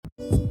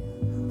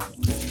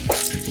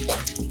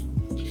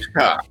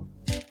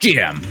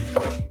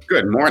GM.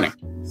 Good morning.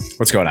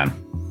 What's going on?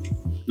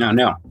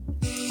 No.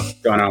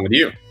 What's going on with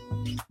you?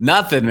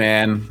 Nothing,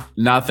 man.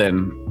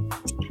 Nothing.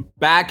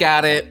 Back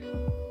at it.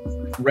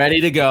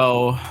 Ready to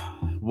go.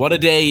 What a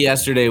day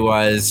yesterday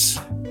was.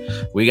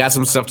 We got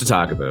some stuff to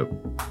talk about.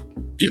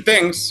 Few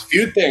things.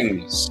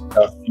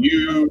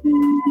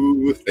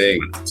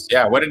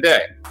 Yeah, what a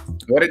day.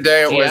 What a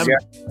day it was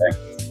yesterday.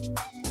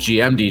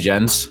 GM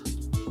Degens.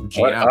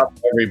 What up,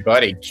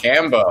 everybody?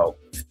 Cambo,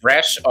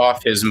 fresh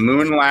off his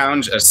Moon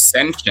Lounge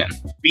ascension,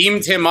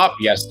 beamed him up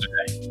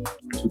yesterday.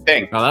 What do you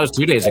think? Oh, that was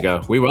 2 days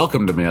ago. We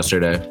welcomed him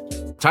yesterday.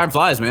 Time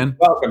flies, man.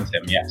 Welcomed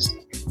him, yes.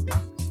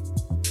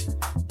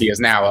 He is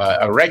now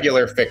a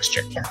regular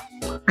fixture.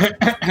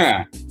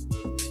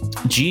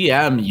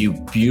 GM, you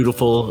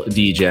beautiful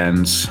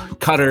Degens.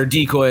 Cutter,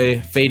 Decoy,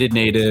 Faded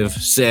Native,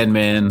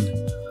 Sandman,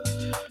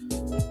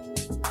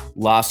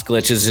 Lost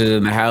Glitches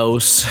in the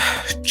house,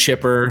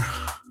 Chipper.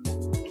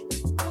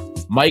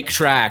 Mike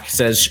Track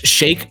says,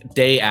 shake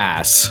day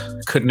ass.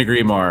 Couldn't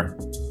agree more.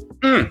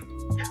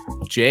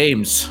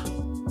 James.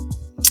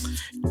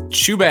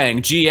 Shubang,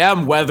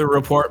 GM, weather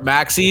report,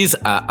 Maxis.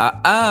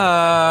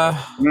 I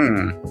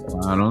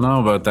don't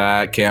know about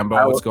that.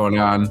 Cambo, what's going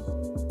on?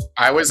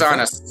 I was on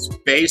a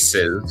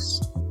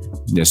Spaces.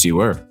 Yes, you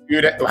were.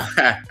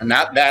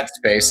 Not that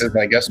Spaces.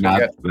 I guess we'll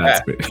get to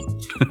that. I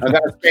was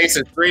on a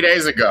Spaces 3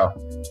 days ago.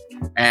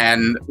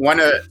 And one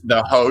of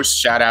the hosts,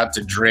 shout out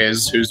to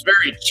Driz, who's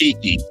very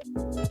cheeky,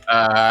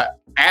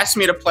 asked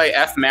me to play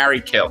F, Marry,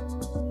 Kill.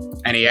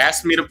 And he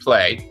asked me to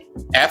play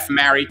F,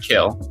 Marry,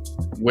 Kill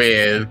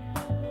with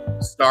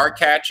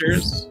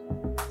Starcatchers,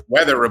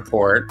 Weather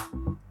Report,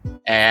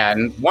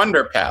 and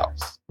Wonder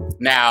Pals.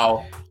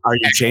 Now, are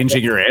you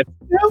changing your answer?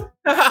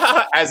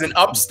 As an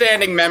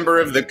upstanding member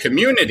of the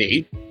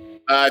community,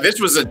 this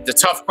was a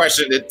tough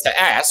question to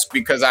ask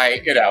because I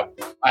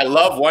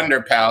love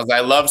Wonder Pals, I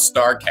love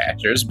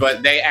Starcatchers,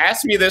 but they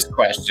asked me this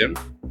question.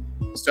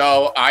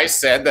 So I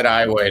said that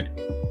I would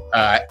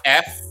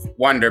F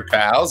Wonder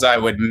Pals, I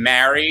would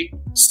marry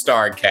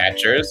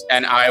Starcatchers,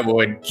 and I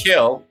would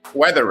kill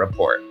Weather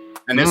Report.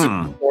 And this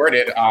was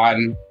recorded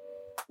on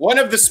one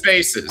of the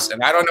Spaces.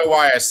 And I don't know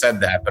why I said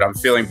that, but I'm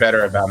feeling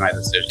better about my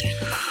decision.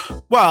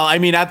 Well, I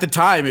mean, at the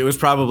time, it was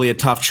probably a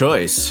tough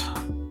choice.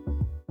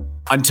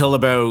 Until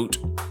about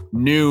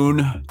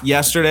noon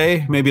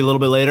yesterday, maybe a little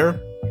bit later.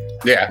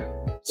 Yeah.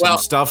 Some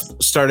stuff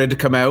started to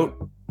come out.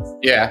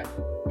 Yeah.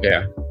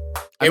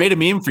 I made a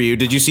meme for you.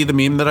 Did you see the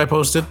meme that I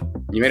posted?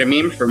 You made a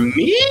meme for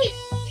me?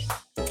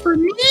 For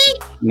me?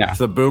 No. It's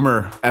the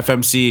boomer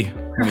FMC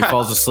when he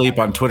falls asleep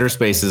on Twitter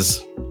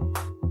Spaces.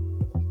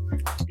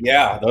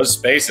 Yeah, those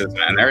Spaces,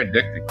 man, they're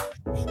addicting.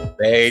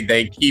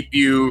 They keep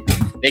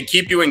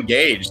you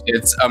engaged.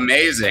 It's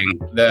amazing.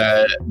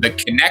 The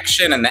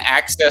connection and the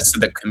access to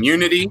the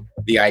community,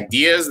 the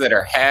ideas that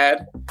are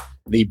had,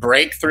 the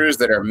breakthroughs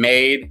that are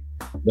made,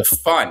 the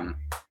fun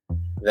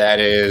that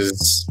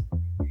is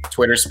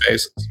Twitter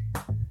Spaces.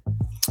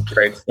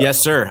 Great stuff. Yes,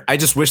 sir. I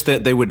just wish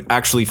that they would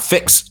actually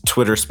fix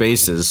Twitter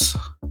Spaces.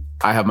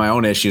 I have my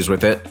own issues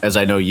with it, as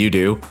I know you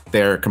do.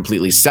 They're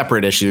completely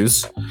separate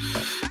issues.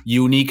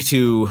 Unique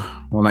to,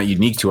 well, not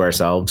unique to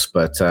ourselves,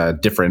 but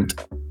different.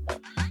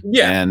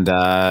 Yeah. And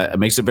it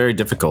makes it very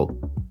difficult.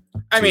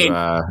 Like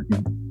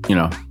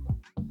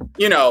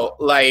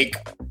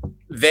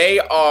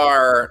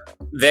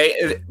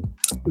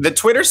the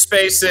Twitter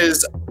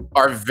Spaces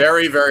are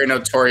very, very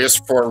notorious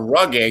for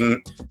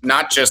rugging,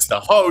 not just the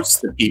hosts,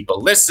 the people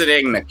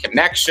listening, the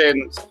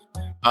connections.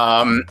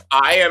 I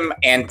am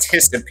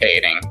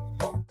anticipating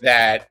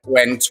that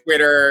when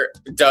Twitter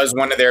does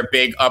one of their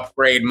big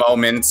upgrade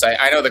moments,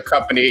 I know the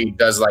company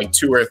does like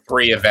 2 or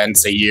 3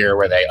 events a year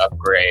where they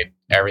upgrade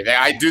everything.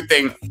 I do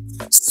think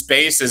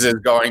Spaces is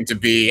going to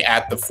be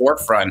at the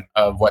forefront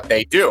of what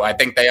they do. I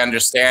think they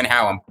understand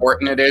how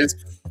important it is.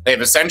 They've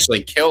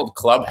essentially killed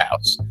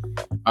Clubhouse.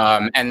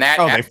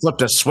 They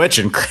flipped a switch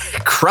and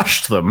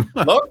crushed them.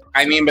 Look,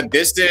 I mean, but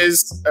this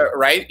is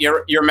right.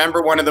 You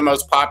remember one of the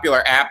most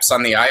popular apps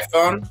on the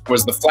iPhone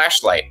was the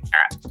flashlight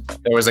app.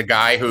 There was a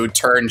guy who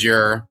turned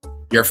your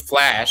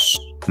flash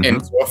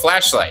into a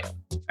flashlight.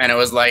 And it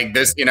was like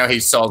this, he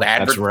sold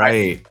advertising. That's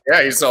right.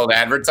 Yeah, he sold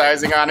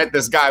advertising on it.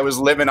 This guy was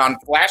living on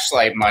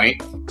flashlight money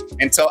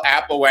until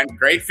Apple went,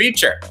 great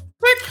feature.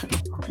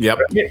 Yep.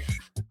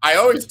 I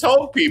always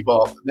told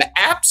people the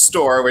App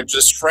Store, which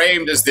is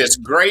framed as this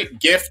great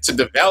gift to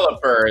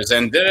developers,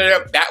 and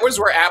that was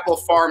where Apple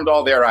farmed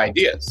all their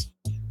ideas.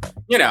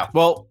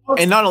 Well,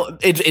 and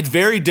it's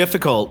very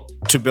difficult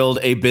to build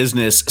a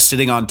business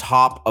sitting on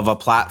top of a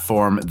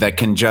platform that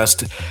can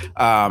just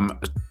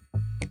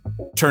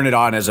turn it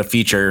on as a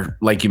feature,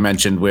 like you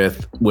mentioned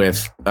with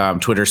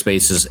Twitter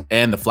Spaces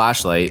and the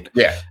flashlight.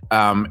 Yeah.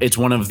 It's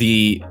one of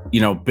the,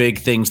 big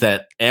things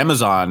that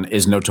Amazon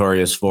is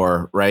notorious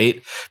for,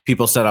 right?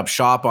 People set up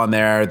shop on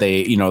there.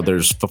 They,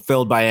 there's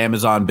fulfilled by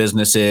Amazon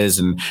businesses,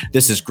 and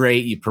this is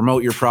great. You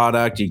promote your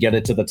product, you get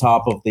it to the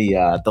top of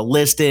the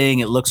listing.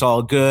 It looks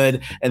all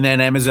good. And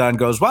then Amazon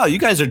goes, wow, you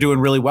guys are doing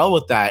really well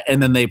with that.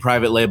 And then they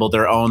private label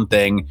their own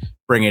thing,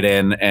 bring it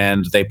in,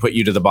 and they put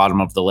you to the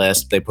bottom of the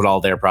list. They put all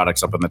their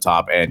products up on the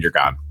top, and you're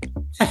gone.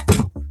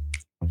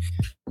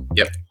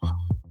 Yep.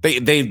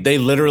 They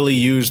literally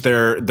use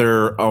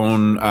their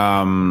own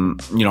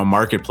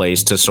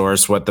marketplace to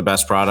source what the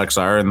best products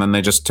are, and then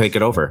they just take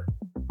it over.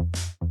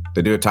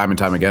 They do it time and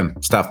time again.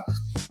 Stuff.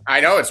 I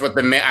know it's what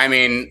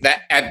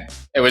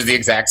it was the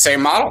exact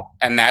same model,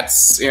 and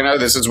that's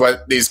this is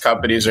what these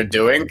companies are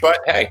doing. But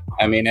hey,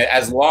 I mean,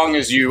 as long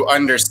as you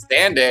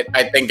understand it,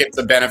 I think it's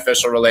a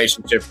beneficial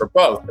relationship for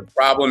both. The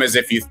problem is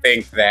if you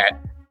think that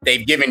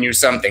they've given you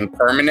something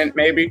permanent.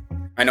 Maybe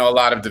I know a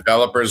lot of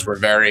developers were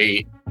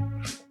they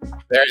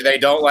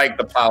don't like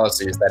the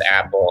policies that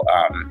Apple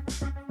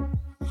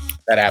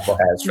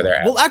has for their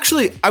apps. Well,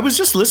 actually, I was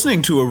just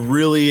listening to a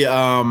really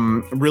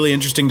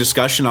interesting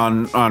discussion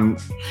on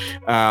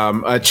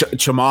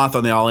Chamath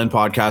on the All In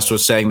podcast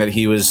was saying that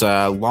he was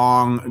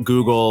long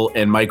Google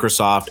and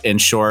Microsoft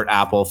and short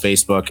Apple,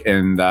 Facebook,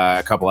 and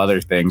a couple other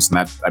things. And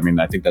I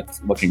think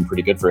that's looking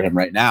pretty good for him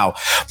right now.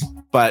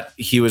 But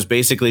he was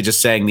basically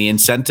just saying the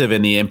incentive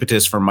and the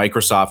impetus for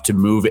Microsoft to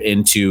move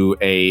into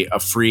a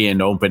free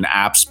and open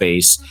app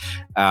space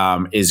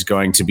is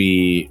going to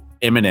be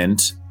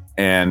imminent.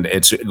 And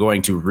it's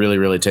going to really,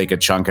 really take a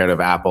chunk out of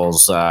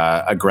Apple's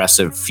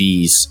aggressive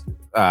fees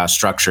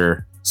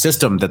structure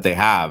system that they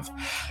have.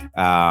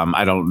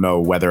 I don't know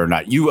whether or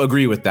not you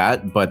agree with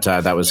that, but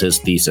that was his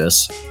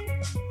thesis.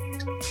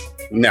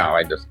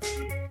 No,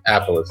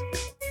 Apple is.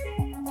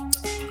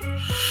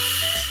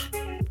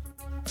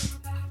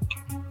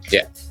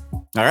 Yeah.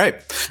 All right.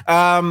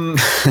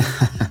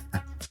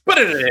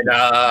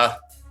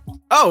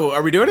 Oh,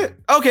 are we doing it?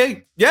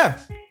 Okay. Yeah.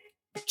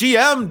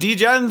 GM,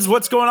 DGens,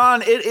 what's going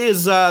on? It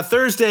is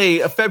Thursday,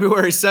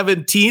 February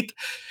 17th.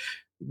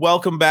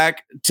 Welcome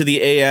back to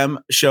the AM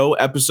show,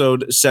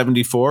 episode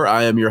 74.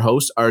 I am your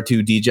host,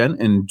 R2DGen,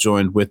 and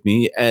joined with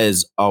me,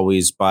 as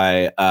always,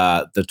 by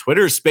the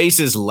Twitter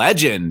Spaces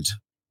legend,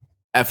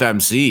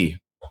 FMC.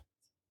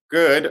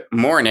 Good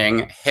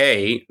morning.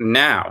 Hey,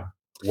 now.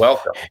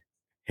 Welcome.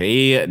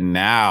 Hey,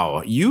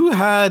 now. You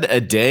had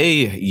a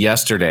day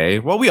yesterday.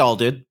 Well, we all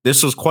did.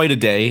 This was quite a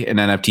day in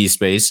NFT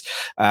space.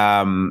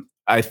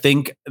 I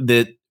think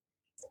that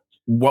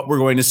what we're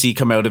going to see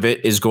come out of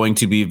it is going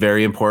to be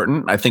very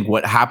important. I think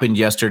what happened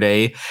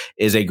yesterday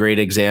is a great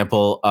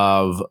example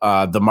of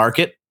the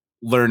market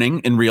learning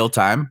in real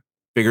time,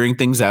 figuring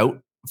things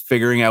out,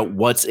 figuring out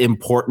what's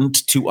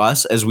important to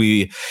us as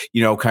we,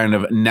 kind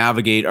of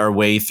navigate our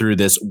way through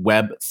this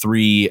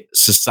Web3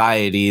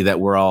 society that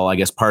we're all, I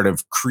guess, part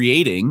of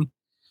creating.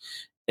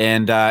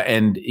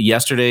 And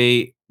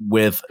yesterday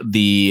with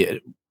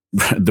the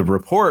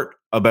report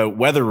about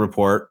Weather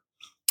Report,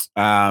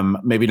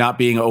 maybe not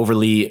being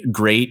overly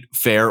great,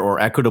 fair,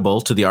 or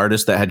equitable to the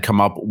artist that had come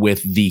up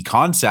with the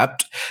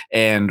concept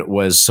and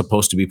was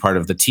supposed to be part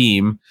of the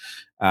team.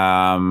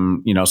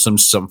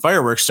 Some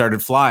fireworks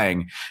started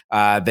flying.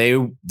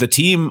 The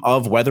team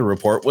of Weather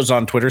Report was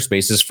on Twitter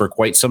Spaces for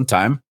quite some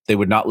time. They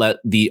would not let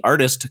the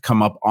artist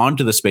come up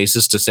onto the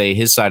Spaces to say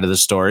his side of the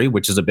story,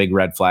 which is a big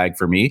red flag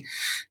for me.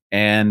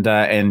 And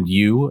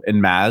you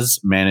and Maz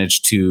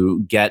managed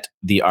to get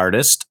the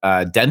artist,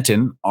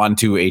 Denton,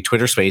 onto a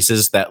Twitter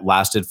Spaces that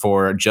lasted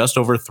for just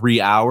over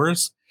 3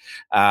 hours.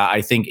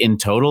 I think in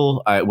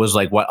total, it was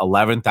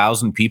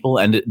 11,000 people,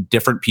 and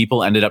different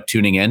people ended up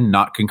tuning in,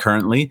 not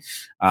concurrently,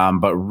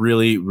 but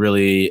really,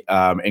 really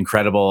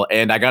incredible.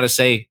 And I got to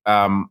say,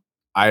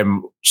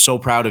 I'm so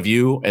proud of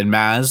you and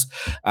Maz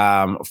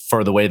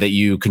for the way that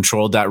you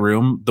controlled that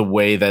room, the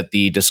way that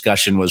the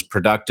discussion was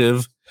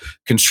productive,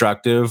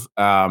 constructive.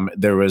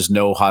 There was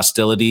no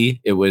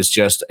hostility. It was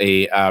just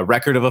a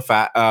record of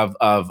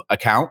of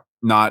account,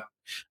 not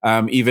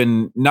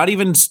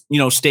even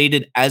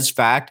stated as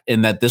fact,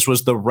 and that this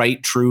was the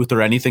right truth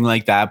or anything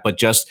like that, but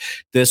just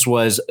this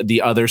was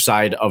the other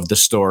side of the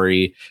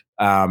story.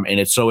 And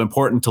it's so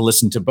important to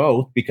listen to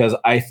both, because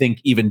I think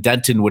even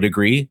Denton would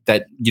agree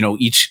that,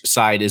 each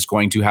side is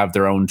going to have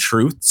their own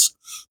truths,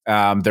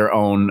 their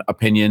own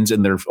opinions,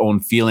 and their own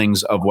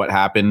feelings of what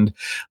happened.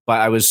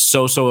 But I was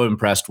so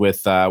impressed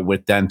with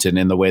Denton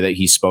in the way that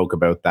he spoke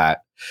about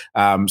that.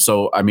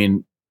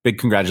 Big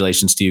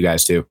congratulations to you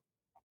guys too.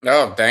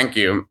 Oh, thank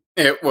you.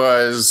 It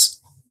was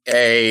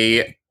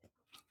a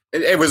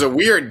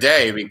weird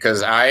day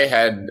because I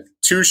had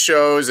 2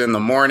 shows in the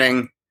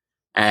morning,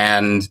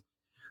 and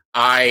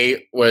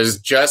I was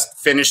just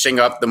finishing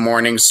up the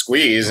morning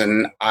squeeze,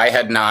 and I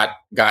had not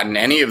gotten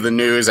any of the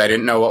news. I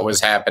didn't know what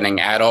was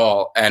happening at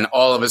all. And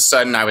all of a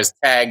sudden I was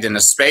tagged into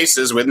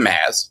Spaces with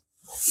Maz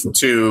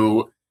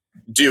to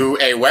do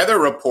a Weather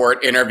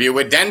Report interview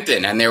with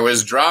Denton. And there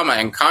was drama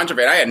and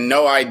controversy. I had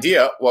no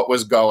idea what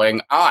was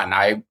going on.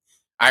 I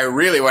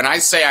really, when I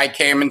say I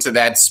came into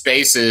that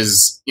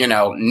Spaces,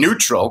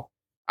 neutral,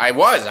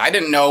 I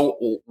didn't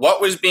know what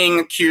was being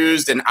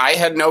accused, and I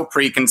had no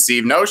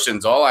preconceived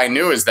notions. All I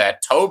knew is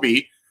that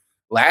Toby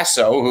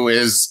Lasso, who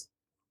is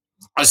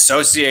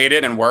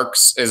associated and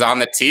is on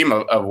the team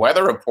of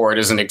Weather Report,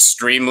 is an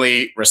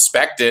extremely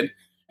respected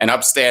and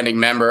upstanding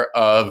member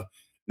of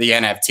the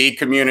NFT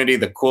community,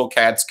 the Cool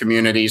Cats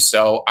community.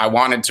 So I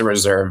wanted to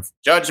reserve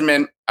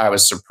judgment. I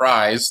was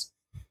surprised.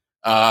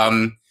 So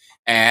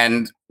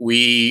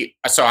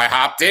I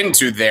hopped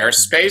into their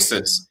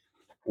spaces,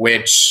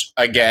 which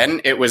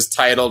again, it was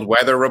titled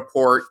Weather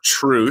Report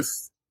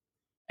Truth.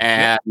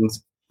 And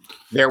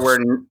there was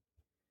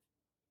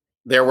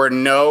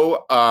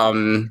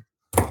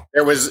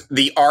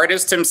the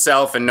artist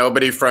himself and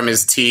nobody from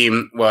his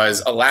team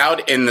was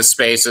allowed in the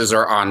spaces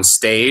or on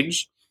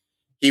stage.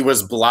 He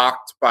was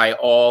blocked by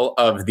all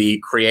of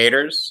the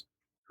creators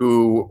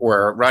who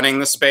were running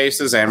the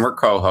spaces and were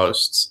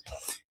co-hosts.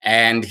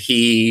 And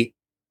he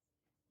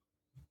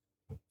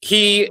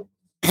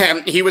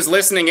was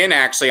listening in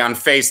actually on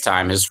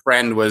FaceTime. His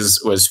friend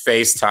was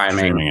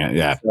FaceTiming it.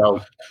 Yeah.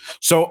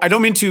 So I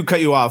don't mean to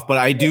cut you off, but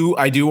I do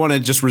want to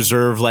just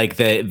reserve like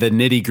the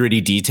nitty gritty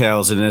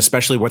details and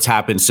especially what's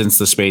happened since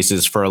the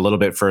spaces for a little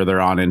bit further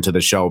on into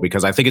the show,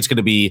 because I think it's going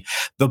to be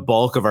the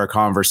bulk of our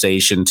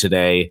conversation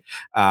today.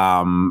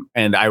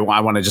 And I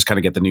want to just kind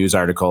of get the news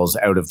articles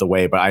out of the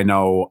way, but I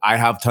know I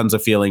have tons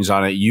of feelings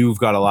on it. You've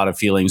got a lot of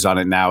feelings on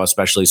it now,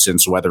 especially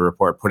since Weather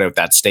Report put out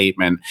that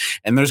statement,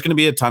 and there's going to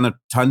be a ton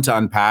to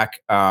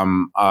unpack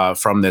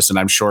from this. And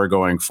I'm sure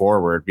going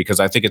forward, because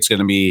I think it's going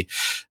to be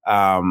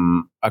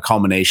a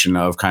culmination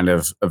of kind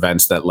of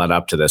events that led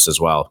up to this as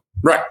well.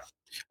 Right.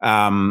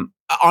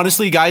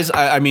 Honestly, guys,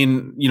 I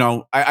mean, you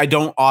know, I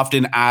don't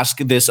often ask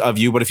this of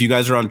you, but if you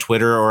guys are on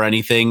Twitter or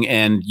anything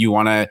and you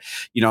want to,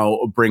 you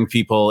know, bring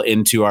people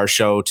into our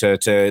show to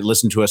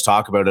listen to us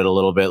talk about it a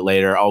little bit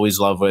later, always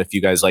love if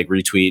you guys like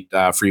retweet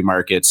Free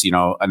Market's, you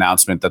know,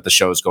 announcement that the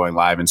show is going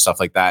live and stuff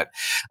like that.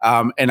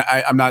 And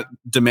I'm not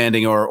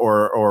demanding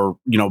or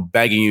you know,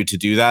 begging you to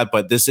do that,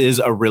 but this is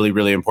a really,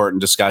 really important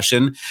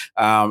discussion.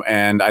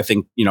 And I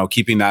think, you know,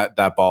 keeping that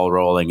ball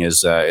rolling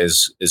is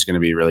going to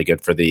be really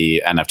good for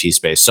the NFT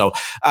space. So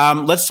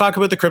let's talk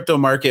about the crypto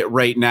market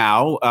right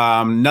now.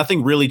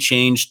 Nothing really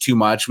changed too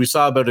much. We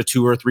saw about a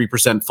 2 or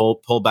 3%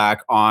 full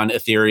pullback on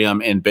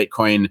Ethereum and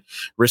Bitcoin,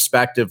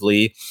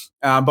 respectively.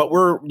 But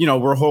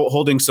we're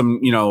holding some,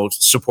 you know,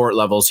 support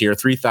levels here.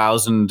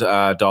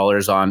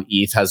 $3,000 on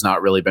ETH has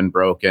not really been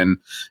broken.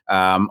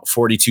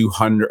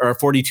 $4,200 or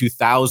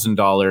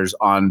 $42,000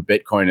 on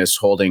Bitcoin is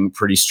holding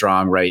pretty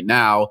strong right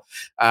now.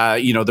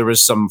 You know, there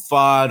was some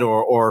FUD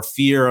or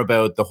fear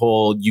about the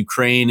whole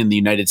Ukraine and the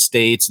United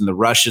States and the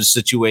Russia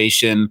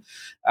situation.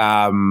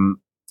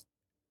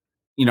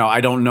 You know,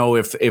 I don't know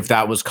if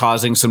that was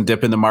causing some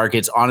dip in the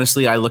markets.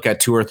 Honestly, I look at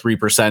 2 or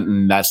 3%,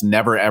 and that's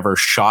never, ever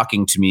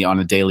shocking to me on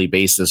a daily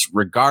basis,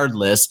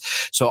 regardless.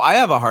 So I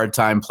have a hard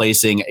time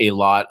placing a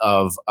lot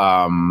of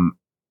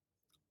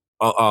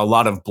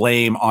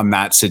blame on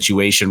that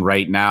situation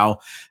right now.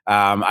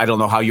 I don't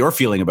know how you're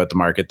feeling about the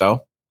market,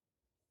 though.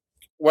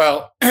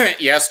 Well,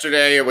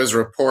 yesterday it was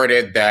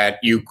reported that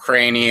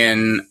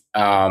Ukraine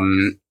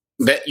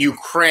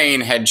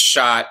had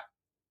shot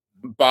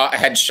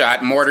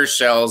mortar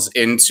shells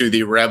into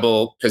the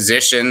rebel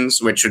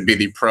positions, which would be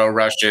the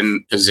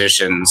pro-Russian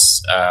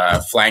positions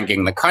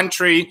flanking the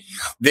country.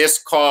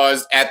 This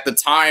caused, at the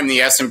time,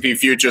 the S&P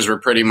futures were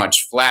pretty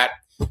much flat.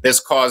 This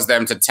caused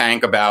them to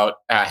tank about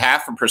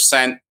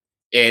 0.5%.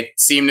 It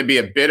seemed to be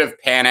a bit of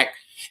panic.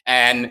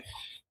 And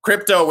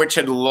crypto, which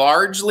had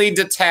largely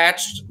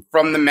detached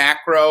from the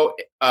macro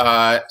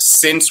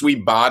since we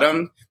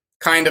bottomed,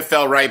 kind of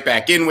fell right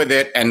back in with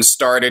it and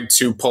started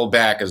to pull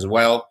back as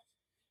well.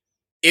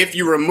 If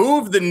you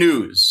remove the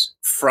news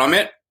from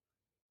it,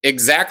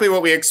 exactly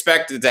what we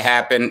expected to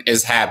happen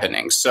is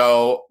happening.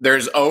 So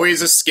there's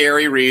always a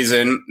scary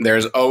reason.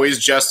 There's always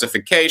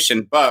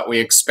justification, but we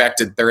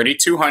expected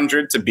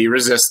 3,200 to be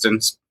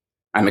resistance.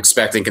 I'm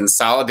expecting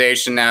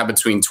consolidation now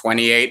between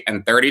 28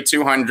 and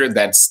 3,200.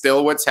 That's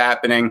still what's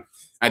happening.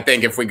 I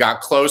think if we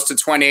got close to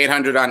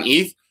 2,800 on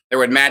ETH, there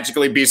would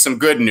magically be some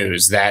good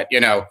news that,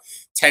 you know,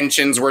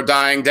 tensions were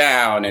dying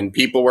down and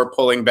people were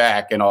pulling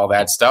back and all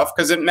that stuff,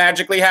 because it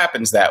magically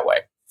happens that way.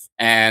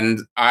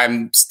 And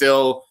I'm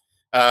still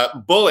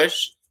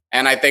bullish,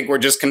 and I think we're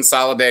just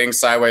consolidating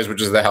sideways,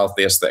 which is the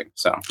healthiest thing.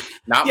 So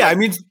not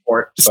much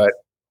support, but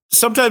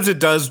sometimes it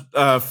does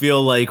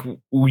feel like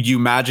you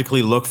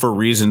magically look for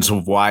reasons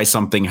of why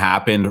something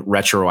happened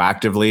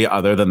retroactively,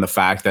 other than the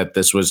fact that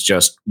this was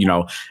just, you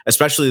know,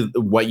 especially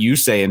what you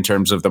say in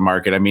terms of the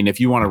market. I mean, if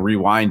you want to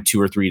rewind 2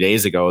 or 3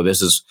 days ago,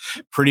 this is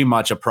pretty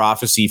much a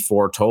prophecy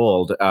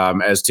foretold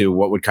as to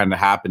what would kind of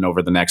happen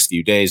over the next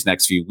few days,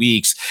 next few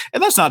weeks.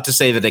 And that's not to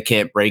say that it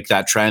can't break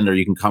that trend or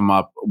you can come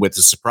up with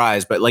a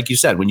surprise. But like you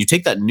said, when you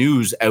take that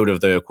news out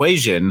of the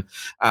equation,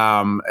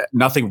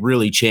 nothing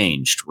really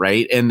changed,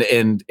 right?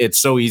 And it's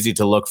so easy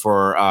to look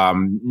for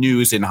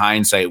news in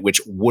hindsight, which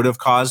would have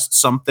caused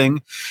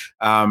something.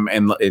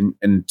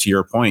 And to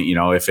your point, you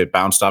know, if it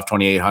bounced off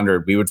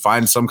 2,800, we would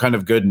find some kind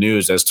of good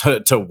news as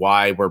to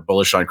why we're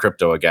bullish on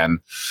crypto again.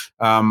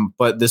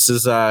 But this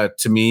is, to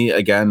me,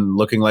 again,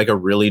 looking like a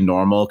really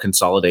normal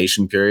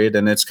consolidation period.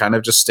 And it's kind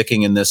of just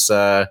sticking in this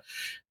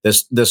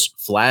this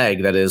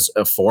flag that is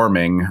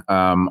forming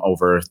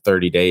over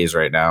 30 days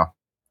right now.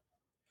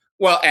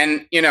 Well,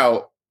 and, you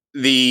know,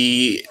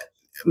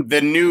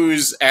 the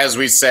news, as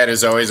we said,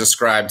 is always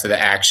ascribed to the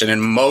action.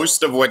 And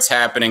most of what's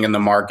happening in the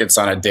markets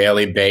on a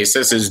daily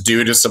basis is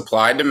due to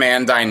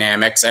supply-demand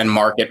dynamics and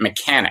market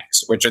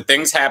mechanics, which are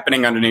things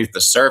happening underneath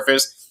the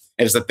surface.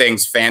 It's the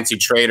things fancy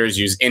traders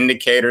use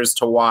indicators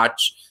to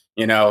watch,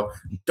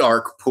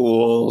 dark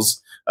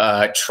pools,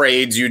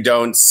 trades you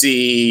don't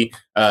see,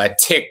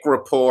 tick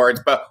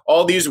reports, but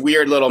all these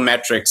weird little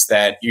metrics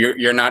that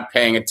you're not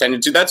paying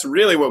attention to. That's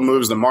really what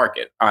moves the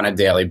market on a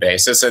daily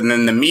basis. And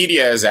then the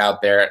media is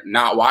out there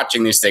not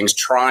watching these things,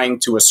 trying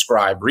to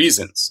ascribe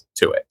reasons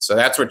to it. So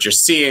that's what you're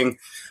seeing.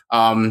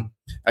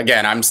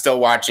 Again, I'm still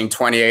watching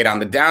 28 on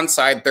the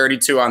downside,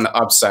 32 on the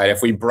upside.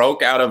 If we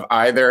broke out of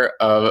either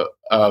of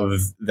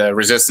the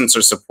resistance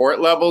or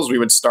support levels, we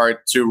would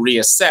start to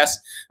reassess.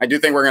 I do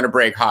think we're going to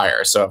break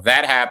higher. So if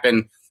that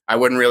happened, I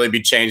wouldn't really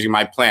be changing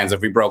my plans.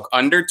 If we broke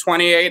under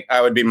 28,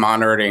 I would be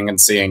monitoring and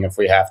seeing if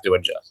we have to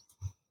adjust.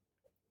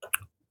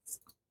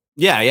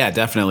 Yeah,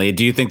 definitely.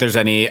 Do you think there's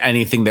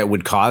anything that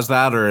would cause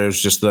that, or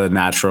is just the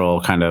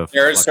natural kind of?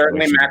 There is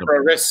certainly macro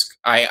risk.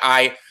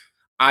 I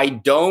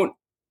don't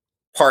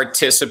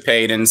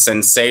participate in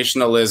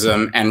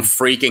sensationalism and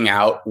freaking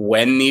out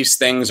when these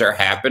things are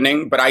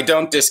happening, but I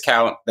don't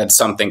discount that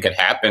something could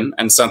happen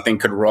and something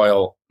could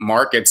roil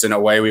markets in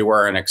a way we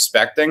weren't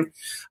expecting.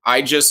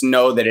 I just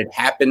know that it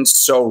happens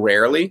so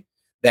rarely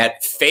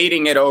that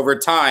fading it over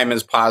time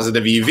is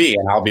positive EV,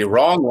 and I'll be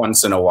wrong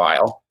once in a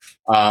while.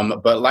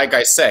 But like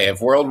I say,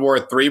 if World War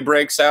III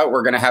breaks out,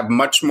 we're going to have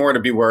much more to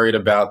be worried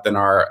about than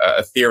our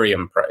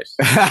Ethereum price.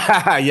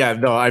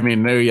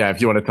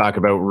 If you want to talk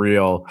about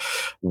real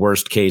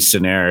worst case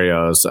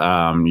scenarios,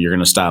 you're going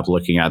to stop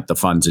looking at the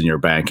funds in your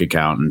bank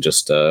account and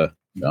just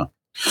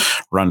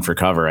run for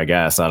cover, I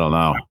guess. I don't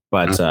know.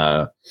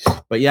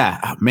 But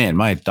yeah, man,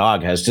 my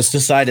dog has just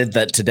decided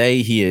that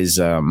today he is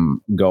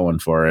going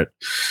for it.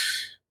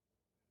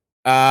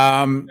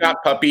 Shot,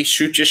 puppy,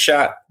 shoot your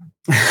shot.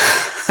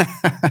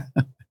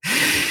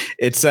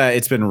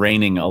 It's been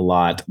raining a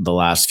lot the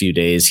last few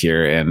days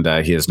here, and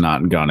he has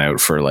not gone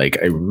out for like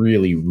a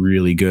really,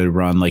 really good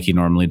run like he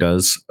normally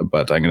does.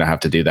 But I'm gonna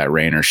have to do that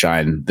rain or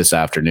shine this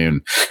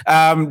afternoon.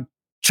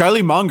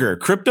 Charlie Munger,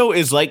 crypto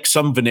is like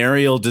some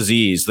venereal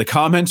disease. The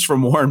comments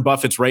from Warren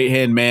Buffett's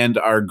right-hand man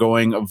are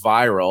going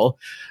viral.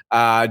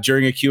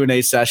 During a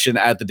Q&A session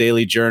at the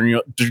Daily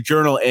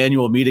Journal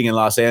annual meeting in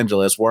Los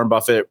Angeles, Warren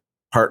Buffett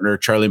partner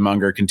Charlie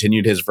Munger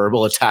continued his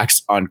verbal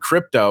attacks on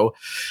crypto.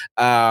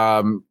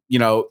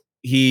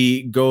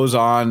 He goes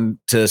on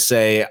to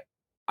say,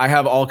 I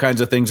have all kinds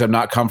of things I'm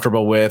not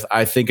comfortable with.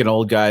 I think an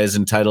old guy is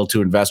entitled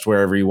to invest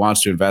wherever he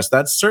wants to invest.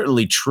 That's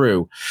certainly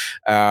true.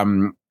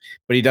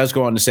 But he does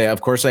go on to say, of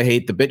course, I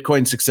hate the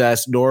Bitcoin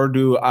success, nor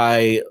do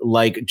I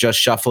like just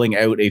shuffling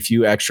out a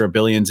few extra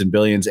billions and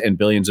billions and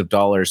billions of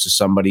dollars to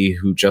somebody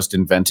who just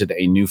invented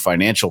a new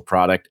financial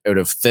product out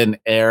of thin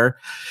air.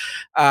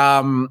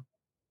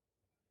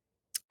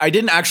 I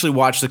didn't actually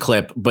watch the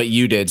clip, but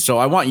you did. So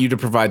I want you to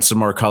provide some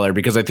more color,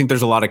 because I think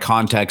there's a lot of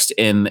context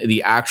in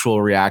the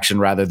actual reaction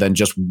rather than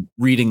just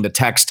reading the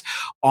text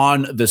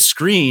on the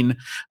screen.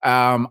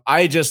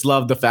 I just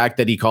love the fact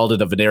that he called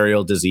it a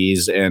venereal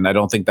disease. And I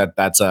don't think that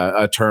that's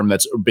a term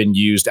that's been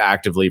used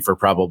actively for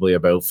probably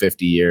about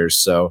 50 years.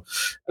 So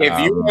if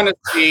you want to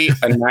see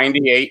a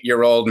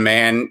 98-year-old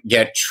man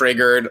get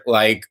triggered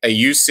like a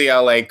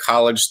UCLA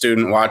college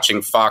student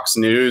watching Fox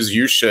News,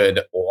 you should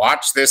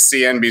watch this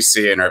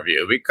CNBC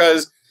interview, because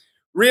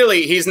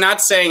really he's not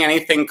saying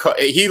anything.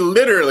 He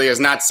literally is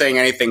not saying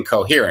anything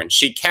coherent.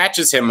 She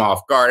catches him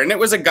off guard, and it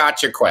was a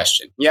gotcha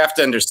question. You have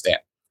to understand.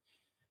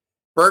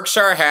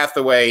 Berkshire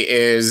Hathaway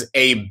is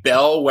a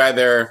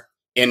bellwether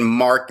in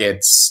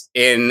markets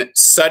in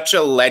such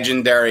a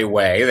legendary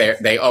way.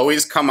 They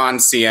always come on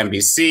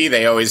CNBC.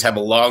 They always have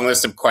a long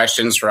list of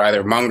questions for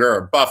either Munger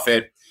or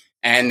Buffett,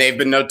 and they've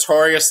been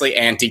notoriously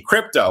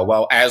anti-crypto.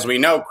 Well, as we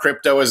know,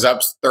 crypto is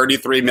up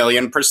 33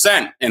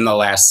 million% in the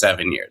last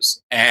 7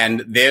 years.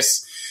 And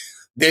this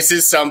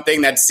is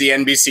something that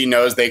CNBC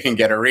knows they can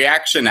get a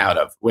reaction out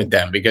of with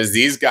them, because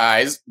these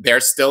guys, they're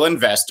still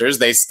investors.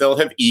 They still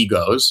have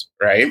egos,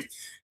 right?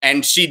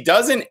 And she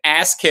doesn't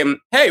ask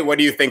him, hey, what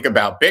do you think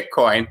about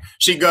Bitcoin?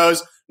 She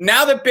goes,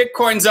 now that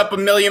Bitcoin's up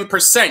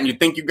 1,000,000%, you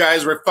think you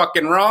guys were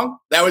fucking wrong?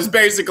 That was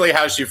basically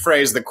how she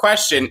phrased the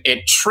question.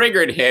 It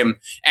triggered him,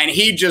 and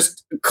he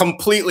just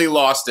completely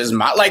lost his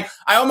mind. Like,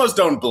 I almost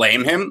don't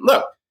blame him.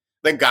 Look,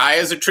 the guy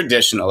is a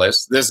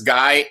traditionalist. This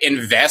guy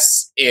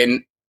invests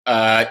in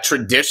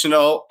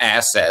traditional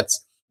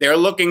assets. They're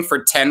looking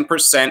for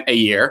 10% a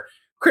year.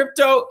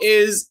 Crypto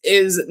is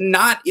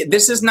not,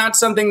 this is not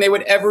something they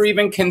would ever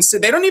even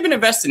consider. They don't even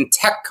invest in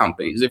tech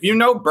companies. If you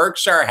know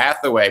Berkshire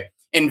Hathaway,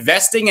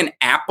 investing in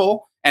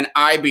Apple and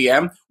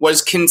IBM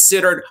was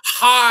considered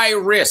high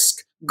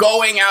risk,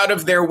 going out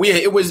of their way.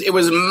 It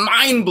was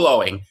mind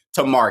blowing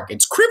to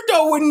markets.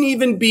 Crypto wouldn't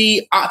even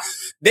be,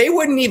 they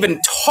wouldn't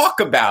even talk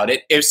about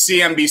it if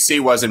CNBC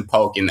wasn't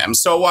poking them.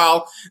 So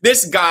while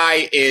this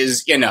guy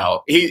is,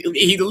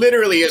 he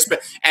literally is,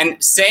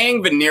 and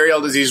saying venereal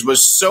disease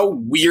was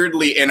so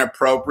weirdly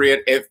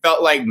inappropriate. It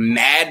felt like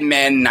Mad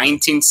Men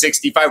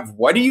 1965.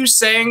 What are you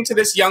saying to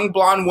this young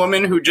blonde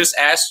woman who just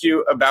asked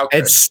you about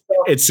crypto?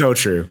 It's so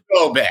true.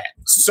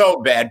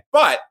 So bad.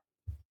 But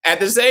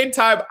at the same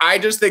time, I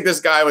just think this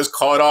guy was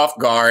caught off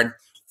guard,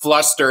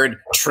 flustered,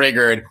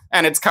 triggered,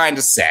 and it's kind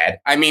of sad.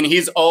 I mean,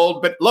 he's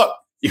old, but look,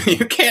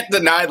 you can't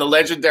deny the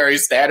legendary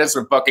status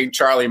of fucking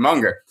Charlie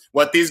Munger.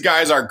 What these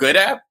guys are good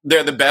at,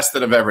 they're the best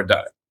that have ever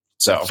done it.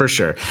 So for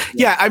sure.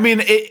 Yeah. I mean,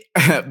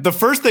 the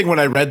first thing when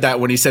I read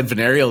that, when he said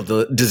venereal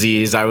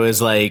disease, I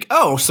was like,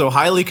 oh, so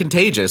highly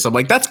contagious. I'm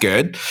like, that's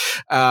good.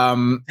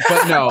 But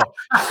no.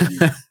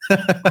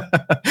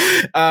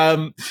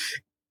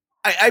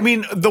 I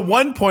mean, the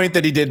one point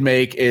that he did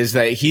make is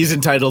that he's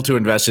entitled to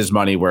invest his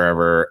money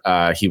wherever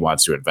he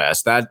wants to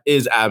invest. That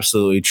is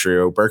absolutely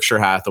true. Berkshire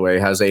Hathaway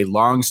has a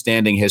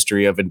long-standing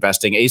history of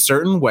investing a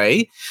certain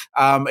way,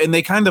 and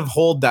they kind of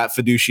hold that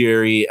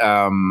fiduciary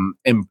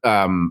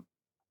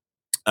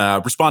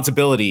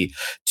responsibility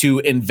to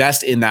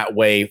invest in that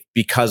way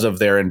because of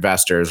their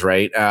investors,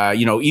 right?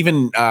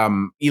 Even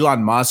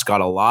Elon Musk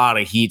got a lot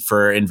of heat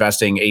for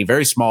investing a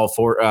very small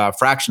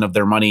fraction of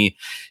their money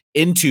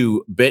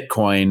into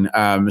Bitcoin,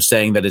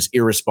 saying that it's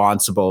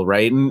irresponsible,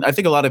 right? And I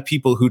think a lot of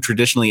people who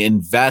traditionally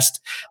invest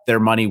their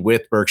money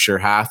with Berkshire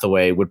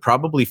Hathaway would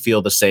probably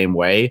feel the same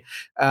way.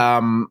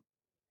 But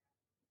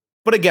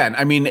again,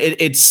 I mean,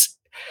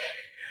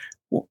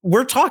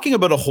 we're talking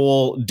about a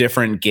whole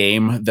different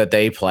game that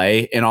they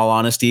play, in all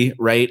honesty,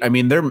 right? I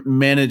mean, they're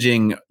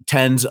managing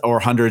tens or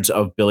hundreds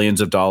of billions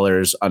of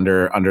dollars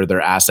under their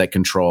asset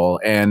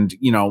control. And,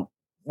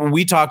 when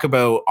we talk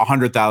about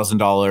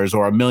 $100,000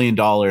 or $1 million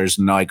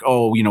and like,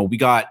 oh, we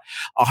got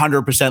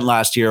 100%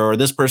 last year, or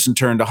this person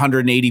turned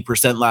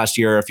 180% last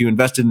year. If you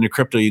invested into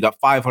crypto, you got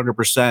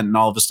 500% and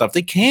all of this stuff.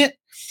 They can't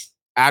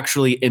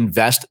actually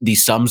invest the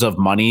sums of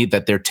money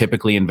that they're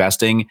typically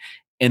investing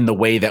in the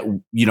way that,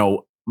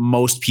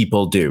 most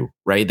people do,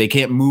 right? They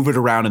can't move it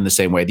around in the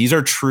same way. These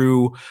are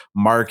true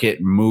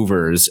market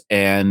movers.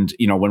 And,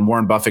 when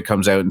Warren Buffett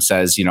comes out and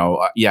says,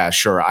 yeah,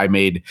 sure, I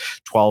made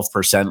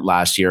 12%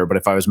 last year, but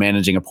if I was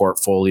managing a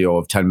portfolio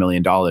of $10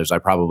 million, I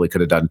probably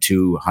could have done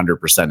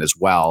 200% as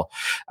well.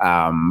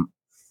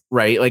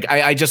 Right. Like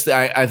I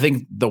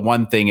think the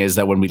one thing is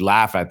that when we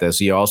laugh at this,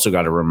 you also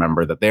got to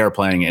remember that they are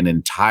playing an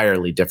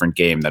entirely different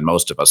game than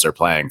most of us are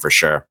playing, for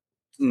sure.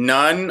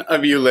 None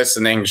of you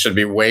listening should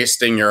be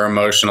wasting your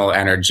emotional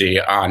energy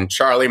on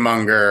Charlie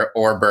Munger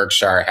or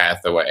Berkshire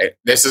Hathaway.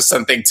 This is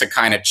something to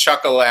kind of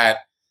chuckle at.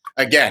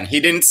 Again, he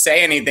didn't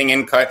say anything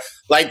in cut.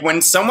 Like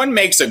when someone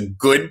makes a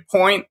good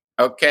point,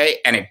 okay,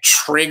 and it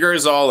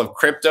triggers all of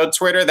crypto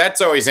Twitter,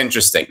 that's always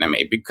interesting to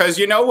me because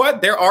you know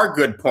what? There are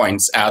good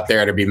points out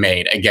there to be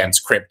made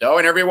against crypto.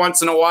 And every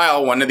once in a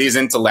while, one of these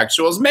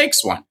intellectuals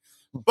makes one.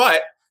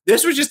 But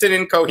this was just an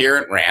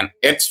incoherent rant.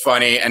 It's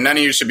funny, and none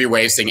of you should be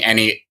wasting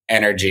any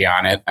energy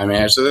on it. I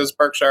mean, so this is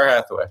Berkshire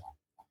Hathaway.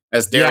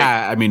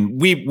 Yeah, I mean,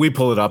 we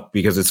pull it up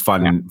because it's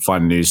fun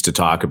news to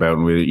talk about,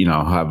 and we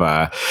have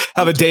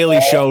a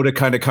daily show to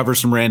kind of cover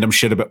some random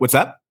shit about. What's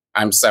that?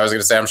 I was going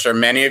to say, I'm sure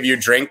many of you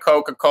drink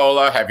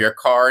Coca-Cola, have your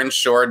car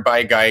insured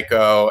by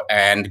Geico,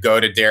 and go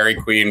to Dairy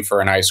Queen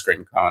for an ice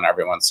cream cone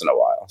every once in a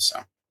while. So,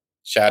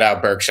 shout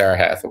out Berkshire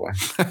Hathaway.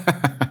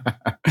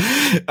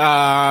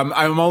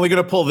 I'm only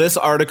going to pull this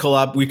article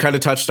up. We kind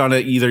of touched on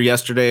it either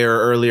yesterday or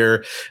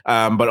earlier,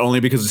 but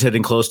only because it's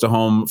hitting close to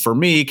home for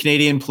me.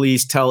 Canadian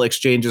police tell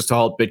exchanges to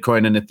halt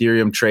Bitcoin and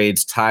Ethereum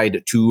trades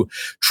tied to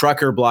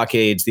trucker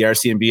blockades. The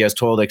RCMP has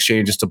told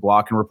exchanges to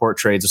block and report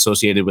trades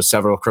associated with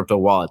several crypto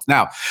wallets.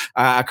 Now,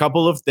 a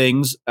couple of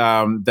things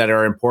that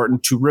are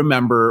important to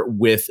remember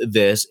with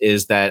this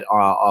is that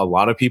a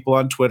lot of people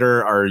on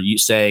Twitter are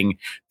saying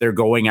they're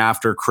going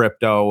after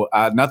crypto.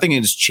 Nothing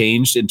has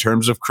changed in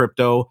terms of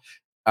crypto.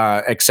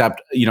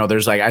 Except,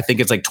 there's I think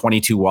it's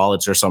 22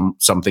 wallets or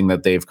something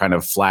that they've kind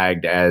of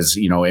flagged as,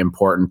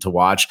 important to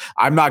watch.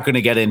 I'm not going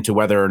to get into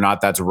whether or not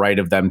that's right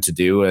of them to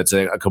do. It's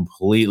a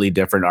completely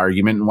different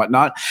argument and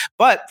whatnot.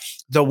 But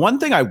the one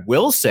thing I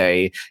will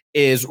say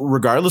is,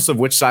 regardless of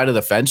which side of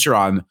the fence you're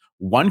on,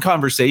 one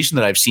conversation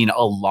that I've seen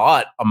a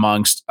lot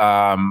amongst,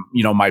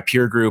 my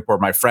peer group or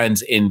my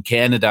friends in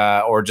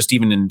Canada, or just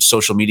even in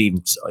social media,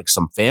 like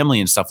some family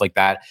and stuff like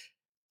that,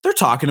 they're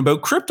talking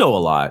about crypto a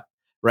lot.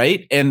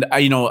 Right. And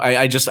I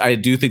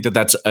do think that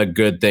that's a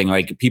good thing.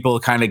 Like, people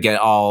kind of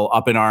get all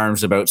up in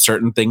arms about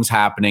certain things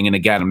happening. And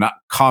again, I'm not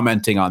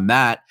commenting on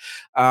that.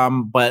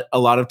 But a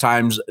lot of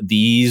times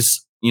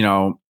these,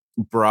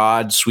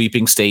 broad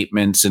sweeping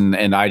statements and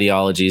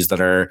ideologies that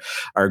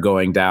are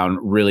going down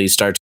really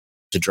start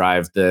to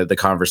drive the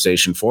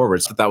conversation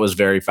forward. So that was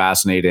very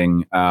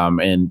fascinating,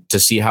 and to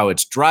see how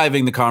it's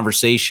driving the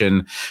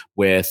conversation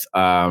with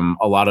a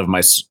lot of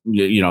my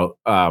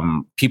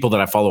people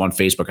that I follow on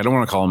Facebook. I don't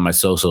want to call them my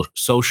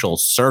social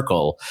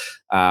circle,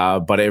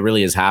 but it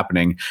really is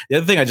happening. The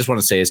other thing I just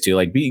want to say is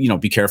to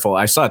be careful.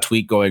 I saw a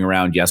tweet going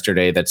around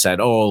yesterday that said,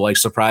 "Oh, like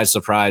surprise,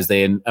 surprise,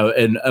 they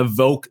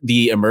invoke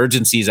the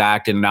Emergencies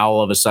Act, and now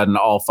all of a sudden,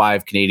 all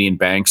 5 Canadian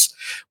banks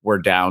were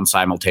down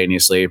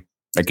simultaneously."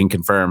 I can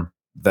confirm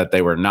that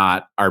they were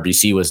not.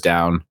 RBC was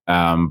down,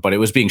 but it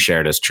was being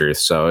shared as truth.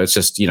 So it's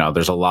just,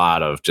 there's a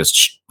lot of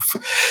just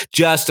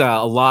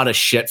a lot of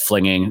shit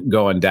flinging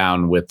going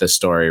down with this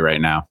story right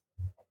now.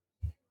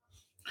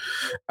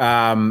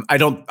 I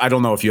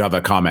don't know if you have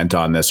a comment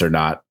on this or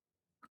not.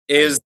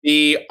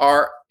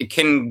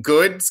 Can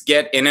goods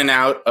get in and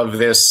out of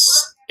this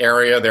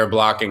area they're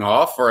blocking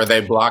off, or are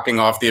they blocking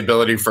off the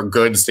ability for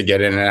goods to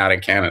get in and out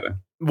of Canada?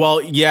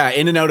 Well, yeah,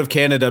 in and out of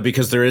Canada,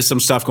 because there is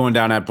some stuff going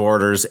down at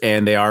borders,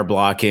 and they are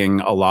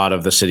blocking a lot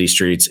of the city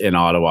streets in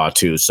Ottawa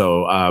too.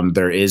 So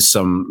there is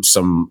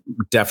some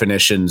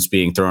definitions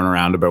being thrown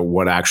around about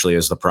what actually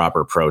is the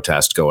proper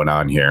protest going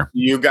on here.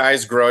 You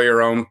guys grow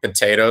your own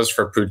potatoes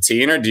for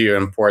poutine, or do you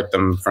import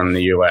them from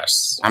the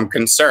U.S.? I'm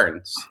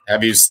concerned.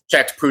 Have you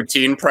checked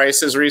poutine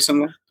prices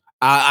recently?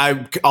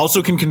 I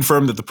also can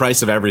confirm that the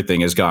price of everything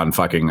has gone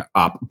fucking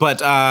up.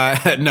 But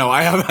no,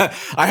 I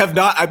have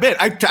not.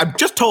 I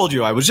just told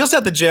you, I was just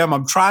at the gym.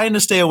 I'm trying to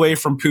stay away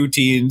from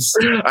poutines.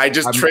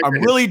 I'm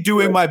really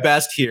doing my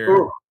best here.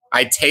 Ooh,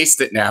 I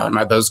taste it now.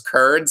 And those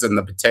curds and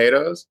the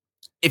potatoes.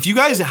 If you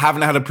guys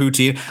haven't had a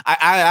poutine,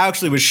 I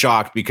actually was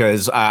shocked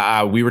because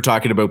we were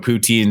talking about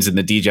poutines in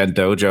the DGen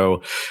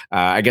Dojo,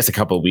 I guess a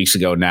couple of weeks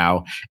ago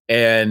now.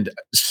 And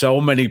so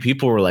many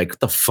people were like, what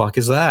the fuck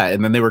is that?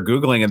 And then they were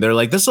Googling and they're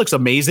like, this looks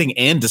amazing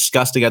and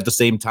disgusting at the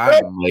same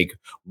time. I'm like,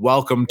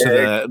 welcome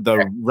to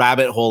the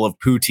rabbit hole of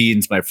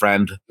poutines, my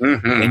friend.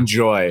 Mm-hmm.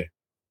 Enjoy.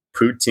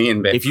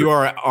 Poutine, baby. If you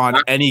are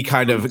on any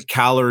kind of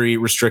calorie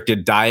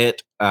restricted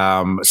diet,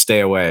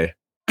 stay away.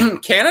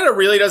 Canada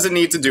really doesn't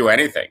need to do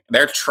anything.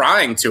 They're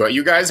trying to.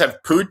 You guys have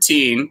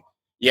poutine.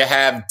 You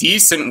have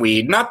decent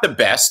weed, not the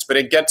best, but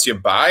it gets you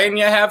by, and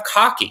you have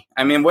hockey.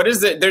 I mean, what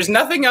is it? There's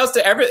nothing else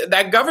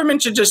that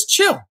government should just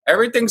chill.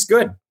 Everything's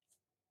good.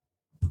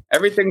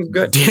 Everything's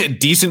good.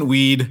 Decent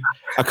weed,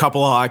 a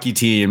couple of hockey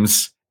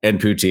teams,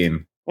 and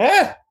poutine.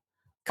 Yeah.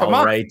 I'll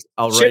write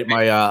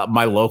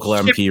my local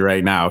MP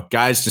right now.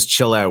 Guys, just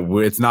chill out.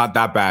 It's not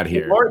that bad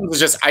here. Morton's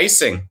just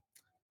icing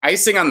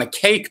on the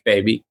cake,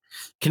 baby.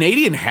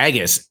 Canadian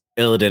haggis,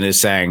 Illidan is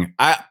saying.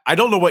 I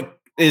don't know what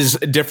is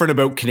different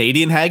about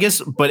Canadian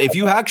haggis, but if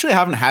you actually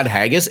haven't had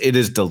haggis, it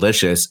is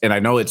delicious. And I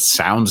know it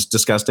sounds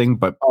disgusting,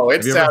 but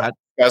it sounds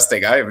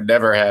disgusting. I have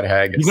never had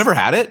haggis. You've never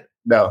had it?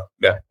 No.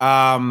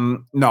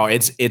 No,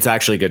 it's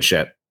actually good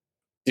shit.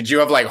 Did you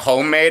have like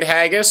homemade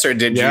haggis, or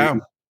did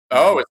you?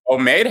 Oh, it's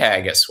homemade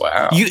haggis.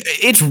 Wow.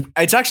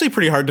 It's actually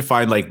pretty hard to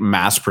find like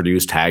mass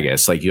produced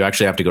haggis. Like you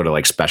actually have to go to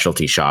like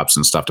specialty shops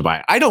and stuff to buy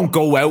it. I don't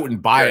go out and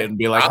buy it and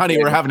be like, honey,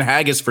 we're having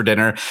haggis for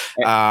dinner.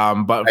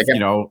 But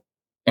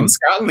in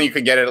Scotland, you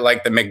could get it at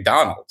like the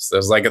McDonald's.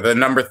 There's like the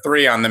number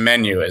 3 on the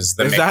menu is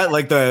that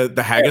like the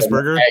haggis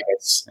burger?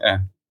 Haggis. Yeah.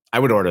 I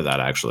would order that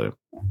actually.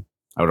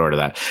 I would order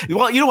that.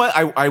 Well, you know what?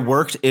 I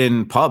worked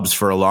in pubs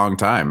for a long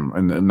time,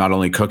 and not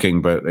only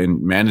cooking, but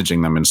in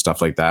managing them and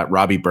stuff like that.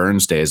 Robbie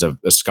Burns Day is a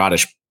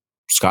Scottish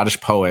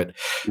poet.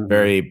 Mm-hmm.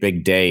 Very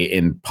big day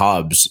in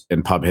pubs,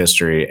 in pub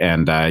history.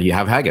 And you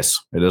have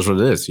haggis. It is what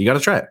it is. You got to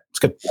try it. It's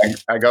good.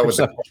 I go with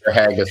the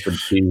haggis with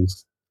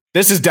cheese.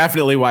 This is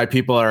definitely why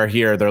people are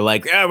here. They're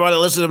like, I want to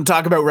listen to them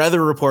talk about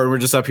Weather Report. We're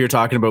just up here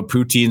talking about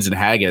poutines and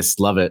haggis.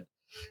 Love it.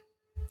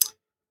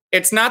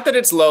 It's not that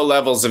it's low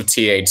levels of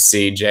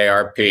THC,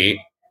 JRP.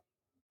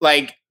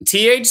 Like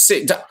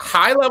THC,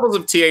 high levels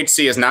of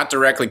THC is not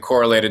directly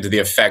correlated to the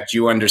effect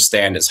you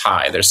understand is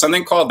high. There's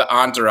something called the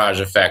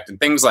entourage effect, and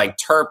things like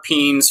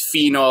terpenes,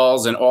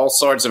 phenols, and all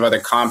sorts of other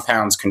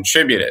compounds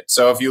contribute it.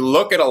 So if you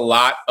look at a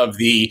lot of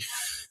the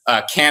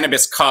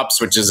Cannabis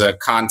Cups, which is a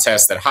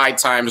contest that High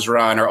Times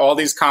run, or all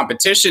these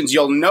competitions,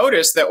 you'll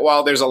notice that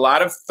while there's a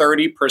lot of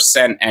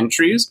 30%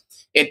 entries,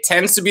 it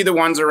tends to be the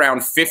ones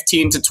around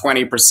 15 to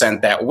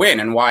 20% that win.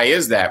 And why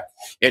is that?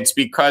 It's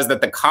because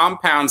that the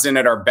compounds in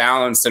it are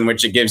balanced, in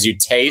which it gives you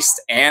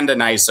taste and a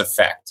nice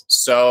effect.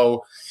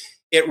 So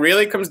it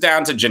really comes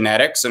down to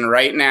genetics. And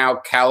right now,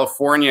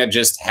 California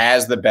just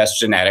has the best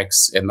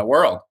genetics in the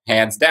world,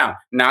 hands down.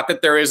 Not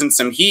that there isn't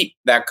some heat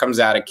that comes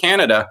out of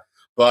Canada,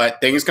 but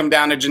things come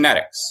down to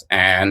genetics.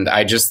 And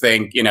I just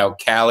think,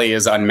 Cali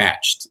is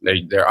unmatched.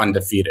 They're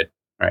undefeated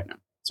right now.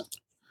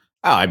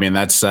 Oh, I mean,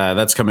 that's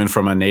coming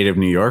from a native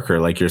New Yorker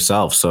like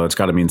yourself, so it's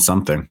got to mean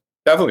something.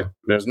 Definitely.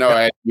 There's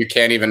no, you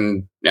can't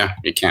even,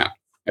 you can't.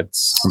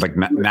 It's like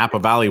Napa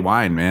Valley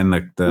wine, man.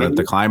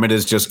 The climate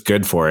is just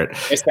good for it.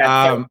 It's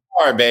that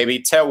terroir, baby,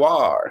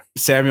 terroir.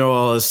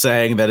 Samuel is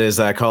saying that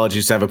his college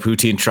used to have a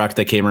poutine truck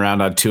that came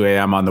around on 2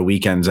 a.m. on the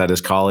weekends at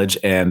his college.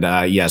 And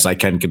yes, I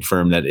can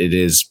confirm that it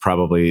is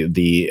probably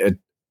the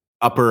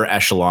upper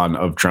echelon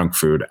of junk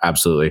food.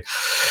 Absolutely.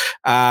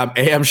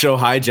 AM show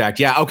hijacked.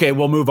 Yeah. Okay.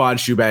 We'll move on.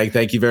 Shoebag.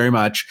 Thank you very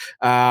much.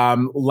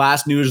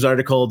 Last news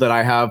article that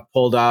I have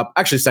pulled up,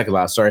 actually second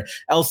last, sorry.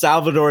 El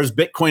Salvador's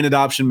Bitcoin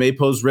adoption may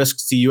pose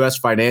risks to U.S.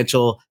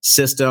 financial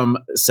system,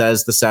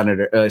 says the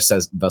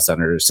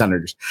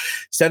senators.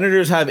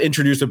 Senators have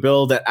introduced a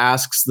bill that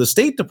asks the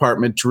State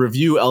Department to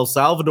review El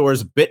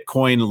Salvador's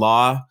Bitcoin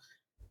law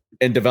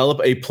and develop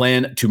a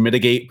plan to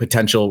mitigate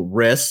potential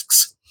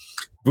risks.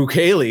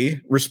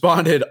 Bukele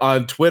responded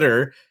on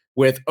Twitter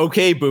with,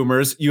 "Okay,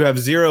 boomers, you have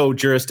zero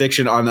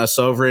jurisdiction on a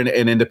sovereign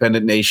and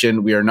independent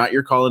nation. We are not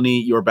your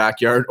colony, your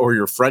backyard, or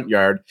your front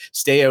yard.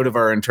 Stay out of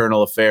our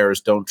internal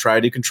affairs. Don't try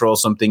to control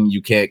something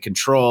you can't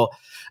control."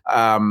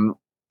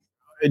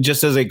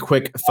 Just as a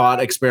quick thought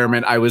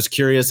experiment, I was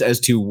curious as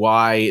to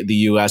why the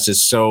U.S.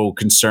 is so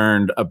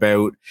concerned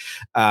about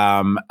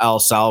El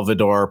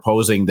Salvador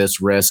posing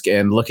this risk.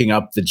 And looking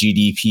up the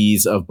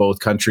GDPs of both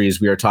countries,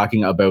 we are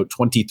talking about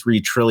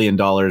 $23 trillion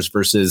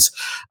versus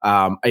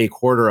a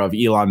quarter of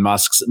Elon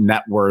Musk's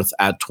net worth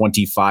at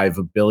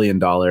 $25 billion.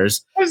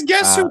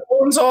 Guess who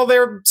owns all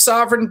their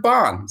sovereign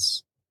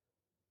bonds?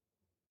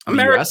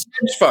 American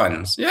hedge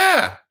funds.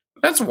 Yeah,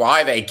 that's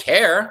why they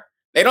care.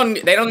 They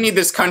don't need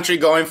this country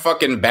going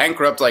fucking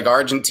bankrupt like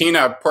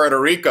Argentina or Puerto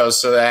Rico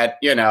so that,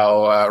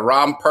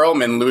 Ron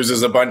Perlman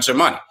loses a bunch of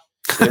money.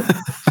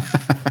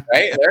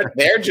 Right?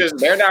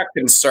 They're not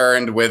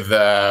concerned with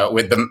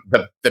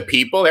the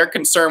people. They're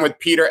concerned with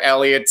Peter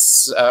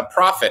Elliott's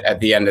profit at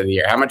the end of the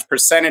year. How much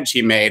percentage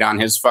he made on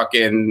his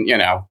fucking,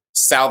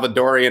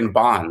 Salvadorian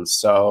bonds.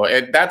 So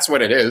that's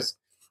what it is.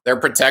 They're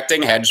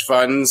protecting hedge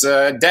funds'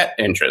 debt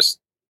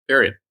interest.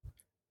 Period.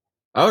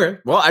 Okay.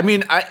 Well, I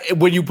mean,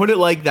 when you put it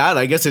like that,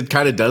 I guess it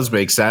kind of does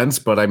make sense.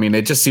 But I mean,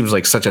 it just seems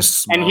like such a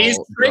small... And he's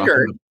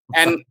triggered.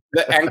 And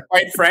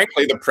quite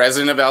frankly, the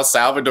president of El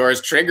Salvador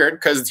is triggered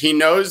because he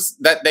knows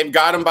that they've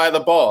got him by the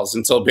balls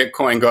until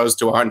Bitcoin goes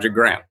to 100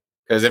 grand.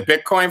 Because if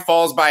Bitcoin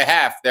falls by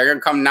half, they're going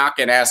to come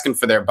knocking, asking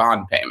for their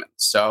bond payments.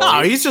 So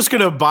he's just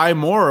going to buy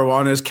more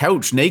on his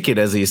couch naked,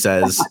 as he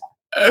says.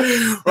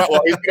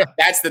 Well,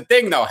 that's the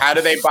thing, though. How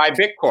do they buy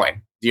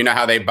Bitcoin? Do you know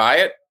how they buy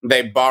it?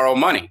 They borrow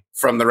money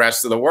from the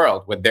rest of the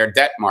world with their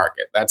debt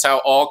market. That's how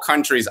all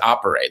countries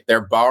operate.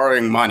 They're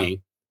borrowing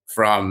money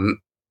from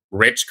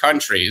rich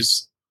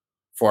countries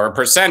for a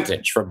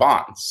percentage for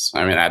bonds.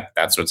 I mean,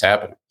 that's what's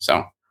happening.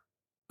 So,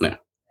 yeah.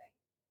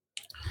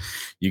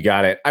 You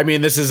got it. I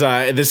mean, this is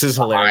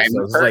hilarious.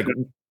 It's like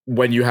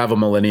when you have a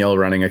millennial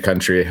running a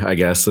country, I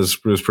guess.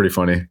 This was pretty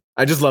funny.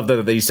 I just love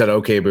that you said,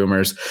 "Okay,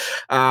 boomers."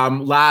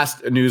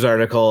 Last news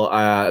article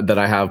that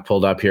I have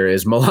pulled up here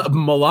is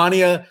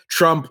Melania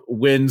Trump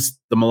wins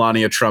the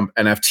Melania Trump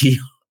NFT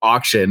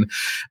auction.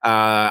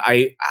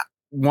 I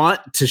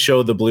want to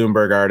show the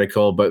Bloomberg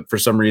article, but for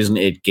some reason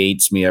it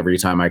gates me every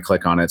time I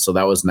click on it. So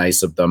that was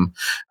nice of them.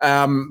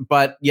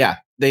 But yeah,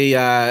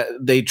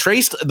 they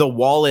traced the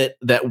wallet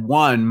that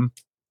won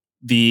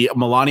the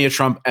Melania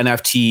Trump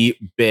NFT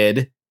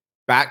bid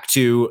back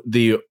to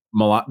the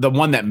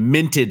one that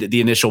minted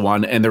the initial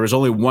one, and there was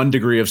only 1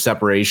 degree of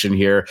separation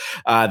here.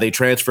 They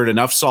transferred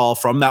enough SOL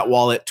from that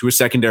wallet to a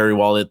secondary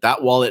wallet.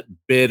 That wallet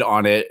bid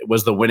on it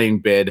was the winning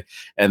bid,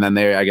 and then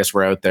they, I guess,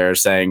 were out there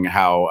saying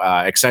how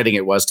exciting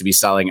it was to be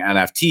selling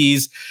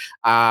NFTs.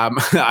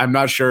 I'm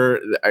not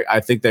sure. I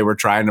think they were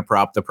trying to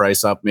prop the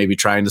price up, maybe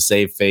trying to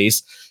save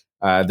face.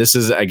 This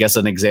is, I guess,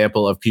 an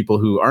example of people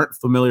who aren't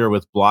familiar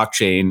with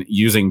blockchain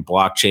using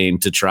blockchain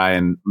to try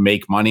and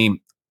make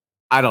money.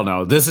 I don't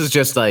know. This is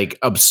just like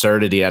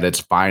absurdity at its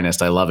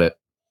finest. I love it.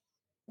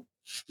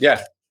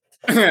 Yeah.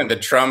 The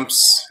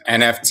Trumps,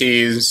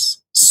 NFTs,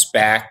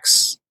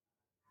 SPACs.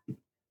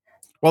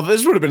 Well,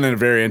 this would have been a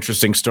very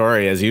interesting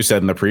story, as you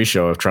said in the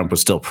pre-show, if Trump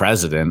was still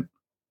president.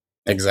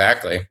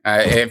 Exactly.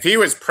 If he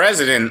was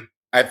president,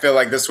 I feel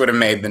like this would have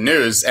made the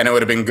news, and it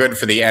would have been good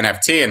for the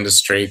NFT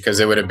industry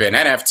because it would have been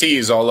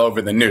NFTs all over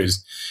the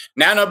news.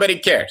 Now nobody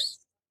cares.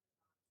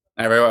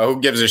 Who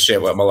gives a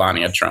shit what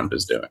Melania Trump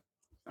is doing?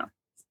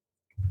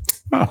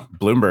 Oh,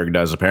 Bloomberg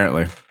does,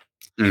 apparently.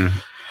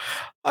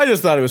 I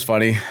just thought it was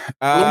funny.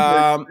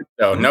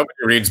 Nobody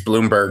reads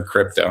Bloomberg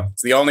Crypto.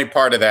 It's the only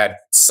part of that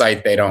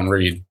site they don't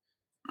read.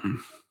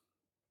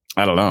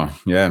 I don't know.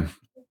 Yeah.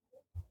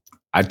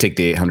 I'd take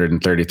the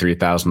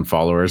 833,000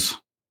 followers.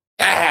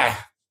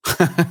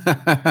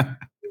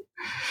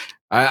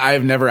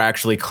 I've never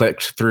actually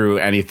clicked through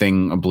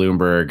anything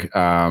Bloomberg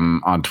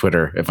on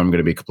Twitter, if I'm going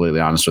to be completely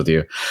honest with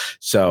you.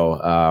 So,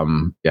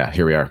 yeah,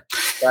 here we are.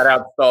 Shout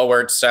out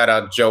Stalwart. Shout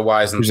out Joe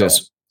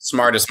Weisenthal.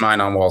 Smartest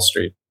mind on Wall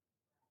Street.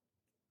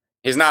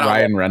 He's not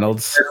Ryan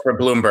Reynolds for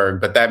Bloomberg,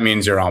 but that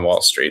means you're on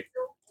Wall Street.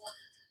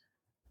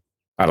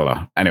 I don't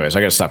know. Anyways, I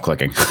got to stop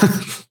clicking.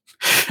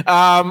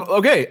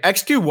 Okay,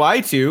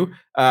 X2Y2.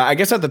 I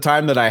guess at the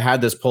time that I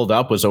had this pulled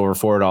up was over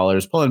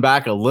 $4, pulling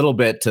back a little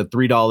bit to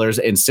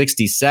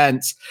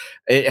 $3.60.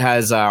 It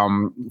has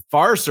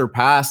far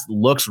surpassed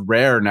Looks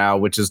Rare now,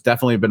 which has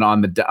definitely been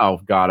on the. Oh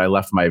God, I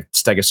left my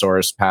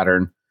Stegosaurus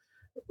pattern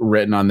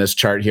written on this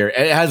chart here.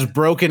 It has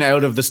broken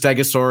out of the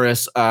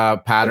Stegosaurus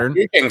pattern.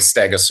 Speaking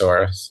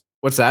Stegosaurus.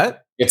 What's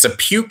that? It's a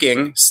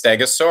puking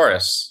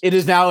Stegosaurus. It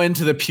is now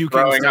into the puking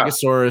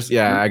Stegosaurus.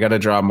 Yeah, I got to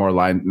draw more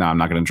line. No, I'm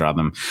not going to draw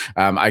them.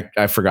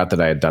 I forgot that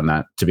I had done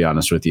that, to be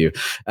honest with you.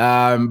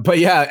 But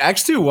yeah,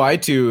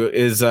 X2Y2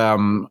 is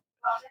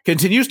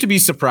continues to be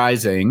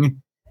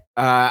surprising.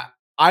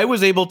 I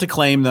was able to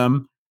claim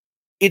them.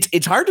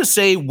 It's hard to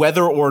say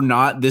whether or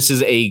not this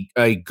is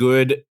a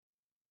good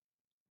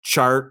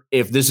chart,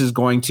 if this is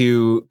going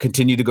to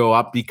continue to go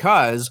up,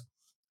 because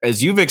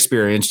as you've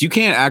experienced, you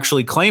can't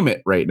actually claim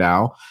it right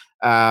now.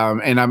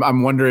 And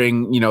I'm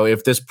wondering,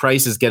 if this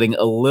price is getting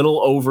a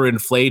little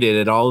overinflated,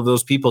 and all of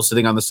those people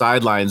sitting on the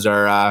sidelines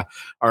are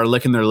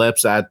licking their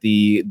lips at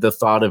the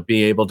thought of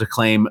being able to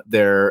claim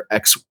their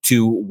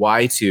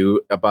X2Y2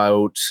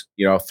 about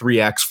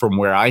 3x from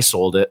where I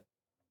sold it.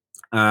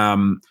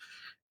 Can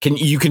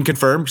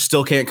confirm?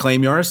 Still can't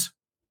claim yours?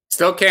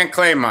 Still can't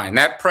claim mine.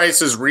 That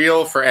price is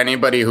real for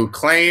anybody who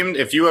claimed.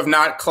 If you have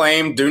not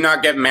claimed, do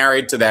not get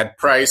married to that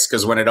price,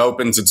 because when it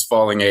opens, it's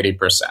falling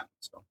 80%.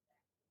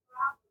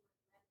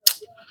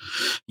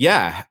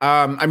 Yeah.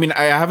 I mean,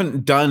 I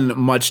haven't done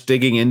much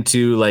digging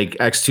into like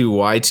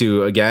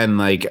X2Y2 again.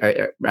 Like,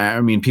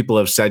 I mean, people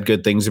have said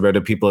good things about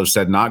it. People have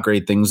said not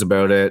great things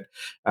about it.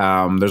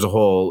 There's a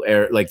whole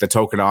like the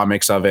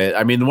tokenomics of it.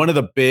 I mean, one of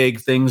the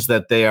big things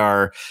that they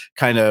are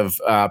kind of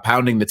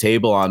pounding the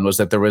table on was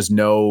that there was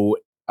no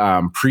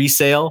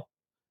pre-sale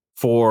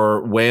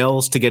for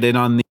whales to get in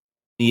on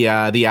the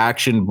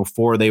action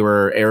before they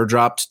were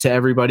airdropped to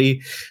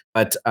everybody.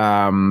 But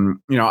I've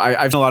seen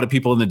a lot of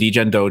people in the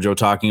DGen dojo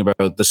talking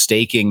about the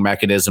staking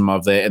mechanism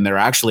of it, and they're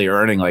actually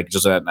earning like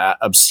just an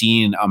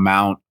obscene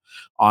amount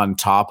on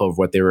top of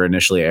what they were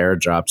initially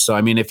airdropped. So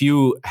I mean, if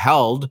you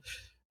held,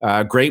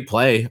 great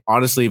play.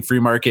 Honestly,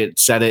 free market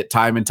said it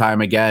time and time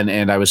again,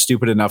 and I was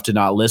stupid enough to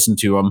not listen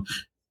to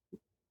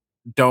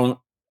them.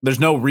 There's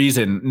no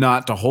reason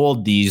not to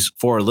hold these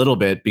for a little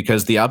bit,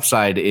 because the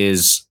upside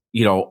is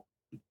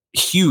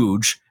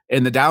huge,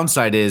 and the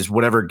downside is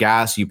whatever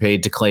gas you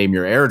paid to claim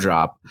your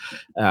airdrop.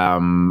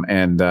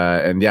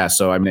 And yeah,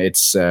 so I mean,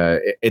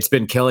 it's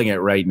been killing it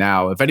right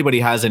now. If anybody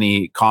has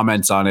any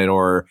comments on it,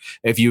 or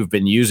if you've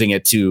been using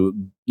it to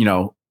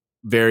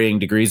varying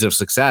degrees of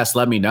success,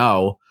 let me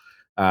know.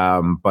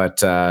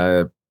 But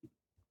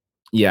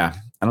yeah,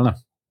 I don't know.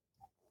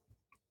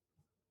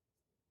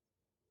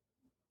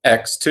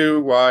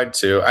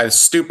 X2Y2, the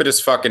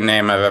stupidest fucking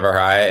name I've ever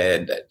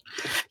heard.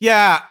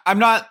 Yeah, I'm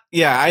not.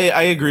 Yeah,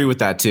 I agree with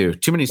that too.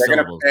 Too many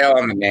syllables. They're gonna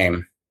fail on the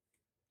name.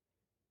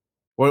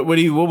 What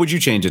would you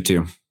change it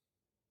to?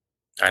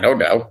 I don't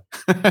know.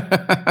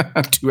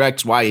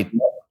 2XY,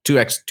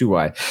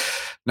 2X2Y.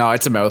 No,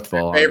 it's a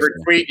mouthful. My favorite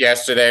tweet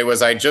yesterday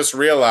was, I just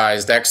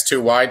realized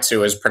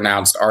X2Y2 is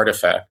pronounced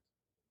artifact.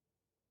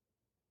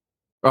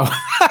 Oh,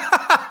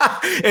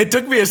 it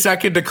took me a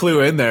second to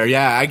clue in there.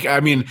 Yeah,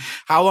 I mean,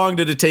 how long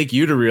did it take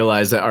you to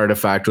realize that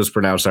artifact was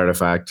pronounced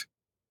artifact?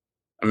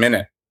 A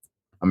minute.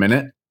 A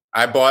minute?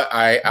 I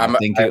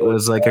think it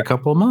was like a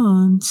couple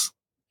months.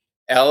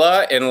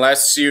 Ella,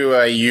 unless you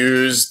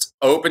used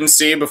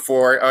OpenSea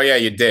before. Oh yeah,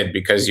 you did,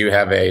 because you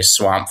have a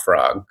swamp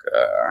frog,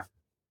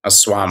 a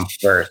swamp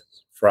birth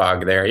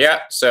frog there.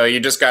 Yeah, so you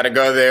just got to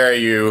go there.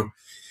 You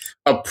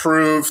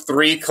approve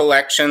 3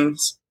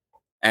 collections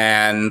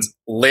and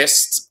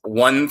list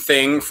one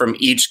thing from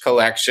each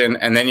collection,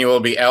 and then you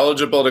will be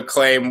eligible to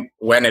claim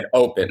when it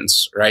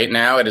opens. Right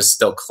now, it is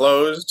still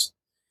closed,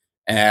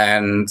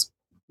 and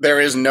there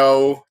is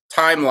no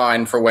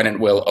timeline for when it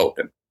will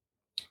open.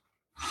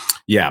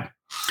 Yeah.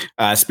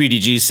 Speedy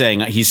G saying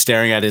he's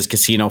staring at his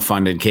casino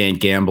fund and can't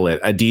gamble it.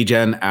 A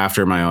DGen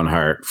after my own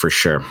heart, for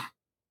sure.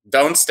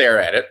 Don't stare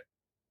at it,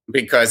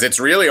 because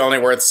it's really only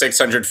worth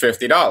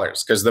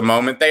 $650, because the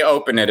moment they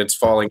open it, it's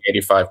falling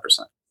 85%.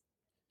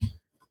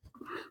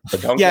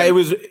 Yeah, it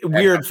was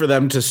weird for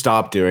them to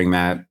stop doing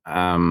that.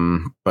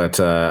 But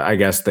I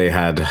guess they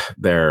had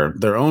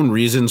their own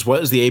reasons.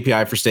 What is the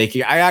API for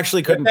staking? I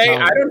actually couldn't tell.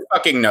 I don't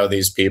fucking know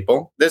these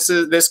people. This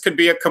could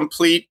be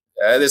complete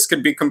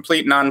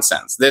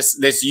nonsense.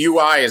 This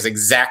UI is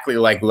exactly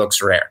like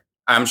Looks Rare.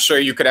 I'm sure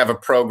you could have a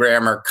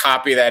programmer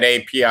copy that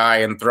API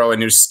and throw a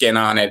new skin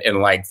on it in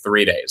like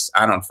 3 days.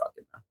 I don't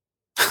fucking know.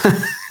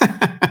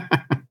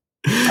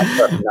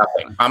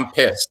 Nothing. I'm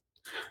pissed.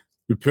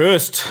 You're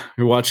pissed.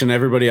 You're watching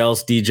everybody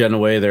else degen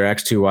away their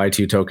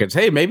X2Y2 tokens.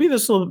 Hey, maybe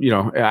this will,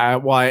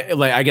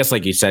 I guess,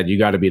 like you said, you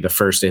got to be the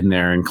first in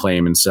there and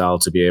claim and sell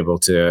to be able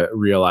to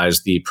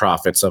realize the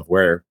profits of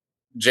where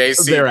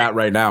JC they're at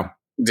right now.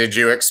 Did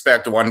you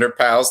expect Wonder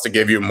Pals to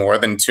give you more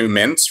than 2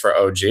 mints for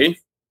OG?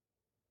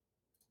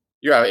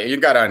 You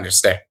got to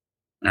understand.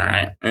 All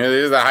right. These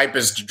are the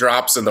hypest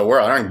drops in the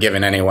world. I aren't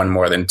giving anyone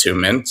more than 2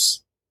 mints.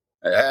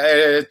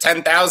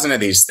 10,000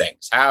 of these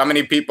things. How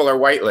many people are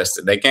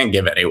whitelisted? They can't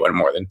give anyone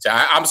more than 2.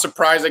 I'm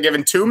surprised they're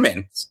giving 2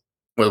 mints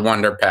with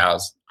Wonder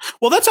Pals.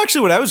 Well, that's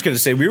actually what I was going to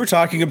say. We were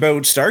talking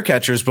about star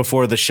catchers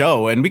before the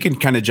show, and we can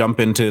kind of jump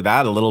into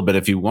that a little bit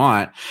if you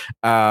want.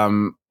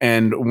 And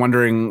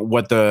wondering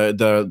what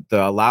the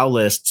allow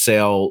list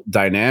sale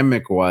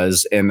dynamic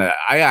was. And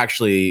I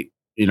actually,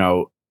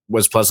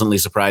 was pleasantly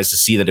surprised to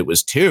see that it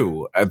was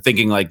 2. I'm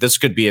thinking like this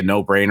could be a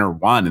no-brainer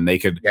 1, and they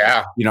could,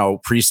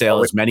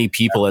 pre-sale as many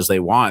people as they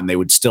want, and they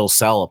would still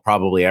sell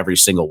probably every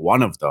single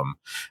one of them.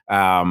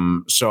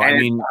 So I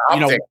mean,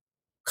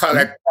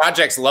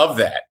 projects love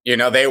that.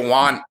 They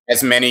want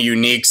as many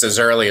uniques as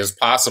early as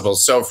possible.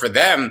 So for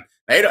them,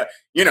 they don't.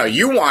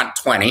 You want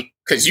 20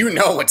 because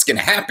what's going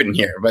to happen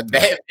here, but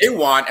they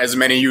want as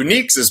many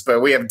uniques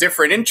but we have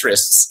different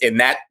interests in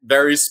that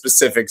very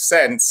specific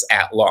sense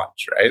at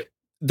launch, right?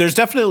 There's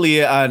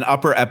definitely an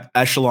upper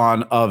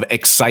echelon of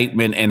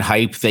excitement and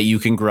hype that you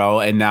can grow.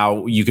 And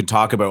now you can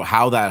talk about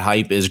how that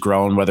hype is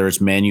grown, whether it's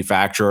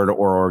manufactured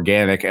or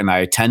organic. And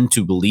I tend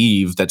to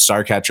believe that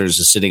Starcatchers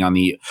is sitting on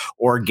the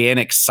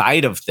organic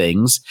side of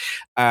things.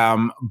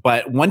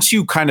 But once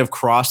you kind of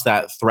cross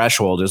that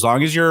threshold, as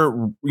long as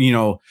you're,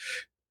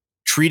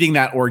 treating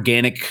that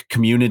organic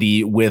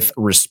community with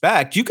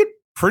respect, you could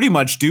pretty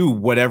much do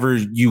whatever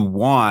you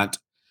want.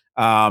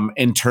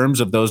 In terms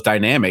of those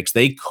dynamics,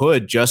 they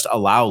could just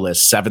allow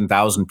list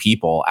 7,000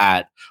 people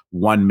at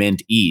 1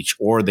 mint each,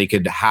 or they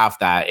could half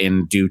that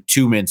and do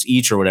 2 mints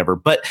each or whatever.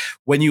 But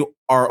when you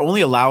are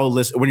only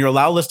when you're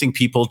listing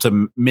people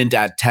to mint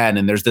at 10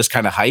 and there's this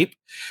kind of hype,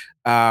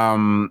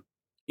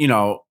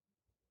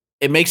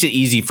 it makes it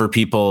easy for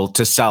people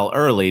to sell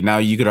early. Now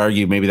you could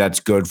argue maybe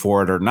that's good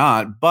for it or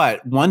not,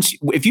 but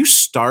if you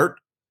start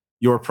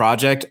your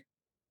project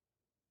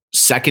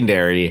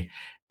secondary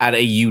at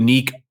a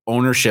unique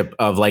ownership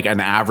of like an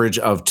average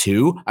of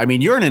 2, I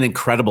mean, you're in an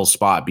incredible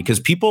spot because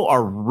people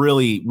are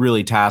really,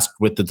 really tasked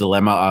with the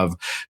dilemma of,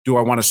 do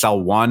I want to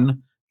sell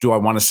one? Do I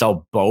want to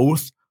sell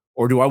both?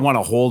 Or do I want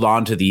to hold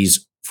on to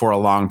these for a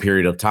long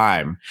period of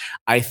time?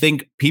 I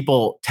think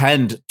people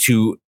tend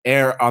to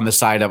err on the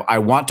side of, I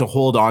want to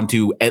hold on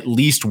to at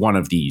least one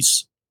of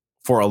these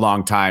for a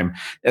long time,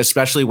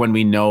 especially when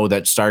we know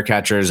that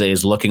Starcatchers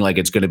is looking like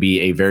it's going to be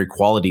a very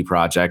quality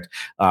project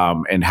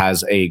and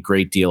has a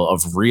great deal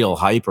of real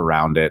hype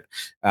around it.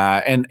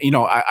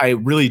 I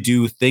really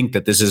do think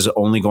that this is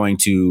only going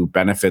to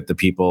benefit the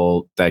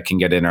people that can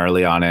get in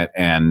early on it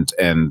and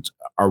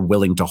are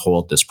willing to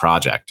hold this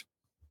project.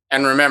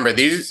 And remember,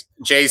 these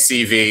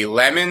JCV,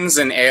 Lemons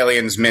and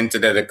Aliens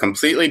minted at a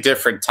completely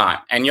different time.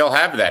 And you'll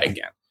have that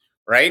again.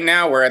 Right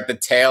now, we're at the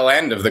tail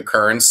end of the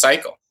current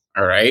cycle.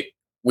 All right.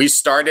 We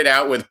started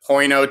out with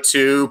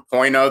 0.02,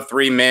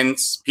 0.03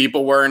 mints.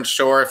 People weren't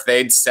sure if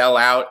they'd sell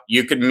out.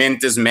 You could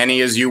mint as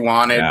many as you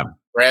wanted. Yeah.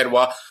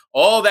 Breadwell,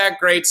 all that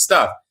great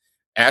stuff.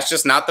 That's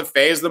just not the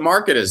phase the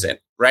market is in.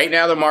 Right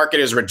now, the market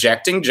is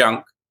rejecting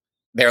junk.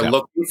 They're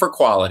looking for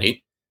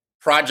quality.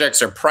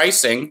 Projects are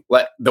pricing.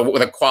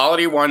 The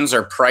quality ones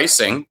are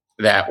pricing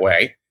that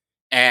way.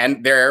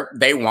 And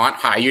they want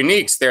high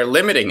uniques. They're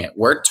limiting it.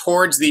 We're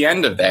towards the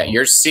end of that.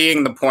 You're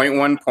seeing the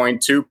 0.1,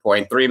 0.2,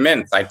 0.3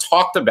 mints. I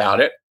talked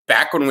about it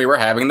back when we were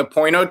having the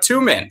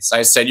 0.02 mints.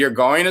 I said, you're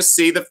going to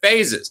see the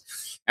phases.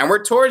 And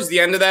we're towards the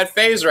end of that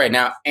phase right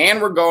now.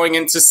 And we're going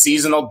into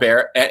seasonal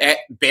bearish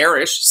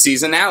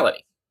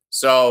seasonality.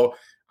 So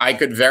I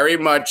could very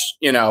much,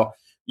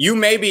 you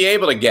may be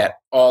able to get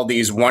all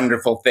these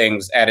wonderful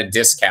things at a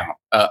discount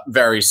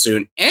very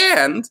soon.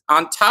 And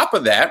on top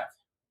of that,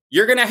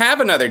 you're going to have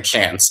another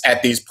chance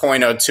at these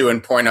 0.02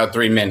 and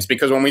 0.03 mints,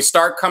 because when we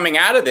start coming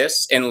out of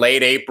this in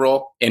late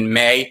April, in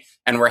May,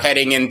 and we're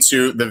heading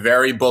into the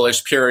very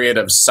bullish period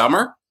of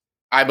summer,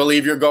 I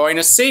believe you're going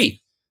to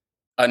see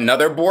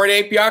another Bored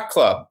Ape Yacht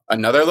Club,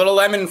 another Little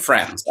Lemon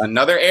Friends,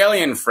 another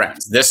Alien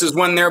Friends. This is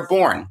when they're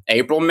born,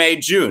 April, May,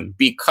 June,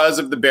 because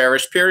of the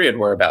bearish period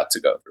we're about to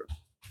go through.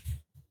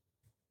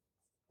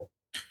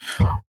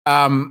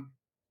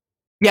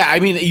 Yeah,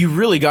 I mean, you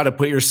really got to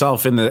put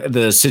yourself in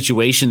the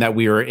situation that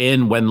we were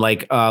in when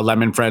like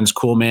Lemon Friends,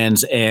 Cool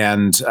Mans,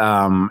 and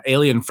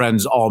Alien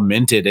Friends all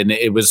minted, and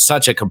it was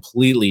such a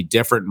completely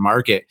different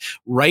market.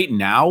 Right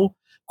now,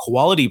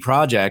 quality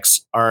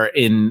projects are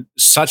in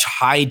such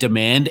high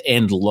demand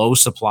and low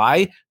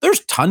supply.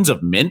 There's tons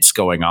of mints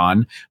going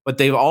on, but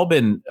they've all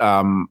been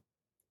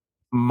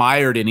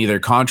mired in either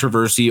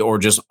controversy or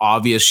just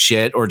obvious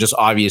shit or just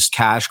obvious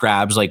cash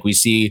grabs, like we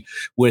see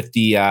with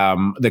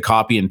the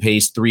copy and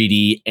paste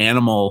 3D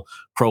animal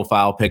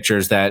profile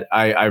pictures that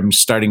I'm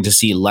starting to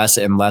see less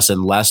and less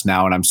and less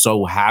now, and I'm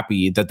so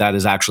happy that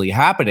is actually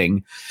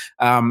happening.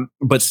 But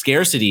the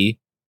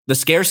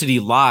scarcity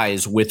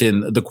lies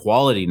within the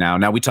quality now.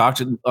 Now, we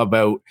talked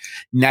about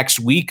next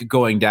week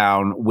going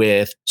down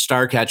with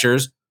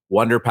Starcatchers,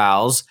 Wonder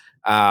Pals,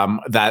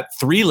 that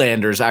Three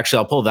Landers, actually,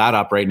 I'll pull that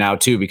up right now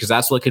too, because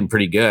that's looking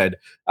pretty good.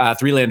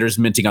 Three Landers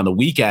minting on the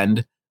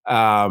weekend.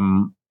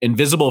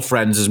 Invisible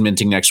Friends is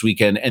minting next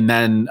weekend. And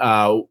then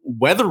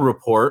Weather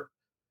Report,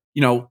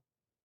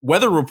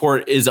 Weather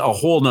Report is a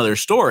whole nother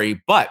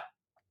story, but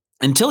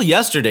until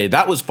yesterday,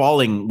 that was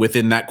falling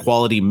within that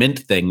quality mint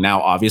thing.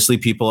 Now, obviously,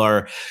 people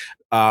are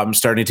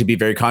starting to be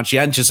very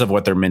conscientious of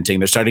what they're minting.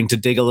 They're starting to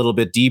dig a little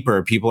bit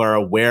deeper. People are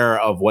aware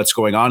of what's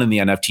going on in the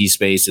NFT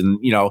space, and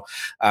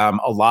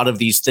a lot of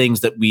these things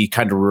that we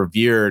kind of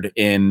revered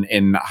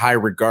in high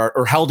regard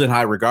or held in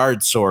high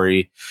regard.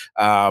 Sorry,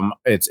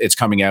 it's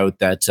coming out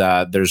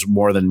that there's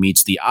more than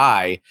meets the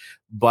eye,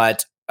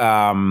 but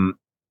it's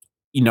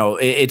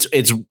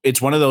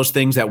one of those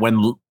things that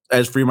when,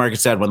 as Free Market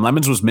said, when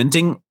Lemons was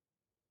minting,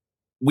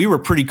 we were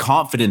pretty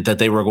confident that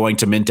they were going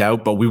to mint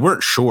out, but we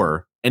weren't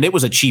sure. And it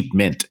was a cheap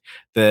mint.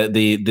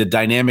 The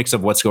dynamics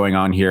of what's going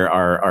on here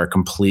are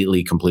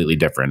completely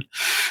different.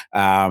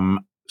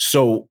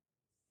 So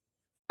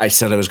I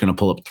said I was going to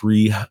pull up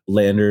 3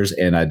 landers,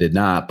 and I did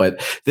not.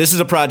 But this is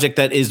a project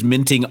that is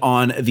minting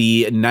on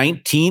the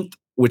 19th,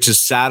 which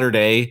is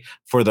Saturday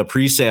for the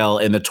pre-sale,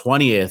 and the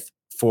 20th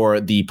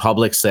for the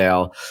public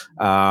sale.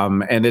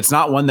 And it's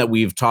not one that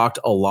we've talked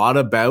a lot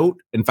about.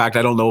 In fact,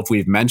 I don't know if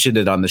we've mentioned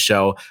it on the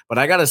show, but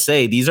I got to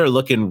say, these are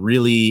looking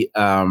really,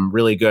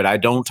 really good. I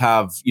don't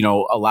have,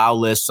 allow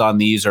lists on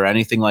these or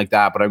anything like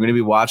that, but I'm going to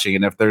be watching.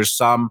 And if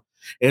there's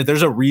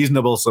a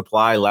reasonable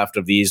supply left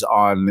of these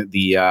on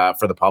the,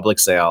 for the public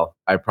sale,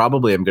 I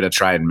probably am going to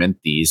try and mint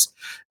these.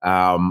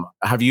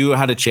 Have you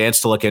had a chance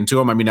to look into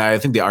them? I mean, I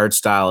think the art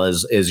style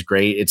is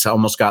great. It's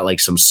almost got like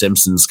some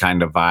Simpsons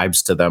kind of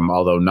vibes to them,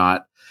 although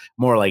not,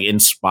 more like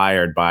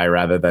inspired by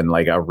rather than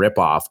like a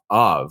ripoff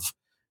of.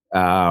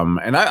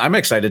 And I'm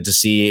excited to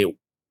see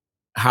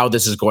how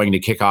this is going to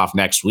kick off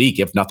next week,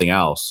 if nothing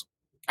else.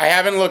 I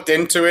haven't looked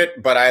into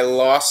it, but I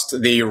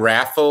lost the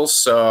raffle,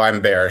 so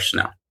I'm bearish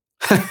now.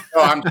 No,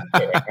 I'm just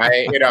kidding.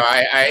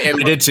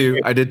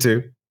 I did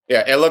too.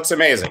 Yeah, it looks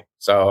amazing.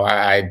 So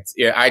I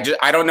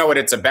don't know what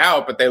it's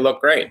about, but they look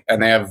great,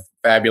 and they have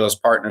fabulous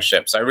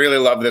partnerships. I really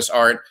love this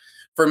art.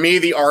 For me,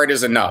 the art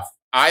is enough.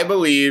 I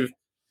believe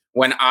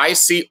when I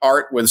see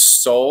art with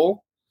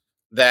soul,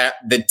 that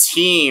the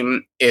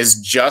team is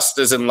just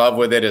as in love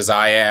with it as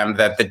I am,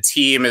 that the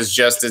team is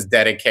just as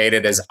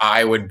dedicated as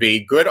I would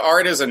be. Good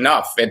art is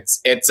enough.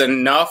 It's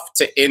enough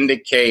to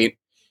indicate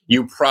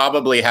you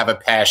probably have a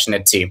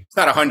passionate team. It's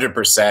not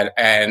 100%,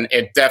 and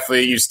it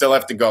definitely, you still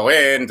have to go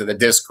into the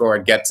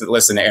Discord, get to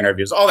listen to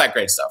interviews, all that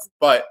great stuff.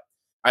 But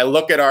I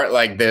look at art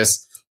like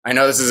this, I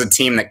know this is a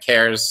team that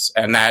cares,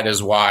 and that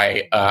is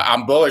why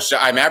I'm bullish.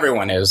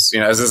 Everyone is.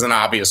 This is an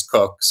obvious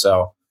cook,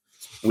 so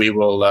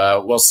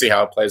we'll see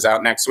how it plays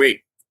out next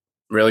week.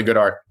 Really good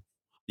art.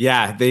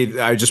 Yeah,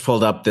 I just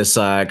pulled up this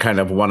kind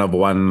of one of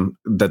one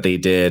that they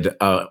did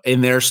in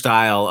their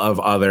style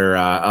of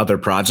other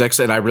projects,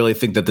 and I really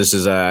think that this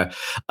is a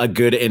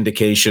good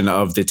indication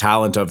of the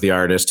talent of the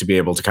artist to be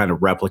able to kind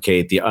of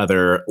replicate the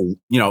other.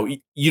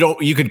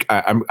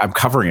 I'm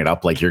covering it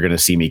up like you're going to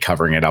see me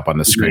covering it up on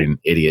the screen,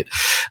 idiot.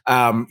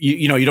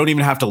 You don't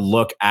even have to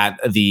look at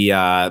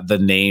the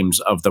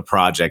names of the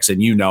projects, and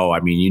that's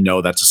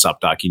a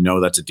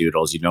Subdoc, that's a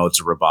Doodles, it's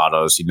a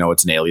Robotos,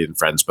 it's an Alien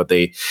Friends, but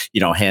they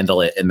handle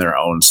it in their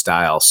own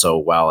style so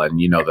well, and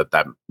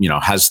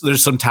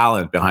there's some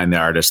talent behind the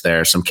artist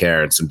there, some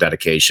care and some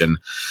dedication.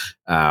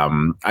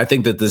 I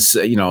think that this,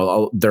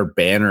 their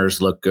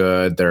banners look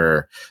good,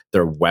 their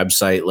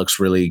website looks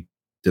really.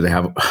 Do they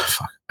have?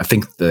 I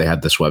think they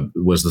had this web.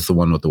 Was this the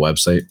one with the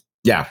website?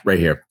 Yeah, right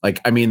here.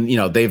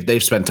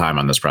 They've spent time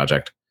on this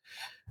project,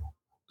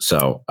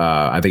 so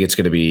I think it's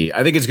going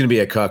to be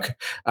a cook.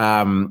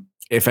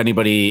 If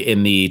anybody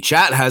in the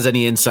chat has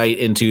any insight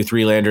into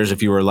Three Landers,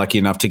 if you were lucky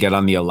enough to get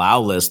on the allow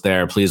list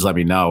there, please let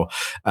me know.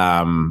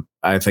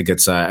 I think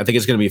it's going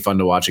to be fun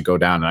to watch it go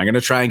down, and I'm going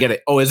to try and get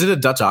it. Oh, is it a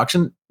Dutch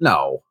auction?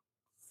 No.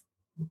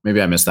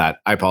 Maybe I missed that.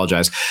 I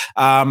apologize.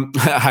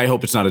 I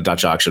hope it's not a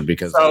Dutch auction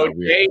because. So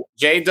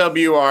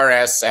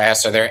JWRS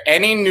asks, are there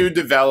any new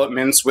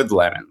developments with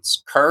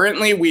Lemons?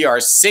 Currently, we are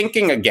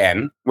syncing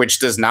again, which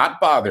does not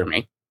bother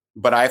me.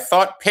 But I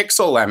thought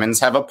Pixel Lemons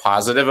have a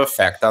positive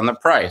effect on the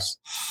price.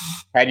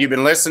 Had you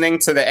been listening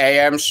to the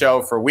AM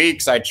show for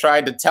weeks, I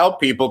tried to tell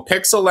people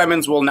Pixel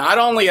Lemons will not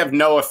only have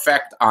no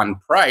effect on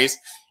price,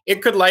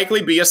 it could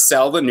likely be a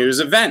sell the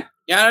news event.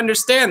 Yeah, I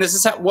understand. This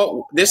is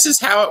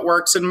how it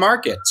works in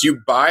markets.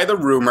 You buy the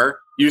rumor,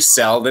 you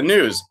sell the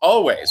news,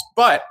 always.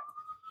 But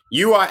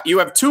you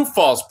have two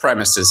false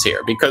premises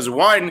here, because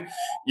one,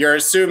 you're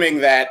assuming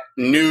that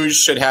news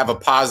should have a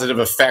positive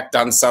effect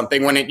on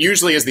something when it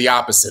usually is the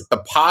opposite. The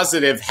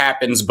positive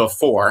happens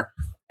before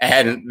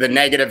and the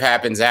negative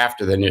happens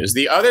after the news.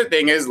 The other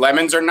thing is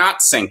lemons are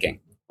not sinking.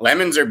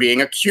 Lemons are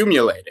being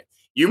accumulated.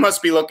 You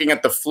must be looking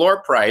at the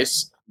floor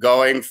price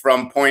going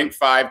from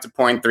 0.5 to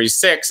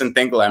 0.36 and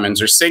think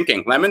lemons are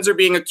sinking. Lemons are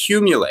being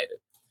accumulated.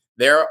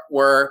 There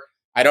were,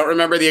 I don't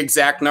remember the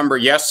exact number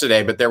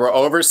yesterday, but there were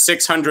over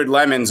 600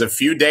 lemons a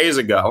few days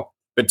ago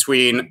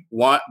between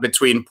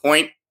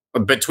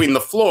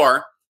the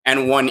floor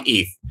and 1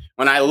 ETH.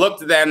 When I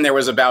looked then, there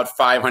was about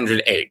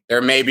 508.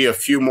 There may be a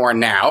few more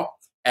now,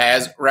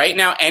 as right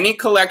now, any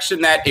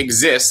collection that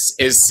exists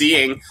is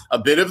seeing a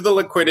bit of the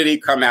liquidity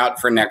come out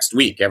for next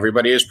week.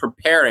 Everybody is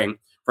preparing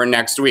for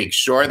next week.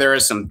 Sure, there are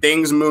some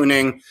things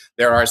mooning.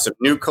 There are some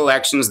new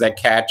collections that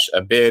catch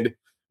a bid.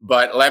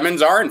 but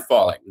lemons aren't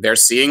falling. They're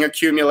seeing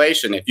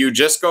accumulation. If you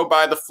just go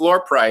by the floor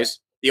price,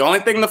 the only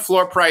thing the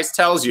floor price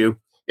tells you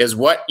is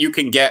what you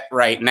can get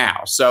right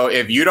now. So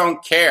if you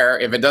don't care,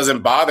 if it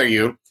doesn't bother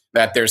you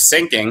that they're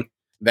sinking,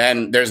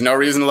 then there's no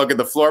reason to look at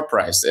the floor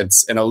price.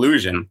 It's an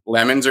illusion.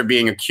 Lemons are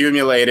being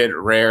accumulated,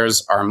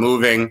 rares are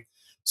moving,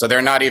 so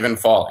they're not even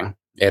falling.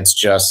 It's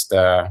just,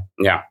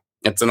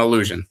 it's an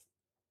illusion.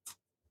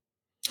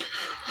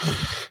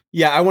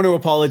 Yeah, I want to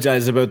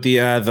apologize about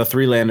the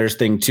three landers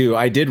thing too.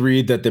 I did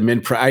read that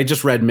the I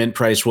just read mint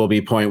price will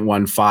be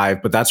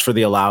 0.15, but that's for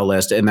the allow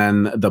list, and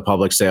then the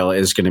public sale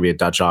is going to be a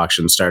Dutch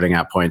auction starting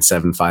at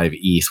 0.75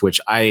 ETH, which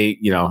I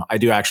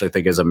do actually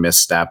think is a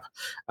misstep.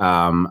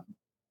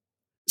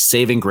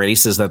 Saving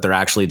grace is that they're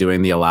actually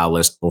doing the allow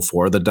list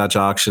before the Dutch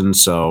auction,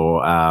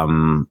 so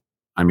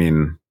I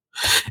mean,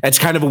 it's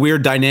kind of a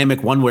weird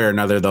dynamic one way or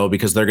another though,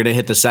 because they're going to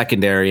hit the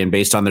secondary, and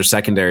based on their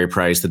secondary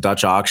price, the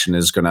Dutch auction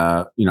is going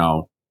to,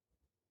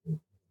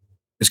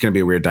 it's going to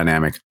be a weird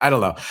dynamic. I don't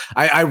know.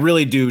 I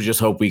really do just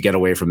hope we get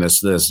away from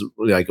this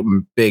like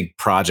big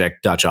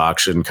project Dutch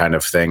auction kind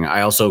of thing.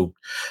 I also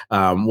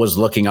was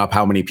looking up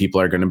how many people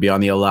are going to be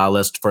on the allow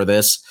list for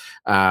this.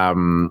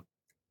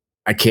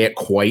 I can't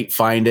quite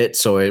find it,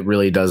 so it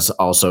really does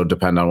also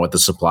depend on what the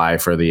supply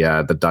for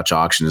the Dutch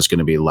auction is going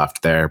to be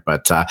left there.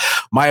 But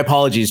my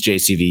apologies,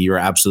 JCV. You are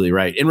absolutely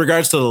right. In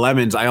regards to the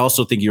lemons, I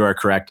also think you are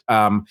correct.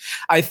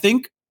 I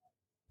think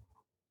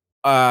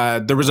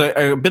there was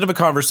a bit of a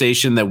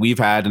conversation that we've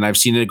had, and I've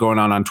seen it going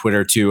on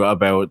Twitter too,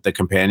 about the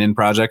companion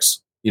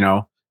projects,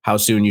 how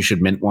soon you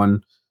should mint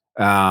one,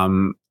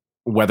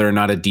 whether or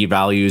not it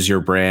devalues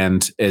your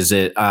brand. Is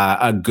it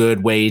a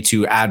good way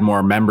to add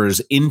more members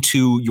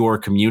into your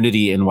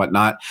community and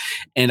whatnot?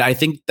 And I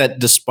think that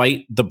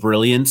despite the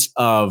brilliance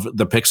of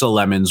the Pixel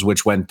Lemons,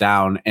 which went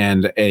down,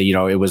 and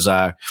it was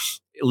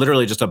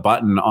literally just a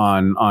button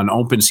on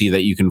OpenSea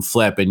that you can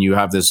flip, and you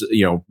have this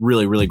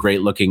really, really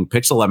great looking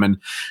Pixel Lemon.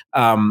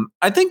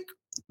 I think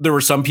there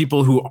were some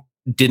people who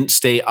didn't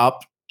stay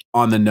up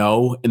on the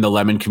know in the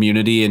lemon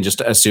community and just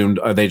assumed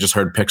they just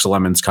heard Pixel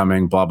Lemons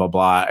coming, blah blah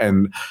blah,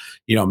 and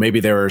maybe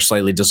they were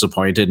slightly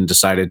disappointed and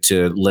decided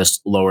to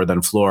list lower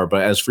than floor.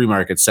 But as Free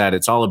Market said,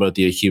 it's all about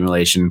the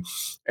accumulation,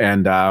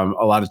 and a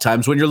lot of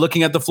times when you're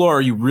looking at the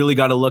floor, you really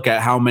got to look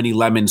at how many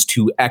lemons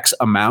to X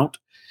amount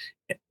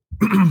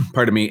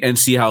pardon me, and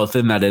see how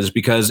thin that is,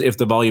 because if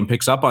the volume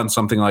picks up on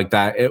something like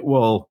that, it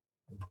will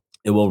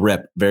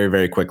rip very,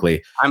 very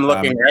quickly. I'm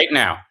looking right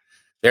now.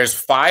 There's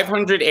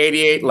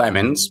 588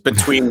 lemons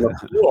between the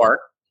floor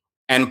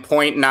and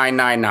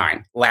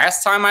 0.999.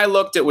 Last time I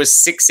looked, it was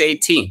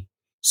 618.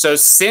 So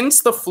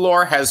since the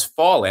floor has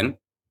fallen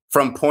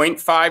from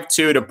 0.52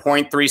 to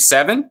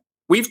 0.37,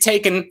 we've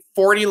taken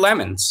 40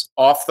 lemons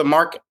off the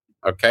market.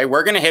 Okay,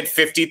 we're going to hit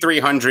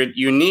 5,300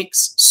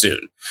 uniques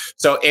soon.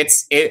 So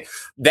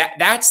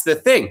that's the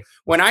thing.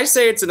 When I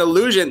say it's an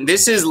illusion,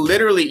 this is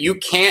literally, you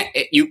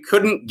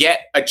couldn't get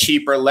a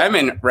cheaper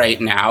lemon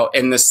right now,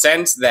 in the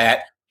sense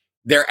that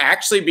they're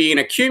actually being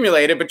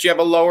accumulated, but you have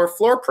a lower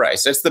floor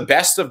price. It's the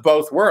best of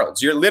both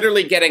worlds. You're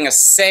literally getting a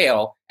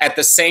sale at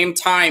the same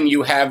time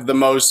you have the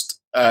most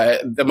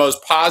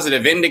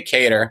positive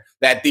indicator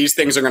that these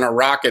things are going to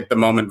rocket the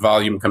moment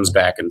volume comes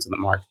back into the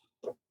market.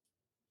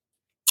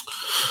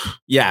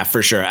 Yeah,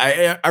 for sure.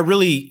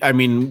 I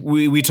mean,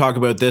 we talk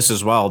about this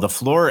as well. The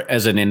floor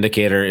as an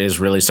indicator is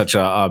really such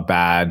a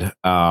bad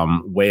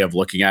way of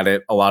looking at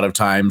it a lot of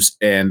times.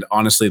 And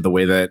honestly, the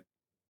way that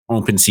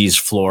OpenSea's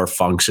floor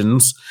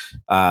functions,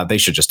 they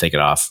should just take it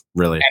off,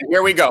 really. And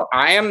here we go.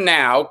 I am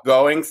now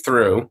going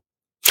through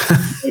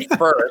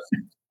first.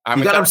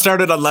 You got them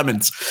started on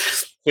lemons.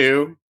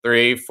 2,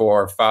 3,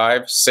 4,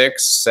 5,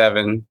 6,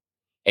 7,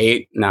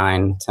 8,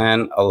 9,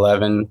 10,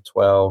 11,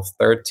 12,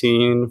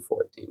 13,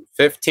 14,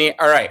 15.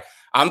 All right.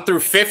 I'm through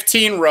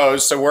 15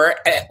 rows. So we're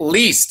at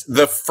least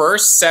the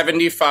first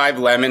 75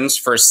 lemons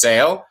for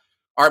sale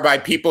are by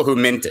people who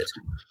minted.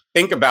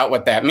 Think about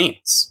what that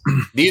means.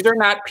 These are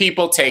not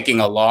people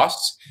taking a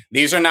loss.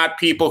 These are not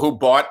people who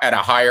bought at a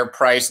higher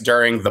price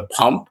during the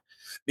pump.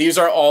 These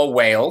are all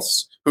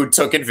whales who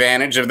took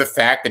advantage of the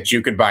fact that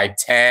you could buy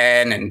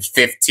 10 and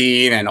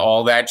 15 and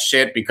all that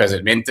shit because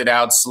it minted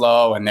out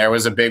slow and there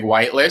was a big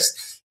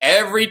whitelist.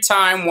 Every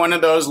time one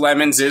of those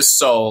lemons is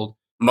sold,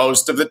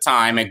 most of the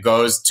time it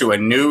goes to a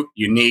new,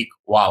 unique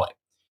wallet.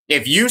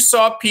 If you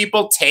saw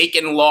people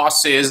taking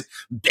losses,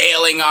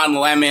 bailing on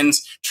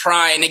lemons,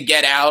 trying to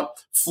get out,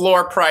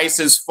 floor price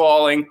is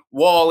falling,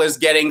 wall is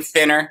getting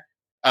thicker,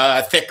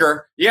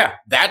 yeah,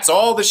 that's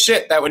all the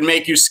shit that would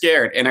make you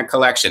scared in a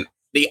collection.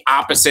 The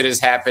opposite is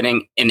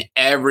happening in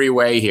every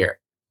way here.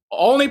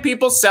 Only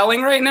people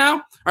selling right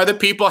now are the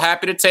people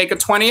happy to take a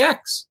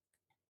 20x.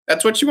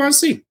 That's what you want to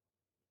see.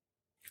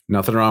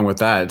 Nothing wrong with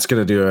that. It's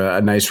going to do a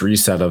nice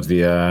reset of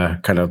the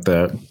kind of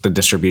the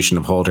distribution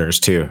of holders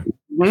too.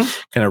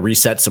 kind of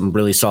reset some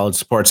really solid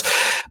supports.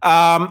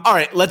 All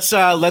right, let's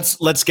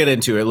get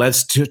into it.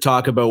 Let's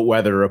talk about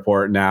Weather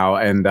Report now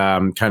and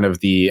kind of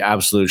the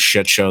absolute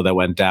shit show that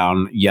went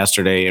down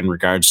yesterday in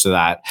regards to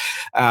that.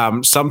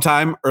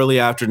 Sometime early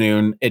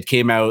afternoon, it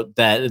came out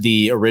that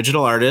the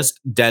original artist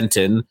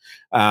Denton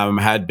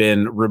had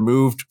been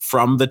removed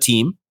from the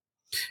team.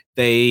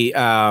 They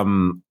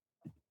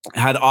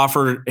had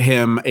offered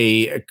him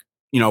a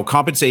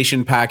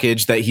compensation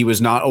package that he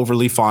was not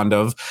overly fond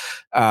of.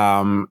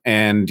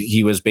 And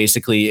he was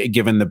basically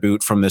given the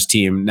boot from this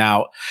team.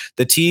 Now,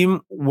 the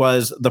team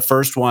was the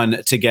first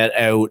one to get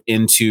out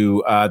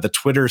into the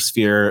Twitter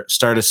sphere,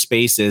 start a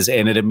Spaces,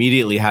 and it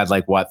immediately had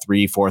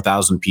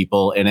 3,000-4,000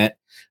 people in it.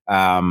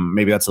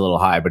 Maybe that's a little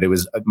high, but it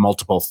was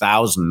multiple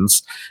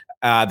thousands.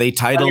 They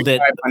titled it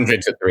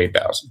 500 to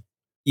 3,000.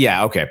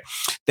 Yeah. Okay.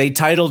 They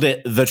titled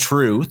it The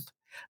Truth.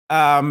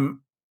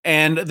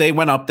 And they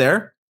went up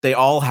there. They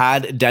all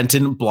had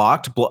Denton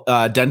blocked.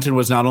 Denton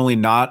was not only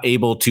not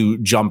able to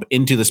jump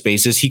into the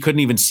Spaces, he couldn't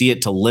even see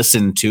it to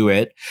listen to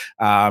it.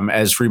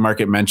 As Free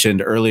Market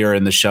mentioned earlier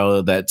in the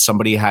show, that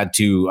somebody had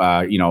to,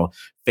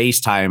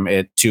 FaceTime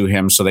it to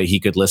him so that he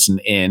could listen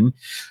in.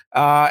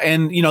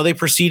 And they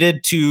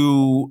proceeded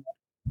to,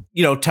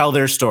 tell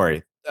their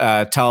story.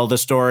 Tell the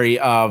story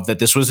of that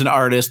this was an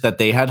artist that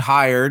they had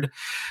hired.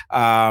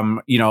 They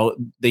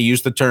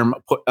used the term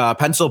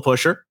pencil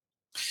pusher.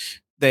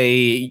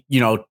 They,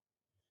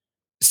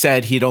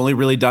 said he'd only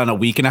really done a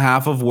week and a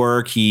half of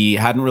work. He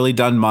hadn't really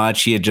done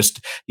much. He had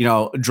just,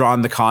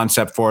 drawn the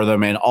concept for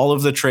them, and all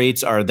of the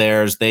traits are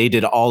theirs. They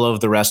did all of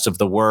the rest of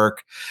the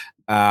work.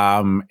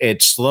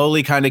 It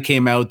slowly kind of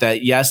came out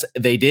that, yes,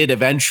 they did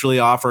eventually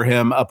offer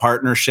him a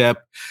partnership,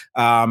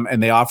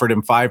 and they offered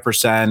him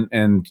 5%,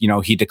 and,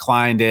 he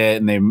declined it,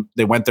 and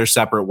they went their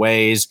separate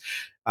ways.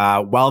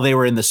 While they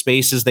were in the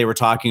Spaces, they were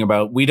talking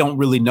about, we don't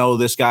really know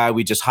this guy.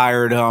 We just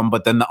hired him.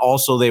 But then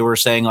also they were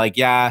saying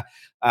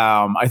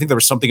I think there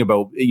was something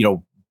about,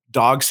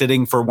 dog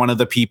sitting for one of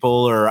the people,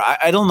 or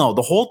I don't know.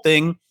 The whole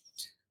thing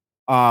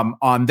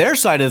on their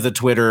side of the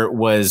Twitter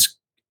was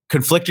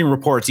conflicting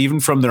reports,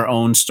 even from their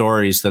own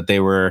stories that they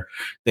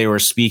were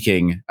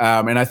speaking.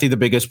 And I think the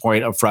biggest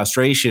point of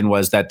frustration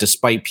was that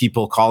despite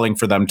people calling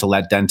for them to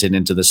let Denton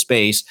into the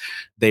space,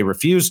 they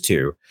refused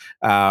to.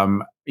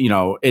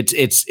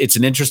 It's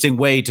an interesting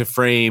way to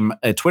frame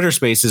a Twitter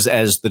Spaces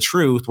as the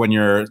truth when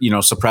you're,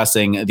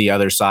 suppressing the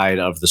other side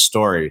of the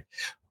story.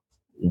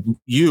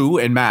 You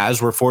and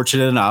Maz were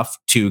fortunate enough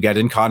to get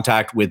in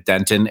contact with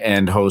Denton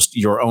and host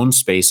your own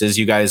Spaces.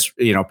 You guys,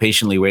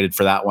 patiently waited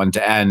for that one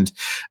to end,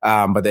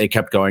 but they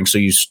kept going. So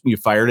you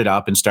fired it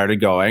up and started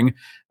going,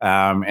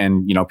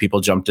 and people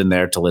jumped in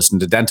there to listen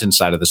to Denton's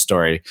side of the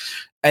story.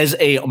 As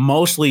a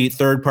mostly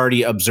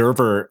third-party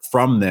observer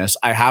from this,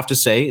 I have to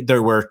say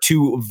there were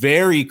two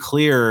very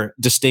clear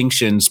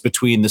distinctions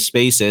between the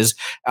Spaces.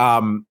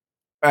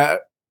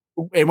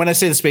 And when I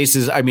say the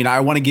Spaces, I mean, I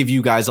want to give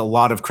you guys a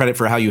lot of credit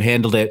for how you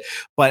handled it.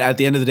 But at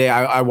the end of the day,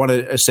 I want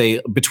to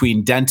say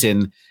between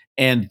Denton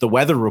and the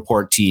Weather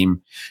Report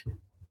team,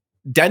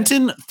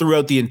 Denton,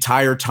 throughout the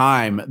entire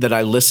time that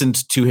I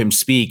listened to him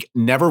speak,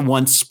 never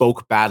once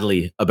spoke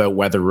badly about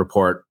Weather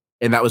Report.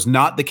 And that was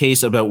not the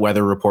case about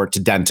Weather Report to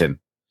Denton.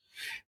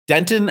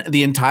 Denton,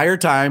 the entire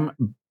time,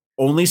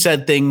 only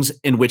said things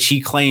in which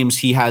he claims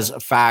he has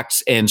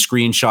facts and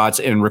screenshots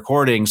and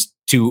recordings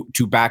to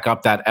back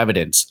up that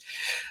evidence.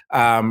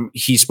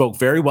 He spoke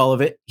very well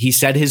of it. He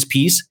said his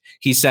piece.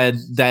 He said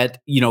that,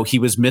 he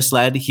was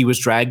misled. He was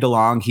dragged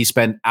along. He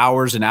spent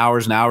hours and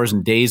hours and hours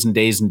and days and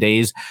days and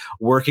days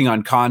working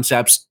on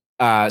concepts,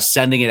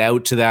 sending it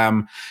out to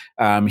them.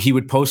 He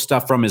would post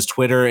stuff from his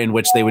Twitter in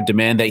which they would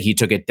demand that he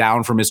took it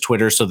down from his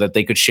Twitter so that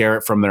they could share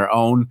it from their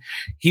own.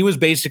 He was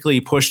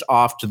basically pushed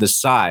off to the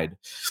side.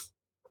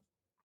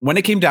 When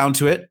it came down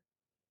to it,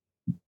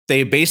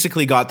 they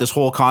basically got this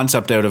whole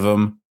concept out of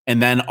him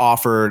and then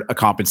offered a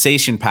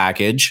compensation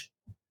package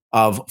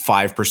of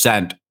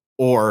 5%,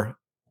 or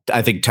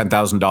I think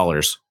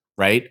 $10,000,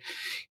 right?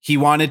 He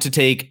wanted to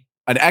take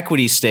an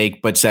equity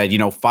stake, but said,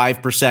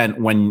 5%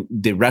 when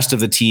the rest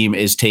of the team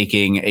is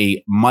taking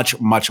a much,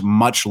 much,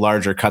 much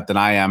larger cut than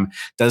I am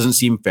doesn't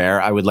seem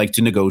fair. I would like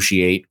to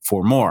negotiate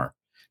for more.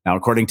 Now,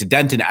 according to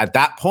Denton, at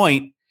that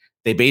point,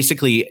 they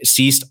basically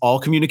ceased all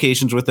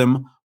communications with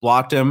him,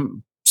 blocked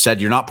him,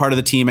 said you're not part of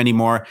the team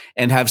anymore,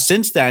 and have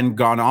since then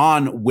gone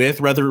on with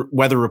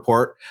Weather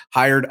Report,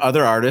 hired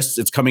other artists.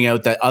 It's coming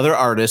out that other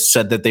artists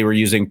said that they were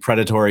using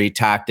predatory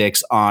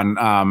tactics on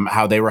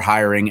how they were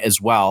hiring as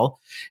well.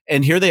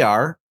 And here they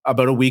are,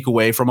 about a week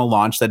away from a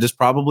launch that is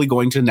probably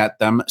going to net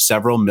them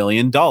several $1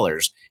 million.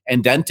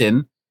 And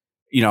Denton,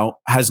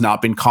 has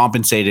not been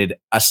compensated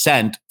a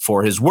cent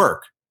for his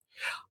work.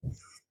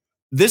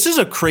 This is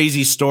a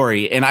crazy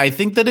story, and I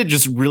think that it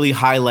just really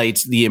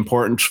highlights the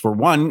importance for,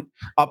 one,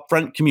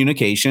 upfront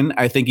communication.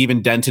 I think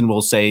even Denton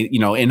will say,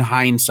 in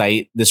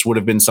hindsight, this would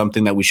have been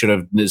something that we should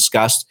have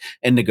discussed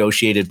and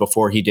negotiated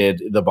before he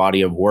did the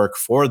body of work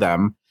for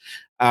them.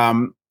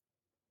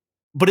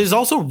 but is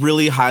also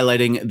really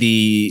highlighting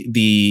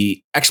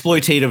the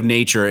exploitative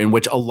nature in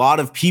which a lot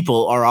of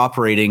people are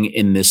operating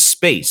in this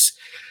space.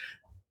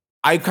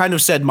 I kind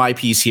of said my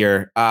piece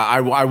here. I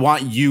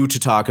want you to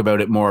talk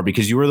about it more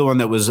because you were the one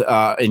that was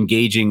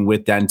engaging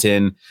with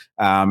Denton.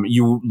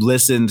 You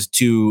listened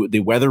to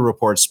the Weather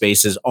Report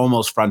spaces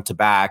almost front to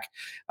back.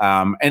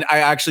 And I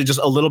actually, just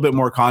a little bit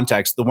more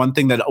context. The one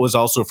thing that was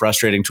also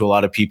frustrating to a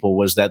lot of people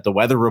was that the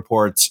Weather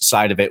Report's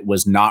side of it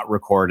was not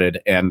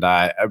recorded, and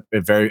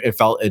it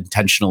felt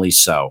intentionally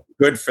so.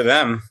 Good for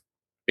them.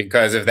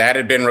 Because if that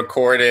had been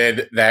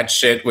recorded, that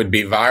shit would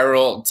be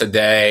viral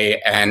today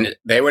and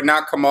they would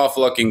not come off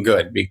looking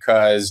good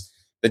because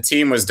the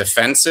team was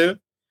defensive.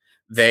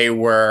 They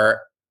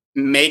were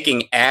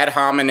making ad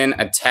hominem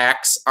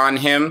attacks on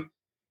him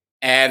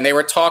and they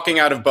were talking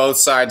out of both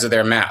sides of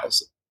their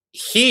mouths.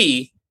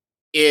 He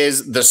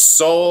is the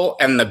soul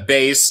and the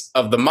base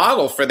of the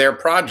model for their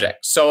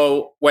project.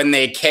 So when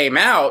they came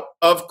out,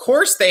 of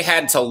course they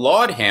had to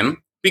laud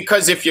him.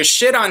 Because if you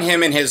shit on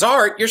him and his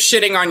art, you're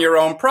shitting on your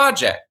own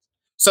project.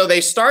 So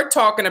they start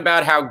talking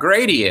about how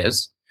great he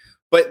is.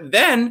 But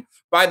then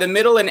by the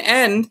middle and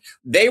end,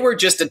 they were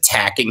just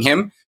attacking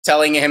him,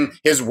 telling him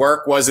his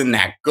work wasn't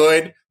that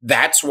good.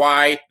 That's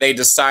why they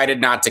decided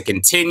not to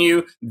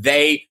continue.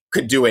 They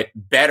could do it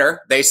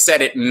better. They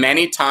said it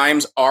many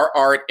times. Our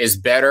art is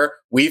better.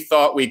 We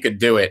thought we could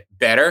do it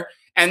better.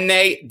 And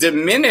they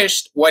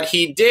diminished what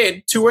he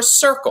did to a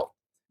circle.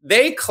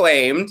 They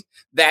claimed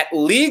that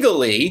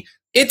legally,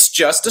 it's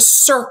just a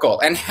circle.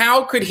 And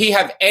how could he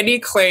have any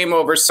claim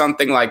over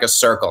something like a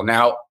circle?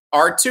 Now,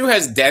 R2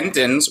 has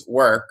Denton's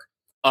work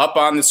up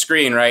on the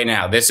screen right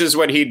now. This is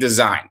what he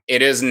designed.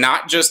 It is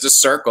not just a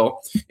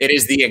circle. It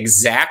is the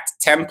exact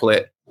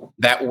template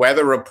that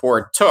Weather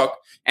Report took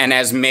and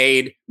has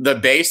made the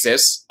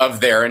basis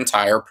of their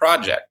entire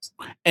project.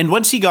 And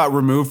once he got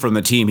removed from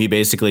the team, he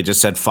basically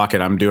just said, fuck it,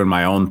 I'm doing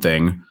my own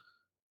thing.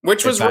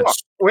 Which was wrong.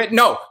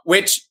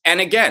 And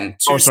again...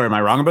 sorry, am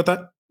I wrong about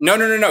that?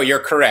 No. You're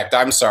correct.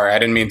 I'm sorry. I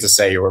didn't mean to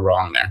say you were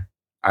wrong there.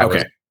 I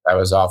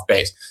was off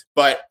base.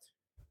 But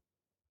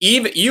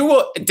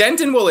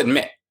Denton will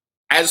admit,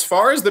 as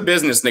far as the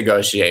business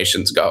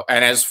negotiations go,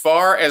 and as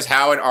far as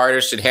how an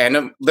artist should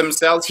handle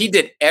themselves, he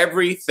did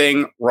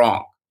everything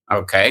wrong.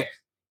 Okay.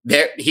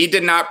 He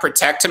did not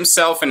protect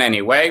himself in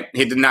any way.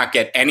 He did not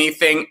get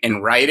anything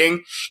in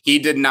writing. He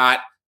did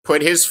not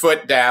put his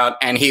foot down,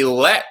 and he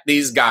let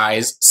these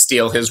guys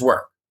steal his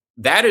work.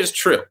 That is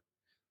true.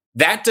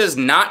 That does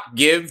not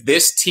give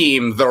this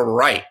team the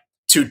right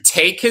to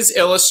take his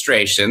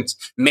illustrations,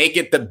 make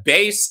it the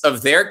base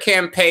of their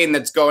campaign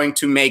that's going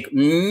to make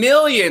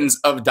millions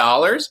of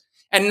dollars,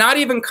 and not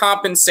even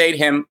compensate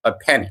him a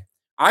penny.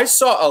 I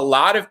saw a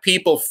lot of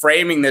people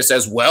framing this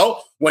as,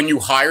 well, when you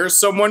hire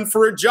someone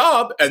for a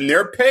job and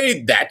they're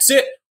paid, that's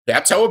it.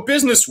 That's how a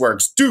business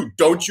works. Dude,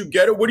 don't you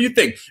get it? What do you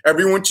think?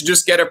 Everyone should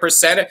just get a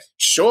percentage?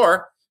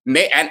 Sure.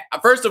 And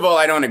first of all,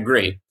 I don't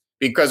agree.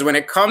 Because when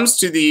it comes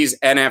to these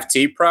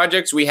NFT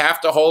projects, we have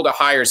to hold a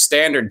higher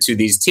standard to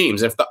these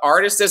teams. If the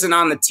artist isn't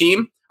on the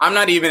team, I'm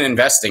not even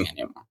investing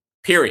anymore,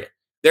 period.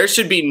 There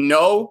should be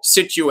no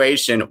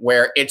situation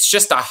where it's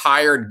just a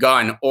hired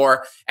gun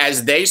or,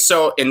 as they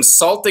so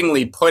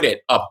insultingly put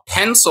it, a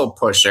pencil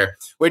pusher,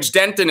 which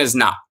Denton is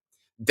not.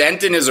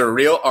 Denton is a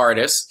real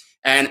artist.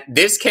 And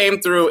this came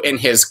through in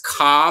his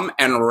calm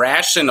and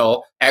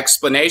rational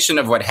explanation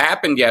of what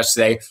happened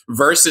yesterday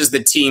versus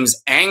the team's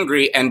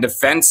angry and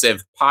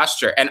defensive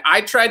posture. And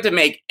I tried to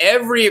make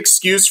every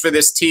excuse for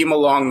this team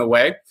along the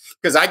way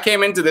because I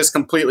came into this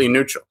completely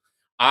neutral.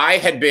 I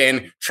had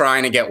been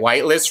trying to get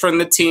whitelists from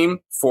the team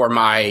for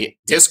my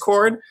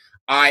Discord.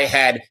 I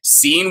had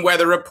seen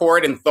Weather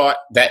Report and thought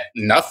that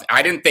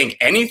I didn't think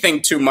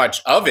anything too much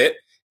of it.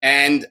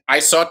 And I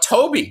saw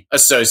Toby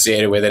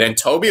associated with it. And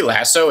Toby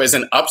Lasso is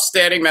an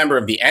upstanding member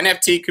of the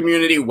NFT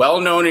community,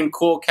 well-known in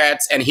Cool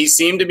Cats, and he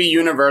seemed to be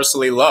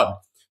universally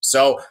loved.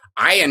 So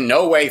I in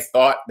no way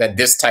thought that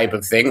this type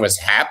of thing was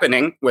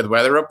happening with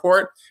Weather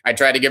Report. I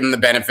tried to give him the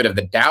benefit of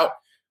the doubt.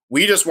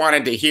 We just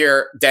wanted to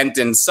hear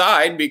Denton's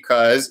side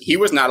because he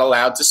was not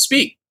allowed to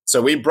speak.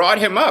 So we brought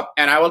him up.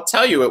 And I will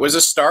tell you, it was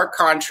a stark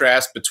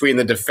contrast between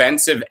the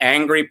defensive,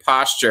 angry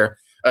posture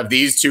of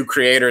these two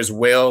creators,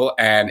 Will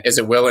and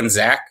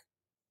Zach?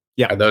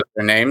 Yeah. Are those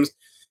their names?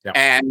 Yeah.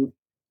 And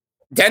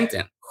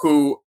Denton,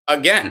 who,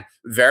 again,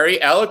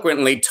 very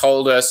eloquently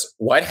told us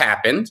what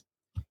happened.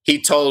 He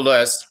told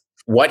us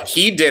what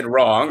he did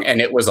wrong,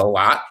 and it was a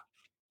lot.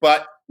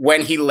 But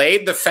when he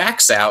laid the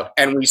facts out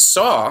and we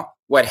saw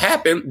what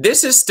happened,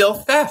 this is still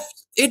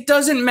theft. It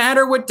doesn't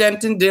matter what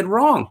Denton did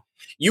wrong.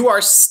 You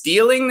are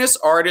stealing this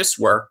artist's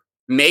work,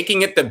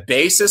 making it the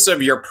basis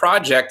of your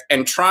project,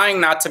 and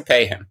trying not to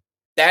pay him.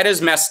 That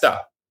is messed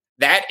up.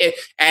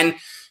 And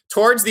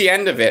towards the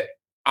end of it,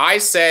 I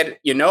said,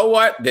 you know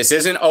what? This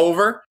isn't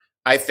over.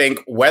 I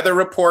think Weather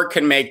Report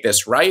can make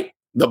this right.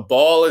 The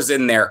ball is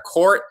in their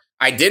court.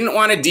 I didn't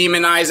want to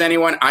demonize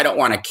anyone. I don't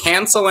want to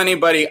cancel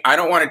anybody. I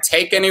don't want to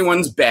take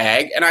anyone's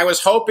bag. And I was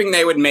hoping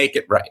they would make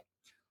it right.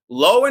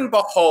 Lo and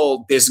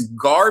behold, this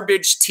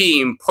garbage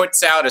team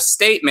puts out a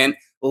statement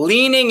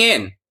leaning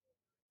in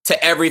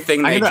to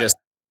everything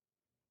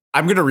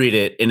I'm going to read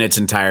it in its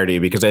entirety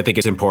because I think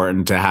it's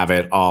important to have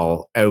it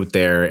all out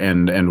there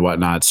and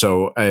whatnot.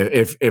 So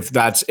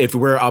if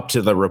we're up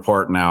to the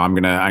report now,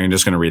 I'm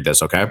just going to read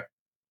this. Okay.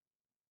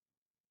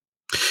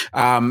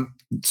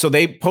 So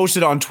they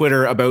posted on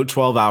Twitter about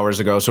 12 hours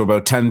ago, so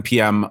about 10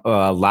 p.m.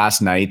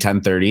 Last night,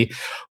 10:30.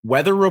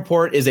 Weather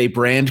Report is a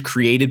brand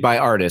created by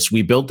artists.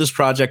 We built this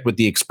project with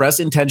the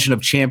express intention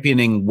of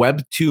championing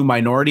Web 2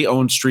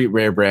 minority-owned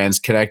streetwear brands,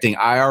 connecting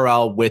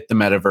IRL with the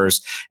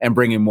metaverse, and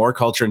bringing more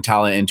culture and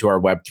talent into our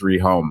Web 3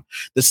 home.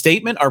 The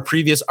statement our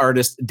previous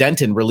artist,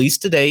 Denton,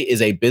 released today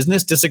is a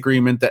business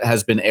disagreement that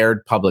has been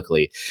aired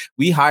publicly.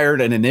 We hired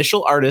an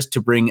initial artist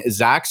to bring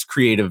Zach's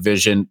creative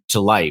vision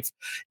to life.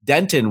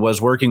 Denton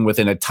was working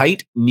within a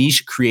tight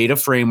niche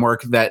creative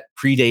framework that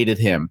predated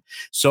him.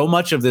 So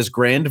much of this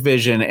grand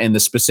vision and the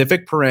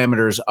specific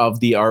parameters of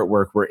the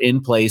artwork were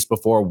in place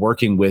before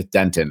working with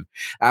Denton.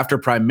 After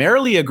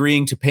primarily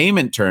agreeing to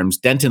payment terms,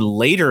 Denton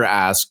later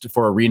asked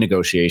for a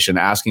renegotiation,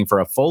 asking for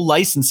a full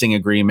licensing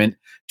agreement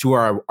to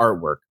our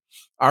artwork.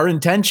 Our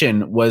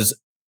intention was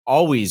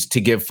always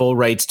to give full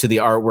rights to the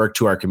artwork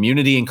to our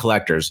community and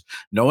collectors.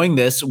 Knowing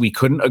this, we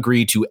couldn't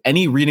agree to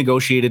any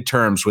renegotiated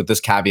terms with this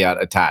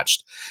caveat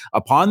attached.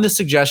 Upon the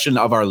suggestion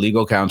of our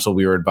legal counsel,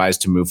 we were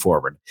advised to move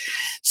forward.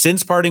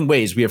 Since parting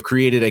ways, we have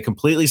created a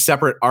completely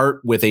separate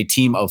art with a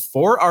team of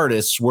 4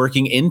 artists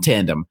working in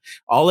tandem,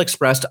 all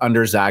expressed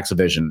under Zach's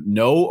vision.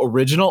 No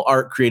original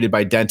art created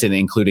by Denton,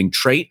 including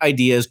trait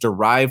ideas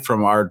derived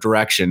from our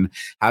direction,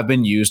 have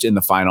been used in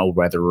the final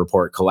Weather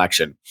Report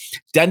collection.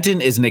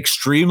 Denton is an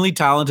extremely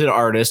talented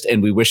artist,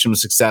 and we wish him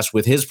success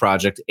with his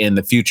project in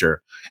the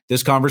future.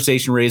 This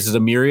conversation raises a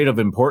myriad of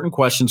important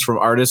questions, from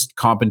artist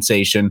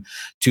compensation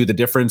to the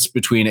difference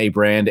between a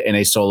brand and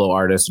a solo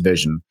artist's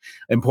vision.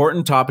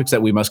 Important topics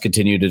that we must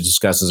continue to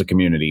discuss as a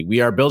community.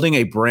 We are building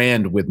a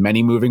brand with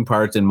many moving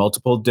parts and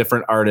multiple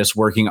different artists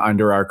working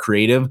under our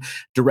creative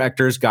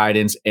director's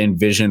guidance and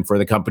vision for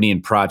the company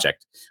and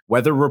project.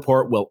 Weather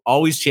Report will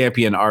always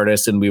champion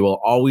artists, and we will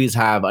always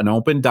have an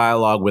open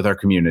dialogue with our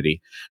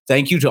community.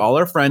 Thank you to all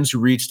our friends who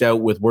reached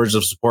out with words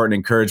of support and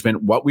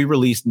encouragement. What we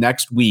release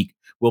next week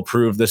will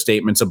prove the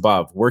statements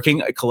above, working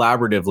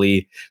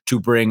collaboratively to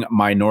bring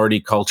minority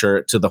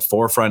culture to the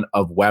forefront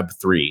of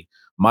Web3.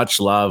 Much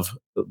love,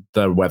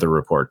 the Weather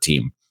Report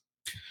team.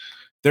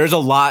 There's a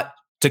lot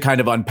to kind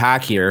of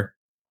unpack here,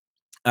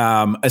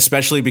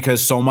 especially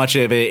because so much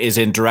of it is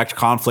in direct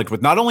conflict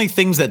with not only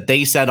things that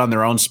they said on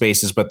their own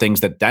spaces, but things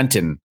that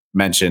Denton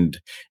mentioned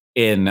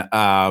in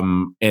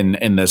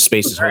the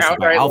spaces hosted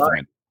by Alpha.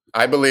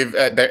 I believe.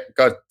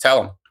 Go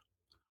tell them.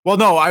 Well,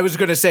 no, I was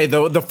going to say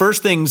the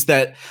first things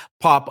that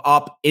pop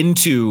up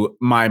into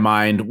my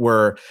mind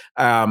were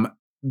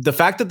the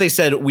fact that they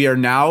said we are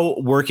now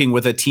working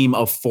with a team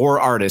of 4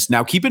 artists.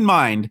 Now, keep in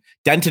mind,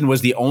 Denton was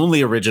the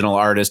only original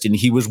artist, and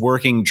he was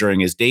working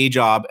during his day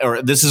job.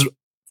 Or this is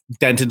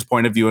Denton's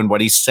point of view and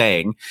what he's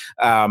saying,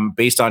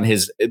 based on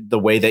the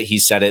way that he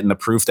said it and the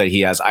proof that he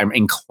has. I'm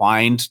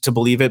inclined to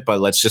believe it,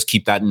 but let's just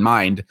keep that in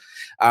mind.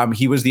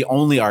 He was the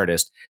only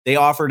artist. They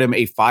offered him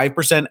a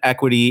 5%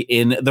 equity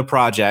in the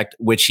project,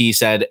 which he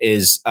said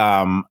is,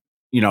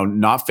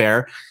 not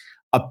fair.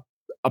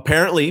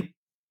 Apparently,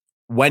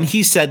 when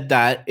he said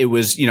that, it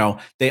was,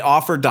 they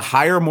offered to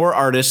hire more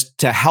artists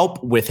to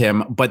help with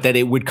him, but that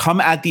it would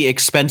come at the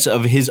expense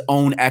of his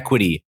own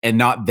equity and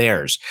not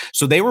theirs.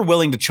 So they were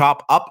willing to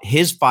chop up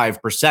his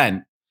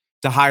 5%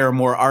 to hire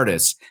more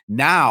artists.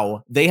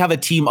 Now they have a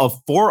team of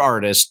 4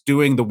 artists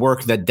doing the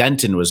work that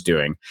Denton was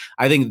doing.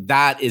 I think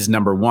that is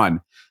number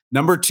one.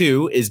 Number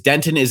 2 is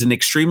Denton is an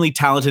extremely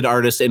talented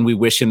artist, and we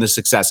wish him the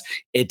success.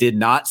 It did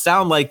not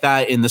sound like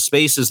that in the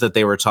spaces that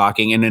they were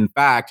talking. And in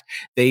fact,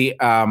 they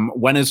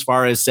went as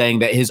far as saying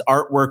that his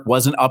artwork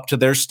wasn't up to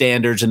their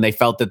standards and they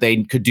felt that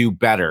they could do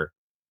better.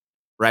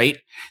 Right?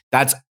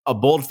 That's a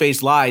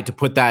bold-faced lie to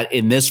put that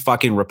in this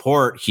fucking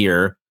report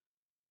here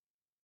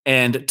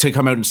and to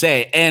come out and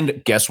say,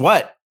 and guess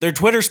what? Their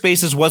Twitter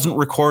spaces wasn't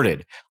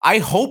recorded. I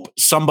hope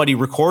somebody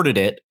recorded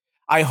it.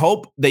 I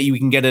hope that you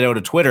can get it out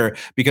of Twitter,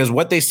 because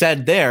what they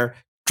said there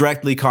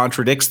directly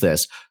contradicts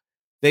this.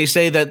 They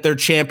say that they're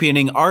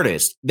championing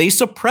artists. They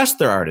suppressed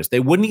their artists. They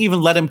wouldn't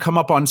even let him come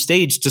up on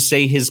stage to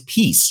say his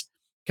piece.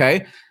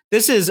 Okay.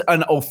 This is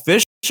an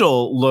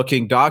official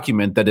looking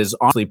document that is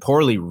honestly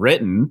poorly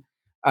written.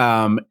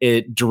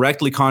 It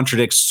directly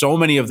contradicts so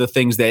many of the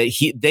things that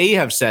they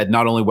have said,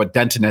 not only what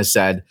Denton has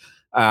said.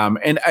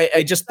 And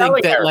I just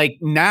think that like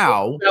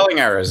now spelling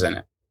errors in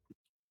it.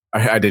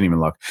 I didn't even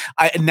look.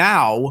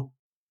 Now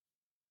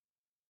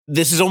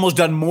this has almost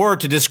done more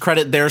to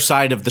discredit their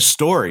side of the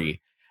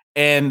story.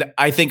 And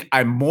I think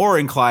I'm more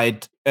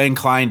inclined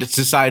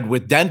to side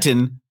with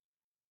Denton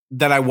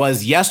than I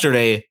was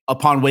yesterday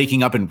upon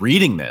waking up and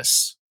reading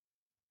this.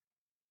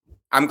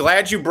 I'm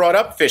glad you brought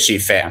up Fishy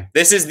Fam.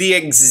 This is the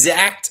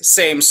exact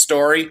same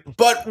story,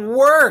 but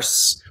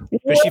worse.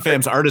 Fishy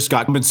Fam's artist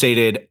got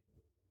compensated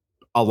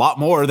a lot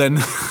more than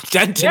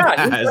Denton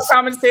He's been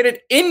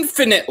compensated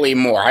infinitely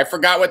more. I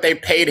forgot what they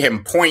paid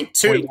him,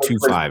 0.2, which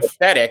was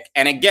pathetic.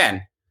 And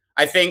again,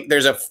 I think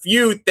there's a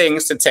few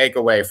things to take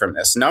away from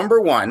this.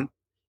 Number one,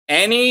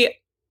 any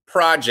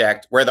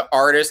project where the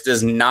artist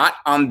is not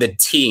on the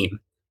team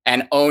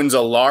and owns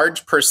a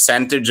large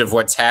percentage of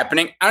what's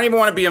happening, I don't even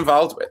want to be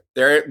involved with.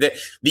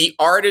 The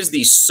art is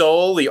the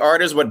soul. The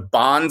art is what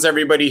bonds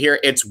everybody here.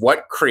 It's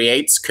what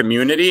creates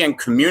community, and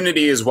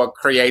community is what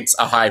creates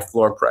a high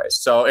floor price.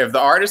 So if the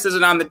artist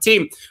isn't on the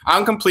team,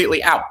 I'm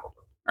completely out.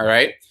 All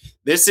right.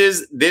 This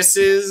is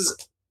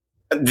the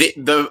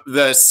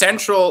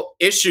central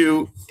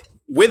issue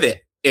with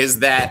it, is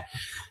that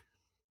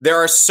there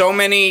are so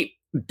many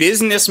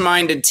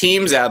business-minded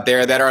teams out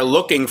there that are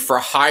looking for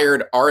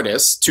hired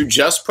artists to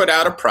just put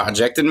out a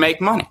project and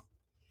make money.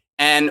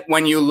 And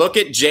when you look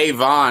at Jay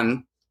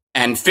Vaughn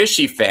and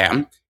Fishy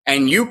Fam,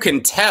 and you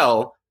can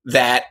tell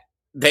that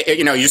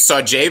you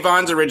saw Jay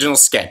Vaughn's original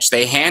sketch.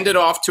 They hand it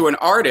off to an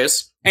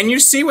artist, and you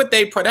see what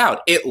they put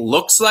out. It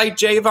looks like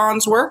Jay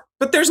Vaughn's work,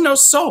 but there's no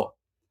soul.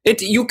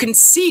 You can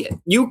see it.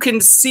 You can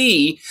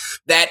see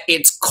that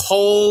it's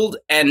cold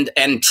and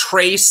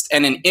traced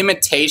and an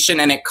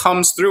imitation, and it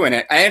comes through in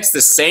it. And it's the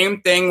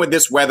same thing with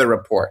this weather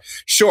report.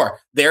 Sure,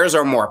 theirs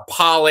are more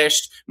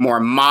polished,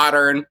 more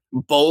modern,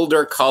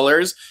 bolder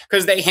colors,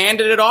 because they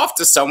handed it off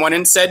to someone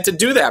and said to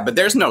do that. But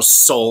there's no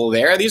soul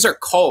there. These are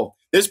cold.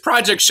 This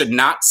project should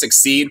not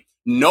succeed.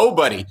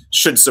 Nobody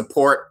should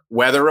support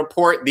Weather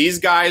Report. These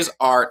guys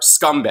are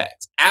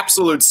scumbags,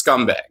 absolute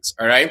scumbags.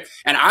 All right.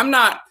 And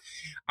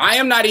I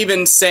am not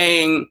even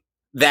saying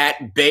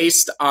that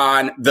based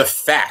on the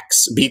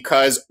facts,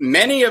 because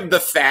many of the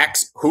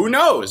facts, who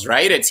knows,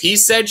 right? It's he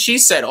said, she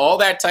said, all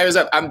that type of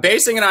stuff. I'm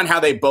basing it on how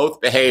they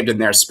both behaved in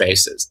their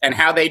spaces and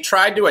how they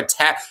tried to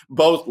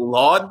both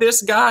laud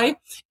this guy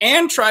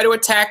and try to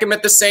attack him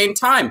at the same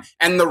time.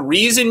 And the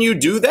reason you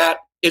do that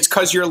is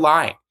because you're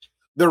lying.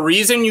 The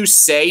reason you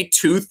say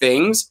two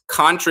things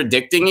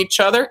contradicting each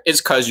other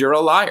is because you're a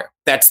liar.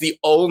 That's the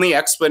only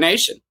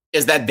explanation.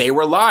 Is that they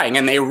were lying,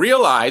 and they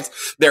realized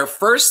their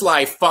first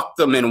lie fucked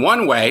them in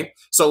one way.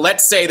 So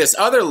let's say this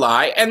other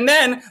lie, and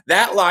then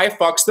that lie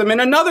fucks them in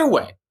another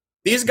way.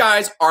 These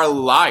guys are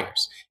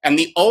liars. And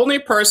the only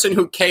person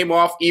who came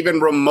off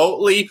even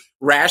remotely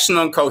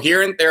rational and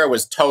coherent there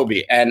was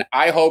Toby. And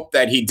I hope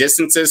that he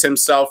distances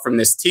himself from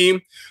this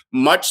team,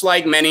 much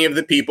like many of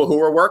the people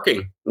who are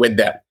working with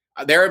them.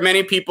 There are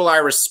many people I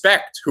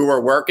respect who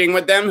are working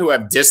with them who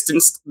have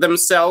distanced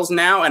themselves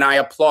now, and I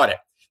applaud it.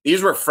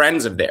 These were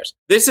friends of theirs.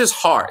 This is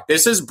hard.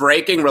 This is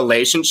breaking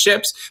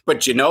relationships.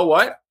 But you know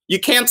what? You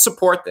can't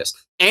support this.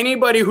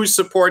 Anybody who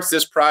supports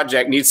this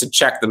project needs to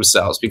check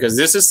themselves, because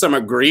this is some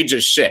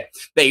egregious shit.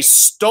 They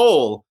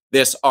stole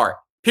this art,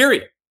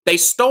 period. They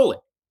stole it.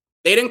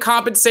 They didn't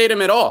compensate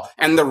him at all.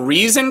 And the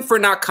reason for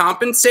not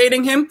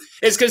compensating him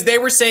is because they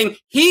were saying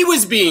he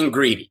was being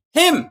greedy.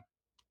 Him.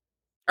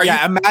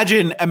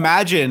 Imagine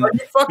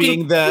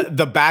being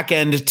the back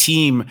end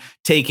team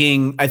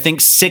taking, I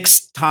think,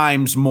 6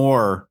 times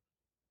more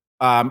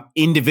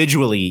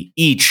individually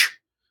each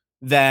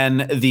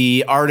than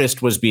the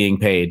artist was being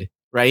paid,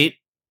 right?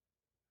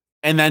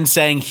 And then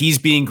saying he's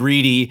being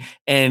greedy,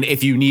 and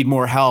if you need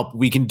more help,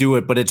 we can do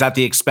it, but it's at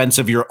the expense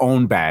of your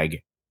own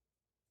bag.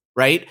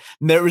 Right?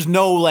 There was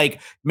no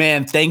like,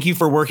 man, thank you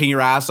for working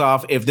your ass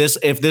off. If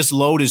this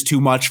load is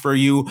too much for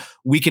you,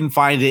 we can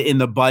find it in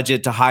the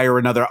budget to hire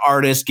another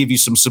artist, give you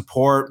some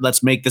support.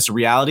 Let's make this a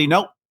reality.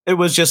 Nope. It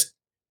was just,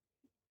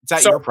 it's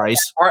at your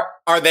price.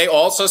 Are they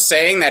also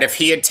saying that if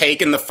he had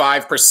taken the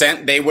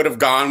 5%, they would have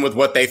gone with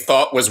what they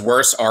thought was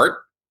worse art?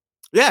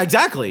 Yeah,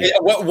 exactly.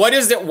 What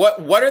is it?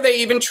 What are they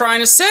even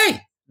trying to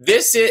say?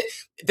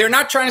 They're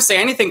not trying to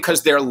say anything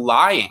because they're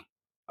lying.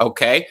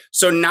 Okay,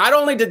 so not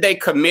only did they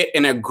commit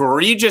an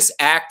egregious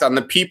act on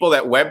the people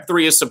that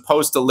Web3 is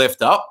supposed to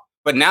lift up,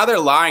 but now they're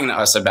lying to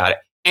us about it.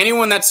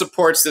 Anyone that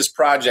supports this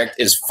project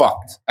is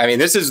fucked. I mean,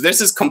 this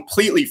is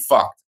completely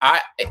fucked.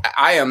 I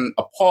am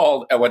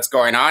appalled at what's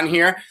going on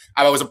here.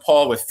 I was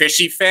appalled with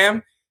Fishy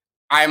Fam.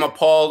 I am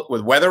appalled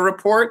with Weather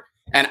Report.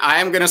 And I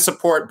am going to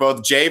support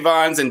both Jay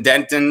Vaughn's and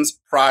Denton's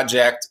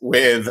project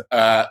with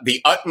the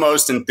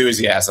utmost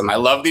enthusiasm. I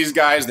love these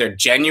guys. They're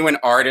genuine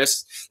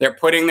artists. They're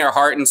putting their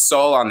heart and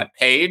soul on the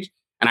page,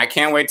 and I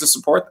can't wait to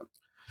support them.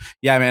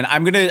 Yeah, man.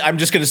 I'm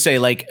just gonna say,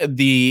 like,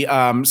 the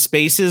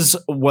Spaces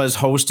was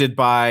hosted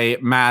by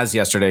Maz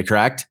yesterday,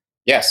 correct?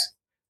 Yes.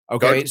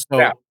 Okay.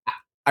 So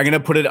I'm going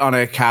to put it on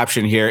a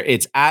caption here.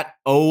 It's at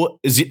 0xjmaz.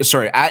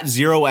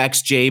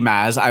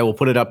 I will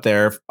put it up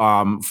there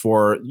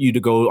for you to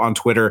go on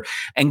Twitter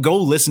and go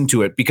listen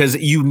to it, because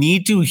you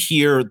need to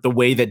hear the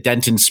way that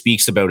Denton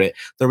speaks about it.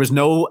 There was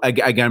no,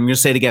 again, I'm going to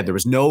say it again. There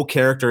was no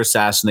character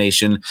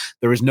assassination.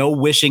 There was no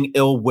wishing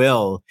ill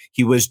will.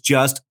 He was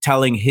just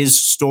telling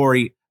his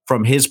story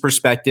from his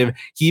perspective.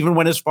 He even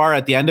went as far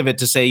at the end of it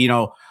to say, you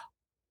know,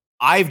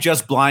 I've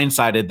just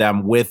blindsided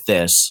them with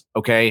this.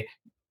 Okay.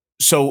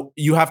 So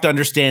you have to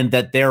understand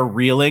that they're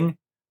reeling.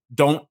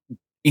 Don't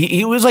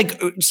he was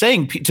like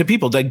saying to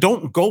people, like,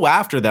 don't go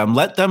after them.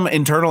 Let them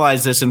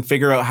internalize this and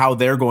figure out how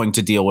they're going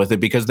to deal with it,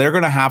 because they're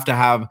going to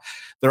have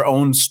their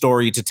own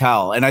story to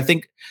tell. And I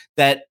think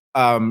that,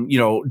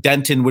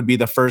 Denton would be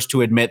the first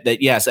to admit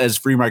that, yes, as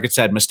Free Market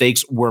said,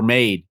 mistakes were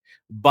made,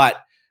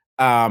 but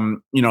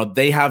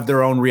they have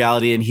their own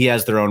reality and he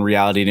has their own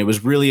reality. And it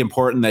was really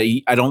important that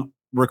I don't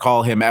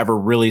recall him ever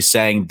really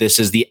saying this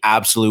is the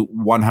absolute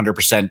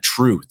 100%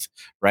 truth.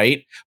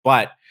 Right.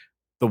 But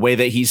the way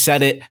that he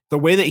said it, the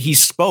way that he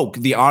spoke,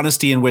 the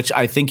honesty in which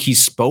I think he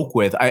spoke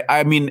with.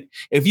 I mean,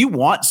 if you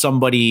want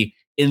somebody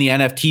in the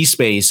NFT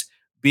space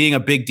being a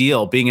big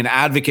deal, being an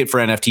advocate for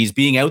NFTs,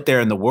 being out there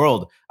in the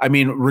world, I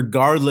mean,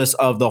 regardless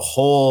of the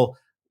whole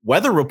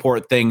weather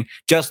report thing,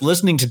 just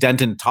listening to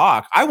Denton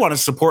talk, I want to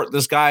support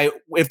this guy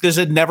if this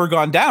had never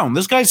gone down.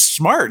 This guy's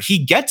smart.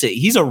 He gets it.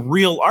 He's a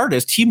real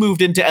artist. He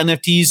moved into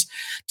NFTs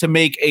to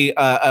make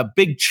a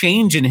big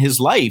change in his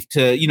life,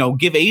 to,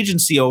 give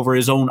agency over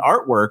his own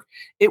artwork.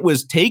 It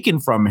was taken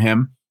from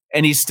him,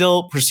 and he's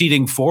still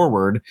proceeding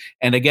forward.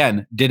 And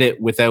again, did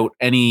it without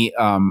any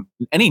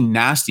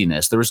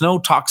nastiness. There was no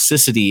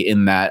toxicity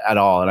in that at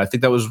all. And I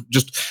think that was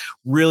just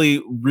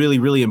really, really,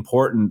 really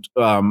important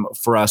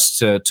for us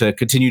to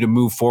continue to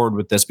move forward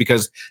with this,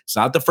 because it's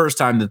not the first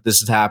time that this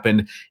has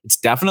happened. It's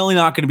definitely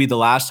not going to be the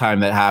last time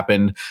that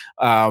happened.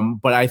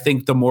 But I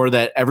think the more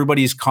that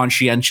everybody's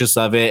conscientious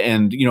of it,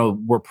 and,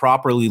 we're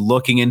properly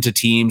looking into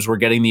teams, we're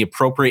getting the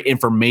appropriate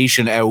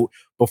information out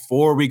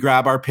before we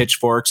grab our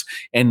pitchforks.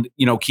 And,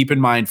 keep in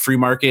mind, Free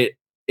Market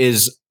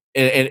is,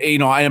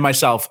 and I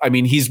myself, I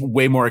mean, he's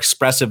way more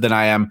expressive than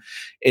I am,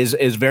 is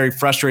very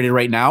frustrated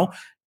right now.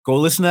 Go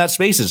listen to that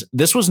Spaces.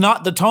 This was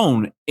not the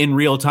tone in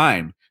real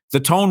time. The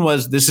tone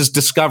was, this is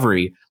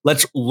discovery.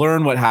 Let's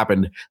learn what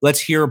happened. Let's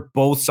hear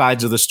both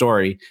sides of the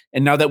story.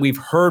 And now that we've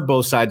heard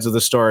both sides of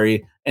the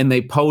story, and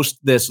they post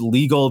this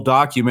legal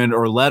document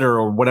or letter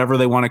or whatever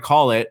they want to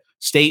call it,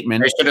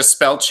 statement. They should have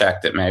spell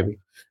checked it, maybe.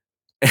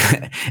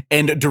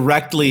 And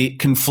directly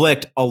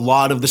conflict a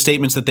lot of the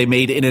statements that they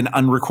made in an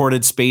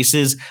unrecorded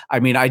Spaces. I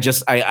mean, I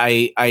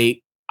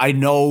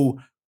know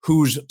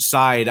whose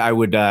side I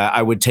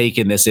would take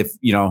in this,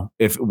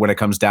 if when it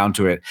comes down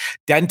to it.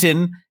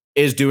 Denton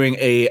is doing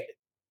a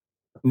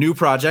new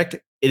project.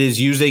 It is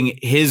using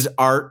his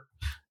art.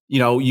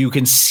 You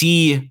can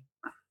see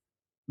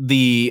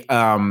the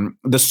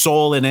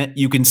soul in it.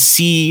 You can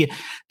see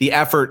the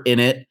effort in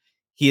it.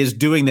 He is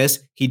doing this.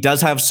 He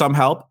does have some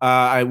help.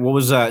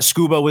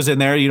 Scuba was in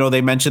there.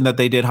 They mentioned that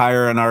they did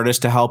hire an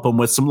artist to help him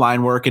with some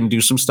line work and do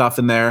some stuff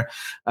in there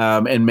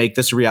and make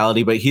this a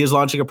reality. But he is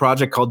launching a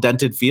project called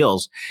Dented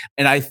Feels.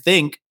 And I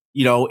think,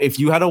 if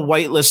you had a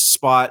whitelist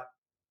spot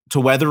to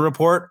Weather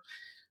Report,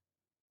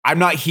 I'm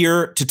not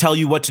here to tell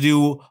you what to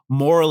do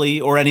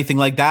morally or anything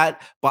like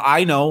that, but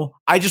I know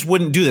I just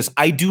wouldn't do this.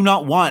 I do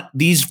not want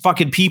these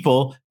fucking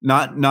people,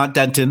 not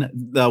Denton,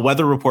 the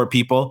Weather Report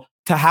people,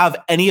 to have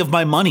any of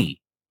my money.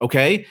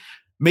 Okay.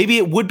 Maybe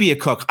it would be a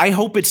cook. I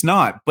hope it's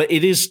not, but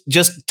it is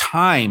just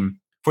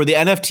time for the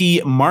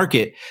NFT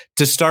market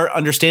to start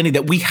understanding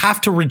that we have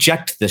to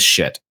reject this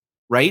shit,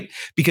 right?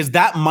 Because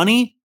that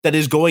money that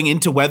is going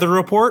into Weather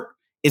Report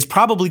is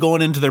probably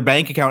going into their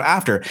bank account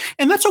after.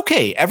 And that's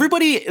okay.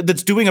 Everybody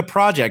that's doing a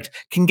project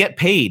can get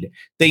paid.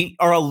 They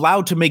are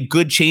allowed to make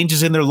good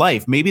changes in their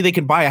life. Maybe they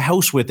can buy a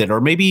house with it, or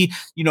maybe,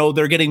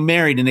 they're getting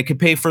married and it can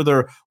pay for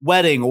their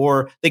wedding,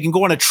 or they can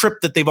go on a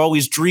trip that they've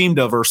always dreamed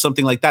of or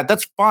something like that.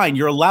 That's fine.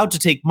 You're allowed to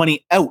take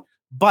money out,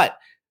 but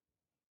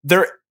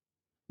the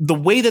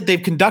way that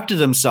they've conducted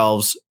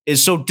themselves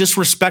is so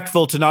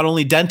disrespectful to not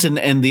only Denton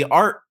and the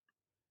art,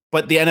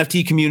 but the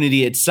NFT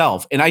community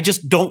itself. And I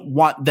just don't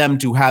want them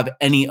to have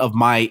any of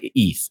my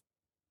ETH.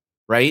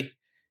 Right?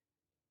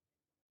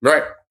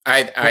 Right.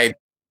 I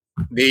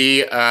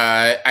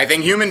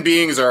think human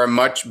beings are a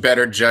much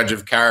better judge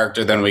of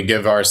character than we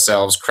give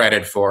ourselves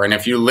credit for. And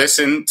if you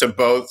listen to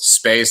both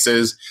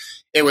Spaces,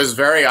 it was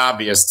very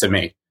obvious to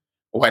me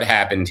what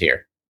happened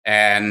here.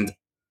 And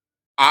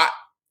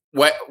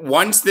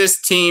once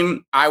this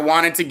team, I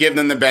wanted to give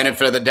them the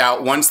benefit of the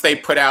doubt. Once they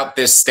put out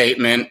this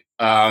statement,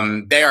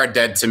 they are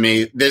dead to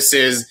me. This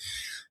is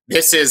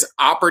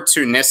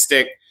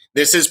opportunistic.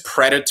 This is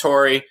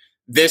predatory.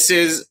 This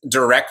is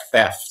direct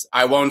theft.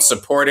 I won't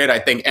support it. I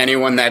think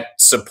anyone that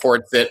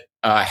supports it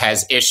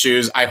has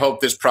issues. I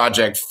hope this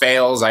project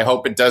fails. I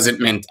hope it doesn't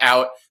mint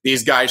out.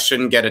 These guys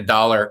shouldn't get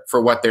 $1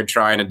 for what they're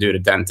trying to do to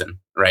Denton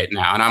right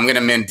now. And I'm going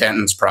to mint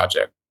Denton's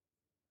project.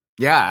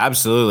 Yeah,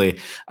 absolutely.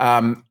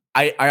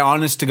 I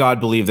honest to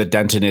God believe that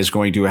Denton is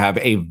going to have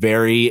a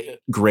very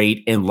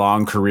great and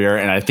long career.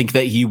 And I think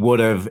that he would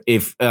have,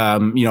 if,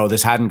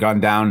 this hadn't gone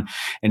down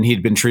and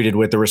he'd been treated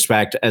with the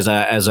respect as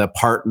a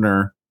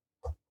partner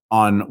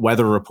on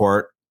Weather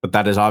Report, but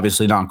that is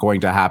obviously not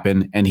going to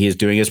happen. And he is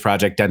doing his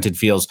project, Dented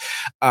Feels.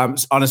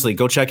 Honestly,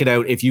 go check it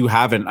out. If you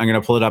haven't, I'm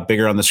going to pull it up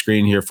bigger on the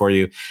screen here for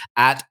you,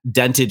 at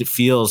Dented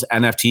Feels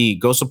NFT.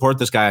 Go support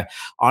this guy.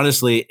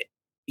 Honestly,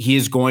 he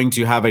is going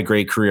to have a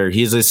great career.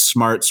 He's a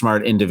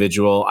smart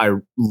individual. I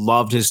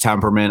loved his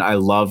temperament. I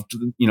loved,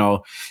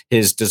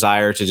 his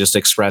desire to just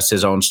express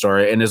his own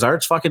story, and his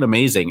art's fucking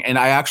amazing. And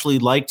I actually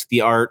liked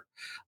the art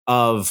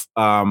of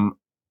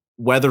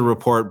Weather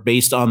Report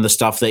based on the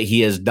stuff that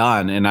he has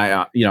done. And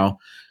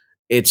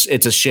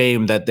it's a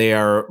shame that they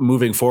are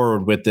moving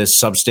forward with this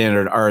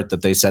substandard art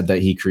that they said that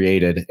he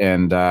created.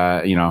 And,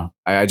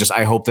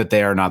 I hope that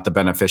they are not the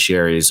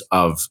beneficiaries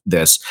of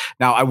this.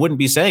 Now, I wouldn't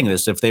be saying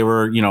this if they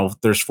were,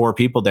 there's 4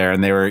 people there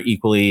and they were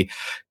equally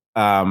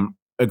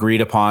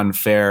agreed upon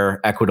fair,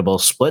 equitable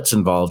splits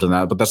involved in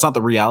that. But that's not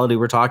the reality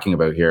we're talking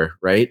about here,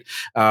 right?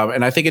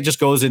 And I think it just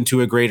goes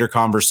into a greater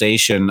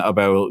conversation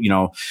about,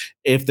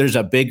 if there's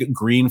a big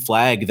green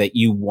flag that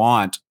you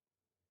want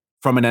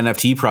from an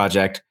NFT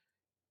project,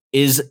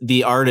 is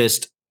the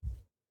artist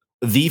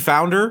the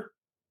founder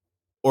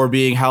or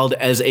being held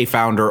as a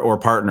founder or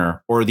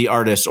partner or the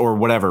artist or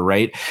whatever,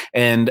 right?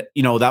 And,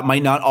 that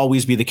might not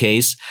always be the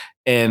case.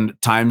 And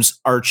times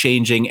are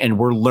changing and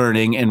we're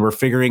learning and we're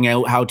figuring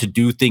out how to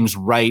do things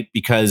right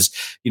because,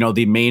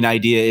 the main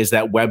idea is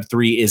that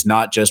Web3 is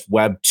not just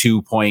Web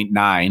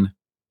 2.9,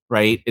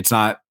 right?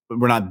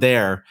 We're not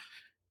there.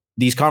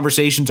 These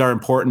conversations are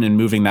important in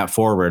moving that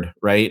forward,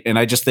 right? And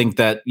I just think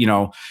that,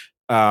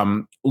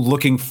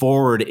 looking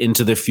forward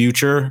into the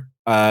future,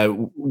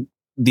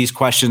 these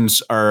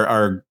questions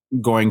are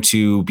going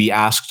to be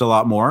asked a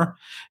lot more,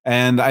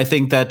 and I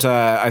think that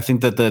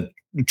the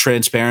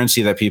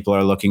transparency that people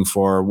are looking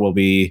for will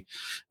be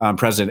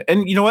present.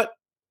 And you know what?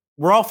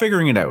 We're all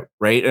figuring it out,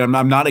 right? And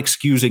I'm not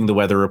excusing the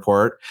Weather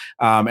Report,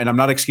 and I'm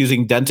not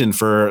excusing Denton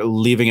for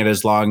leaving it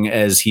as long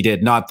as he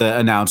did. Not the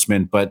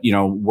announcement, but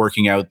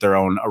working out their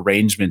own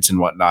arrangements and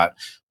whatnot.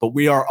 But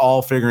we are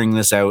all figuring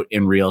this out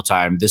in real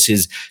time. This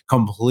is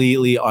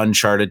completely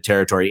uncharted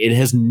territory. It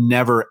has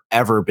never,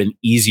 ever been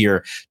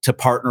easier to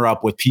partner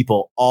up with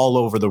people all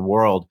over the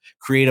world,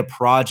 create a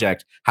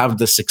project, have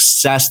the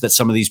success that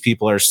some of these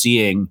people are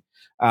seeing.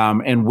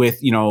 And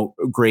with,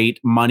 great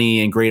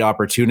money and great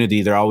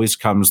opportunity, there always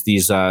comes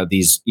these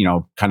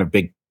kind of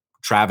big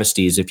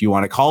travesties, if you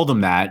want to call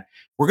them that.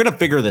 We're going to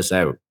figure this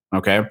out.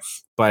 Okay.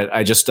 But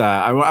I just,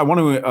 I want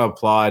to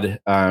applaud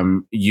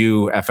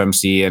you,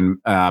 FMC,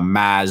 and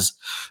Maz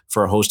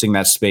for hosting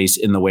that space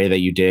in the way that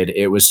you did.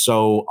 It was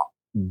so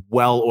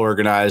well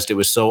organized. It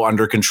was so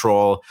under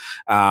control.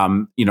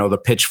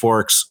 The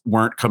pitchforks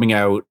weren't coming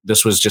out.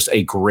 This was just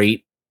a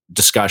great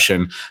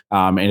discussion.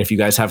 And if you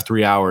guys have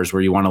 3 hours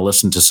where you want to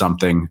listen to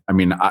something,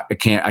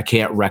 I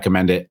can't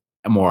recommend it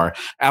more.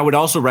 I would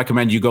also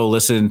recommend you go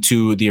listen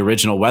to the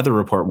original Weather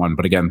Report one,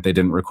 but again, they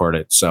didn't record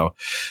it. So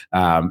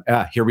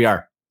here we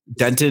are.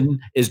 Denton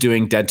is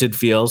doing Dented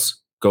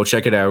Feels. Go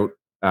check it out.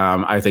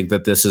 I think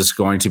that this is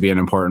going to be an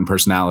important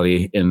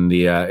personality in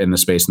the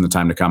space in the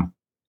time to come.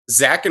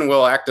 Zach and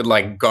Will acted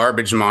like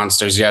garbage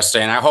monsters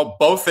yesterday, and I hope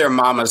both their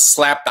mamas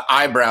slapped the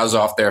eyebrows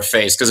off their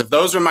face, because if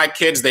those were my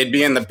kids, they'd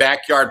be in the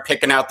backyard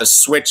picking out the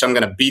Switch I'm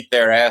going to beat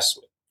their ass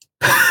with.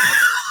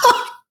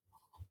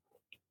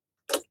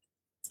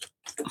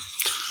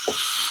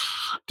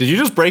 Did you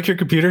just break your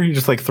computer? You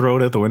just throw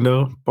it out the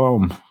window?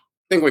 Boom. I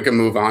think we can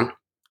move on.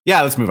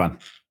 Yeah, let's move on.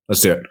 Let's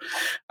do it.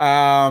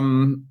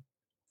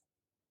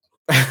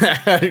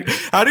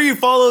 How do you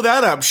follow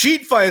that up?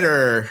 Sheet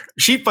Fighter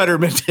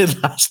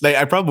minted last night.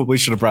 I probably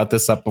should have brought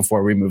this up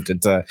before we moved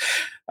into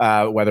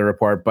Weather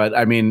Report, but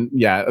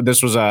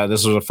this was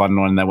a fun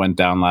one that went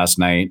down last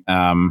night.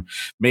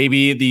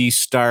 Maybe the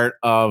start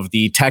of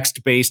the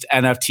text-based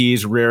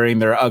NFTs rearing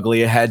their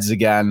ugly heads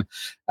again.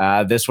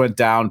 This went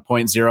down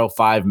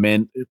 0.05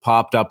 mint. It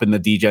popped up in the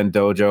DGen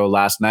Dojo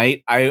last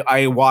night.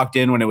 I walked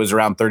in when it was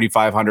around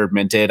 3,500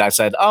 minted. I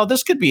said, "Oh,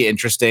 this could be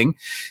interesting."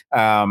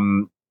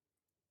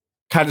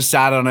 Kind of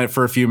sat on it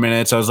for a few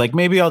minutes. I was like,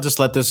 maybe I'll just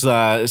let this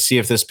see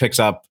if this picks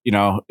up.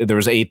 There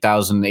was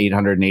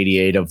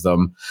 8,888 of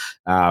them.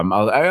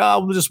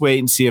 I'll just wait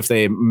and see if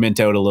they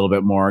mint out a little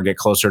bit more, get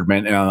closer to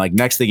mint. And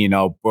next thing you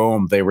know,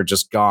 boom, they were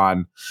just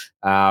gone.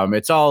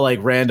 It's all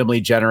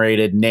randomly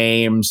generated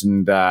names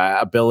and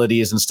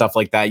abilities and stuff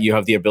like that. You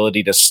have the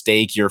ability to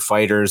stake your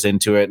fighters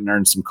into it and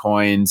earn some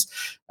coins.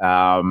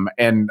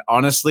 And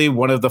honestly,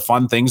 one of the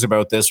fun things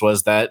about this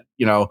was that,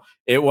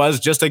 it was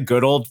just a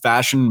good old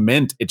fashioned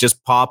mint. It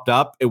just popped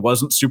up. It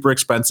wasn't super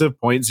expensive.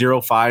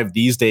 0.05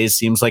 these days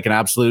seems like an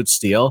absolute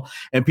steal,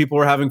 and people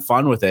were having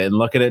fun with it. And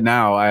look at it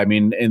now.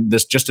 In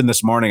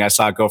this morning, I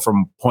saw it go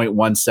from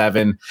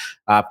 0.17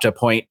 up to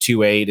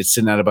 0.28. It's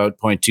sitting at about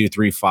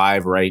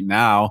 0.235 right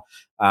now.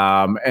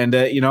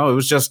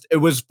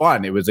 It was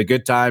fun. It was a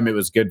good time. It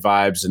was good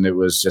vibes. And it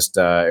was just,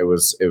 it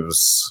was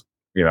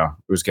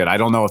good. I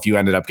don't know if you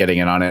ended up getting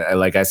in on it.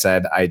 Like I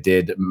said, I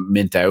did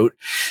mint out,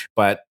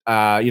 but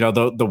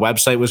the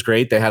website was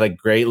great. They had a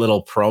great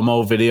little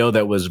promo video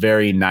that was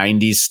very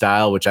 90s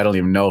style, which I don't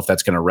even know if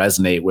that's going to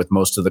resonate with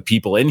most of the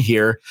people in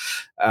here.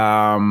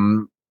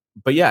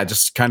 But yeah,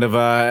 just kind of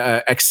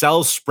a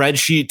Excel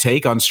spreadsheet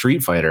take on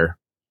Street Fighter.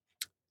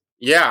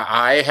 Yeah,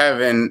 I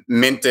haven't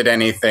minted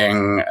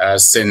anything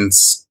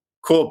since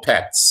cool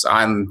pets.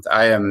 I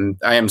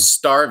am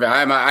starving.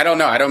 I don't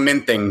know. I don't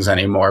mint things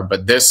anymore,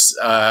 but this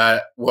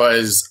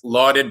was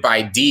lauded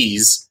by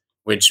D's,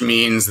 which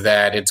means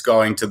that it's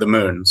going to the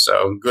moon.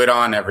 So good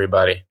on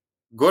everybody.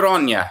 Good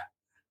on ya.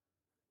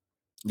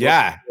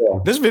 Yeah.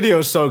 This video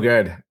is so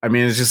good. I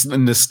mean, it's just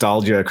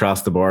nostalgia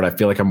across the board. I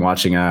feel like I'm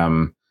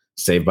watching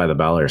Saved by the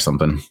Bell or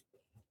something.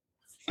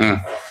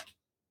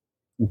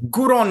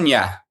 Good on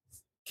ya.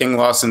 King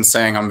Lawson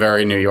saying I'm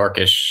very New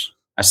Yorkish.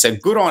 I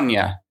said good on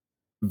ya.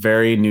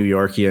 Very New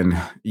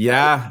Yorkian.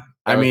 Yeah.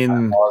 I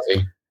mean,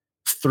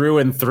 through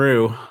and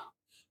through.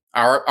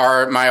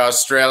 My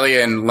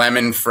Australian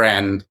lemon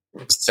friend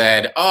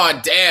said,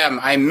 "Oh, damn,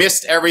 I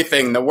missed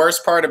everything. The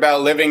worst part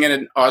about living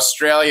in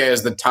Australia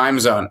is the time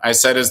zone." I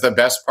said, "Is the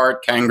best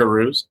part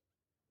kangaroos?"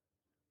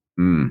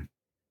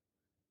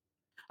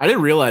 I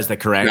didn't realize that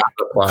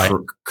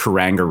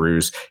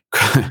kangaroos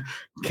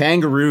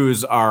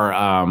kangaroos are,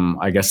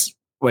 I guess,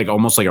 like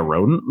almost like a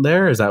rodent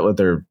there. Is that what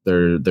they're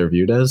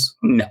viewed as?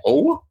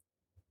 No.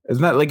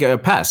 Isn't that like a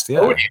pest? Yeah.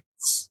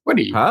 Rodents. What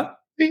are you? Huh?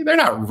 They're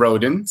not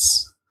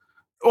rodents.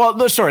 Well,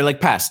 no, sorry,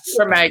 like pests.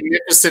 They're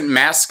magnificent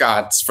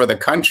mascots for the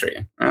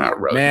country.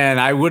 Man,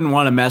 I wouldn't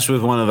want to mess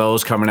with one of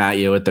those coming at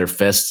you with their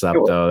fists up,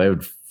 though. They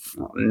would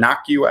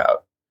knock you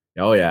out.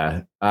 Oh,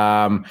 yeah.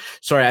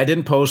 Sorry, I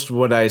didn't post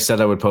what I said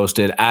I would post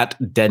it at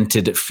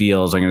Dented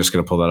Fields. I'm just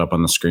going to pull that up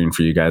on the screen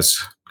for you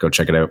guys. Go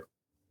check it out.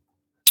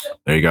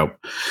 There you go.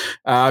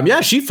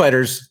 Yeah, Sheep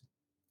Fighters.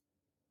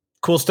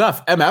 Cool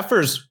stuff.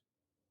 MFers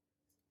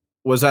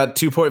was at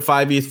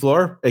 2.5 ETH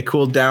floor. It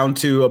cooled down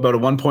to about a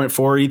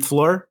 1.4 ETH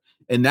floor.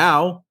 And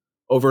now,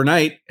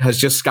 overnight, has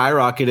just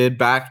skyrocketed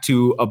back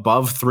to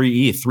above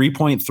 3 ETH,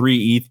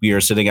 3.3 ETH we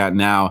are sitting at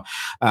now.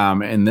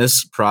 And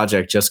this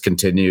project just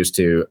continues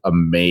to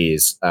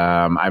amaze.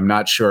 I'm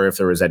not sure if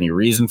there was any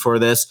reason for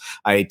this.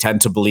 I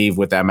tend to believe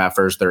with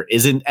MFers, there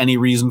isn't any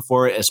reason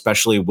for it,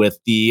 especially with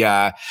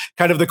the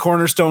kind of the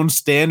cornerstone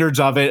standards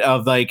of it,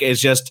 of like, it's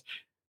just,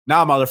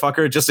 nah,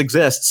 motherfucker, it just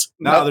exists.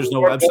 Nah, there's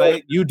no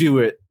website. You do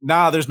it.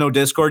 Nah, there's no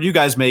Discord. You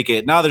guys make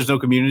it. Nah, there's no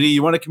community.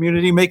 You want a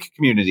community? Make a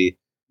community.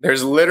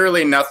 There's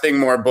literally nothing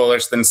more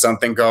bullish than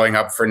something going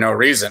up for no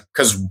reason,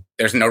 because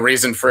there's no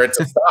reason for it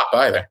to stop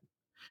either.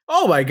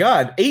 Oh my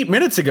God. 8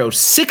 minutes ago,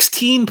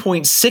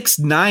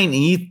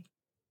 16.69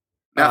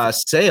 ETH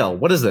sale.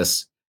 What is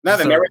this?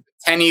 Nothing. There was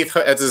a 10 ETH.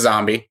 It's a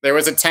zombie. There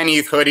was a 10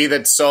 ETH hoodie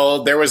that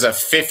sold. There was a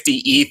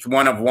 50 ETH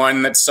one of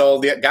one that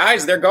sold.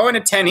 Guys, they're going to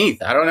 10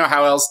 ETH. I don't know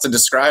how else to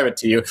describe it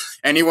to you.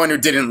 Anyone who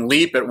didn't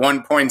leap at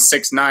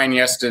 1.69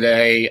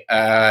 yesterday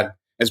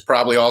is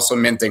probably also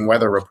minting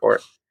Weather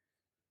Report.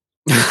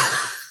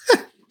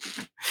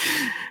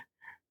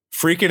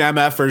 Freaking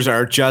MFers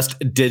are just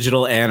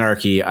digital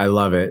anarchy. I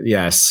love it.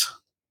 Yes.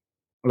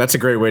 That's a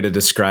great way to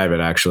describe it,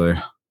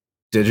 actually.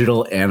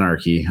 Digital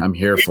anarchy. I'm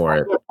here for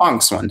it.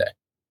 Punks one day.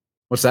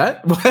 What's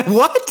that?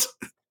 What?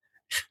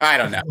 I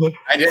don't know. You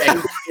got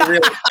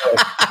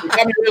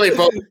me really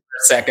bold for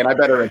a second. I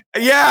better.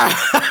 Yeah.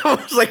 I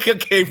was like,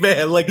 okay,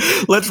 man, like,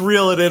 let's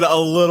reel it in a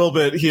little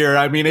bit here.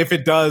 I mean, if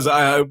it does,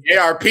 ARP,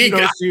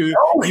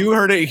 you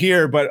heard it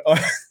here, but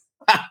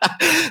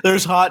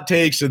there's hot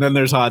takes and then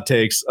there's hot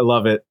takes. I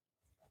love it.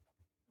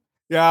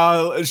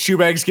 Yeah,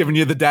 Shoebank's giving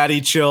you the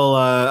daddy chill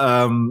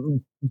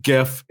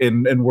GIF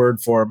in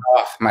word form.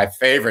 Oh, my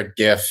favorite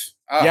GIF.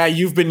 Oh. Yeah,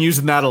 you've been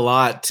using that a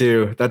lot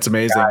too. That's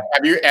amazing. God.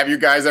 Have you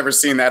guys ever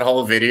seen that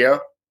whole video?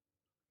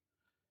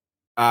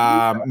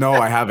 No,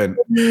 I haven't.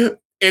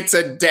 It's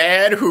a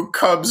dad who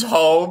comes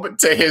home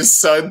to his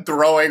son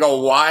throwing a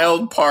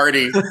wild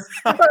party.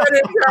 and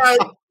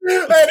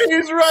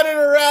he's running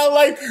around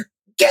like,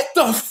 get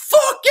the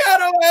fuck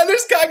out of here.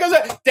 This guy goes,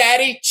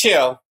 Daddy,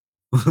 chill.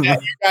 You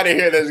got to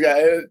hear this guy.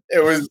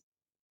 It was,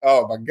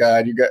 oh my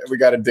God, we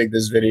got to dig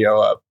this video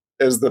up.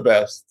 It was the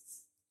best.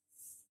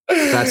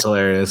 That's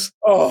hilarious.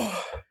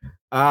 Oh.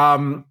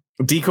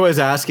 Decoy is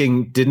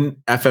asking,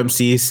 didn't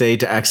FMC say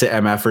to exit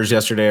MFers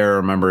yesterday, or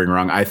remembering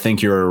wrong? I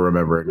think you're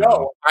remembering wrong.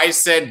 No, I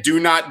said do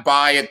not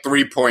buy at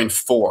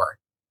 3.4.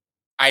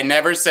 I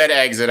never said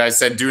exit. I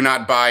said do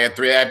not buy at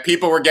 3.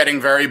 People were getting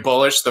very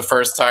bullish the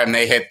first time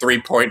they hit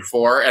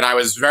 3.4, and I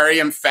was very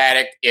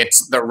emphatic.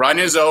 It's the run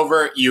is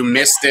over. You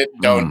missed it.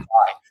 Don't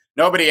buy.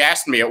 Nobody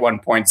asked me at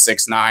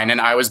 1.69,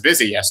 and I was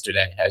busy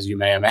yesterday, as you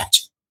may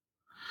imagine.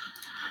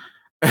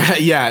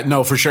 Yeah,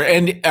 no, for sure.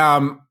 And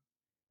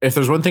if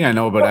there's one thing I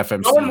know about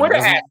FMC, no one would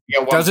ask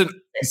you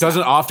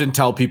doesn't often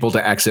tell people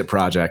to exit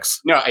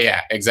projects. No,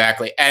 yeah,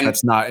 exactly. And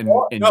that's not in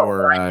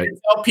your. I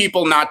tell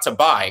people not to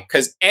buy,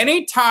 because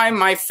anytime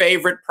my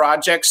favorite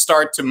projects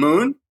start to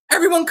moon,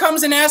 everyone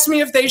comes and asks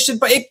me if they should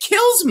buy. It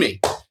kills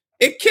me.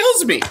 It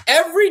kills me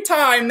every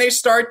time they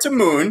start to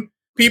moon.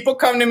 People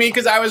come to me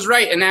because I was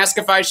right and ask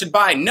if I should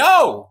buy.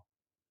 No.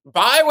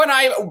 Buy when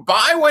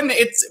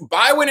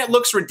it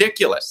looks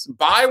ridiculous.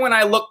 Buy when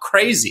I look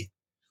crazy.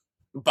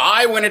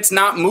 Buy when it's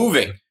not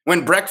moving.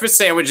 When breakfast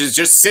sandwiches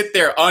just sit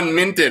there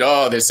unminted.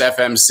 Oh, this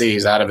FMC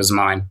is out of his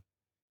mind.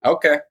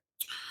 Okay.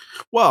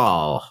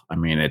 Well, I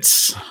mean,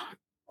 it's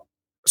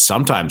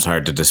sometimes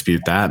hard to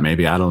dispute that.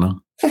 Maybe, I don't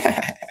know.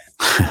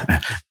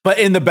 But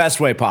in the best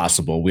way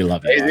possible. We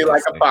love it. Crazy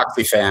like a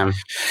Foxy fam.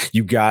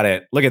 You got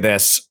it. Look at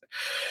this.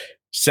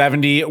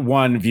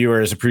 71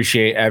 viewers.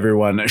 Appreciate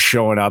everyone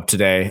showing up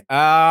today.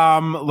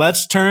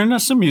 Let's turn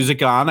some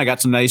music on. I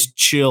got some nice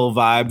chill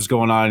vibes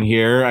going on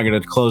here. I'm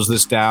going to close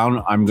this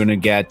down. I'm going to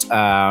get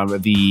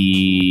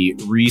the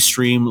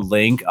restream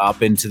link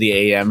up into the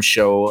AM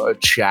show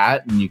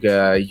chat. And you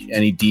got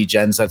any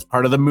DGens that's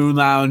part of the Moon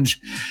Lounge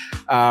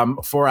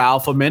for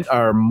Alpha Mint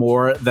are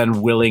more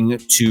than willing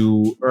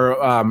to, or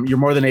you're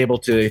more than able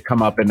to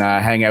come up and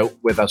hang out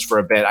with us for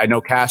a bit. I know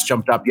Cass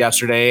jumped up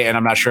yesterday, and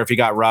I'm not sure if he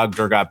got rugged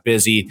or got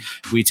busy.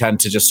 We tend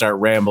to just start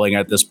rambling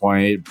at this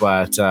point,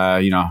 but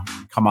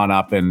come on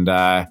up and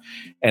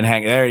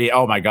hang there.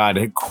 Oh my God,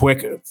 a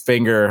quick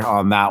finger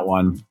on that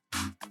one.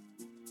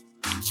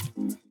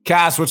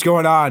 Cass, what's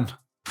going on?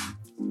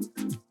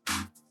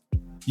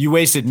 You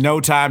wasted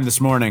no time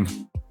this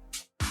morning.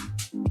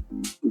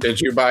 Did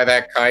you buy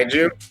that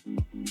kaiju?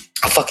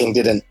 I fucking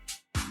didn't.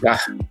 Yeah.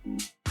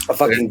 I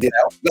fucking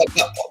didn't.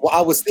 What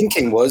I was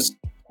thinking was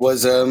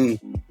it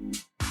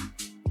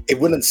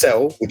wouldn't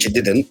sell, which it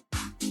didn't.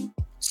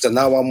 So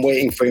now I'm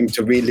waiting for him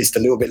to relist a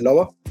little bit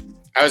lower.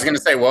 I was going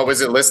to say, what was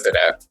it listed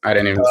at? I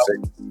didn't even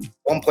see.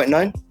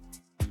 1.9,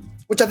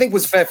 which I think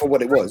was fair for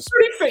what it was.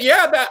 Pretty fair.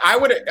 Yeah, that I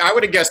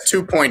would have guessed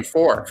 2.4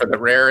 for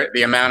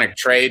the amount of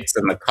traits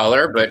and the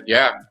color. But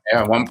yeah,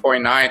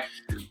 1.9.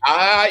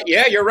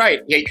 Yeah, you're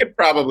right. He could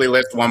probably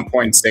list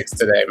 1.6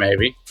 today.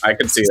 Maybe I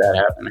could see that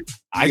happening.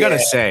 I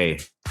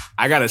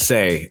gotta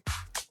say,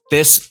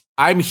 this.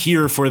 I'm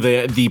here for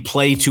the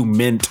play to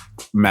mint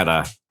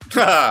meta.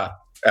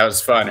 That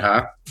was fun,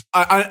 huh?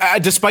 I,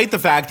 despite the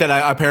fact that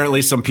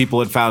apparently some people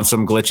had found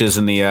some glitches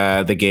in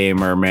the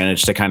game or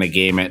managed to kind of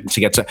game it to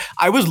get to.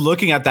 I was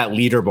looking at that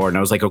leaderboard and I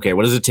was like, okay,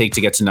 what does it take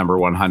to get to number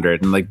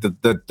 100? And like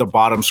the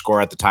bottom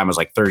score at the time was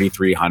like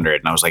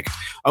 3,300, and I was like,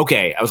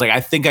 okay, I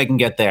think I can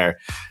get there.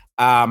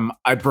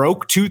 I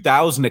broke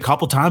 2,000 a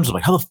couple times. I'm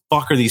like, how the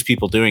fuck are these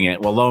people doing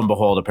it? Well, lo and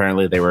behold,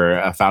 apparently they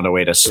were found a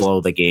way to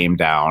slow the game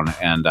down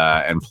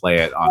and play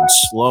it on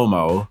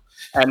slow-mo.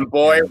 And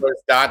boy,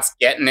 was Dots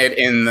getting it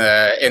in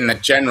the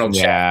general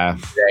chat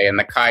today in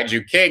the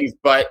Kaiju Kings.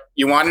 But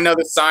you want to know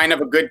the sign of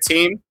a good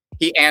team?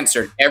 He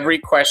answered every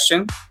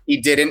question.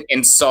 He didn't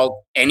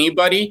insult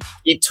anybody.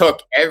 He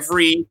took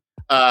every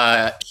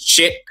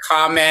shit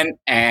comment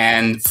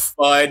and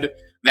FUD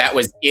that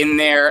was in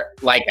there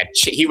like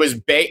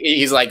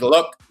he's like,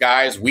 look,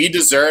 guys, we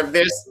deserve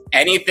this.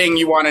 Anything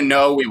you want to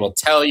know, we will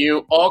tell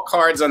you. All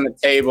cards on the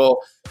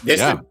table. This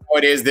is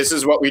what it is. This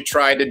is what we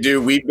tried to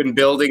do. We've been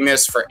building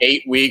this for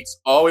 8 weeks.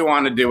 All we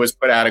want to do is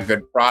put out a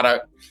good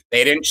product.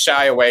 They didn't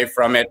shy away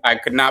from it. I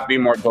could not be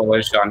more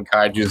bullish on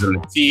Kaijus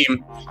and the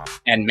team.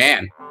 And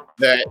man,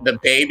 the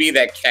baby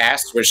that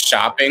Cass was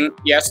shopping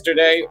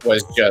yesterday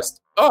was just,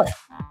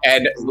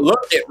 and look,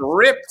 it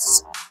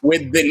rips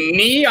with the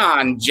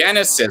neon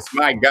Genesis.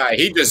 My God,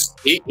 he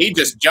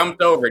just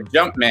jumped over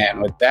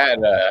Jumpman with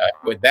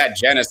that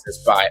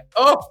Genesis buy.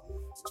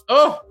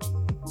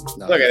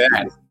 Look at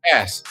that.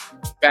 Cass.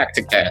 Back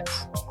to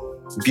Cass.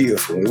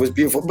 Beautiful. It was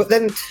beautiful. But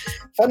then,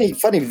 funny.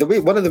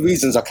 One of the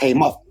reasons I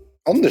came up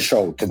on the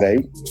show today,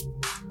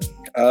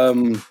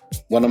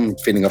 when I'm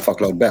feeling a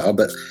fuckload better,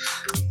 but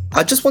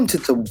I just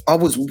I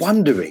was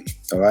wondering,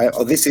 all right,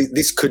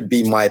 this could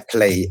be my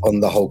play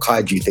on the whole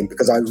kaiju thing,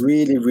 because I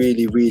really,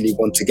 really, really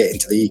want to get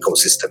into the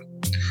ecosystem.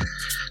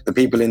 The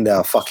people in there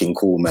are fucking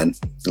cool, man.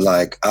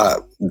 Like,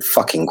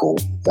 fucking cool.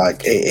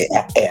 Like,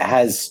 it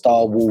has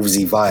Star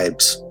Wars-y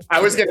vibes. I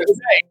was going to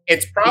say,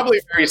 it's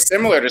probably very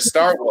similar to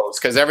Star Wolves,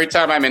 because every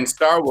time I'm in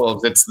Star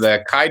Wolves, it's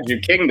the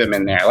Kaiju Kingdom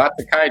in there. Lots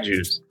of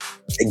Kaijus.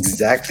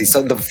 Exactly.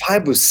 So the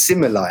vibe was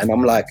similar, and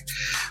I'm like,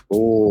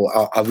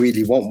 I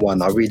really want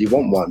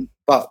one.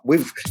 But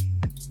with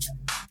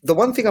the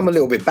one thing I'm a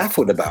little bit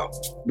baffled about,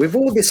 with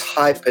all this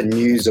hype and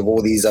news of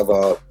all these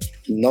other,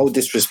 no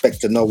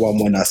disrespect to no one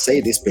when I say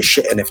this, but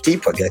shit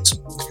NFT projects,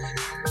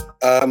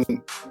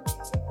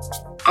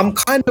 I'm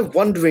kind of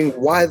wondering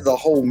why the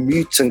whole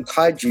mutant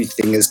kaiju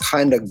thing has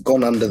kind of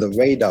gone under the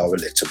radar a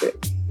little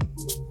bit.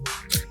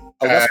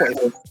 That's what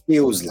it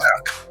feels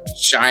like.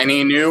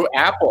 Shiny new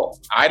apple.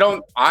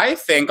 I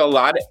think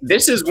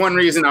this is one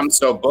reason I'm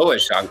so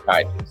bullish on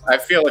kaijus. I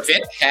feel if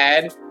it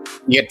had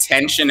the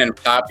attention and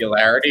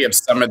popularity of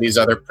some of these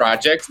other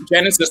projects,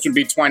 Genesis would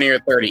be 20 or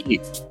 30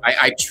 each.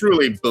 I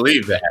truly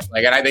believe that.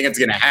 Like, and I think it's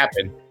going to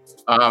happen.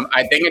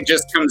 I think it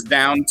just comes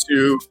down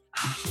to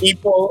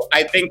people.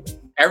 I think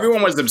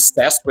everyone was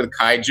obsessed with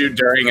kaiju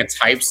during its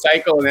hype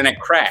cycle, and then it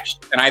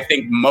crashed. And I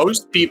think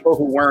most people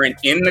who weren't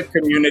in the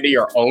community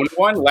or owned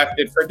one left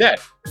it for dead.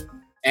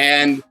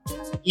 And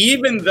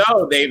even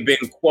though they've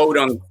been quote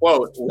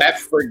unquote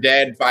left for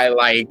dead by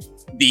like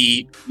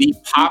the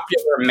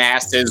popular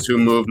masses who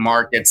move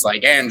markets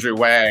like Andrew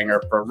Wang or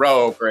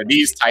Farouk or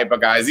these type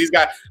of guys,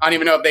 I don't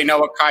even know if they know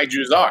what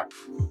kaijus are,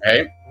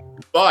 right?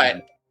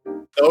 But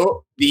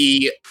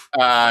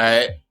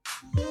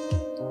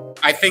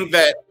I think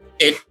that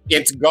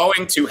it's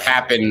going to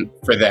happen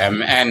for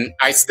them. And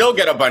I still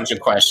get a bunch of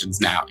questions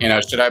now.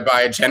 Should I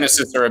buy a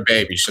Genesis or a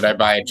baby? Should I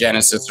buy a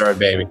Genesis or a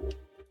baby?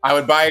 I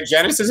would buy a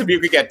Genesis if you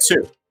could get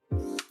two.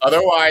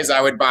 Otherwise,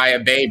 I would buy a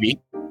baby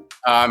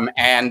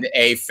and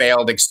a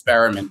failed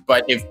experiment.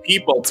 But if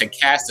people, to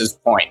Cass's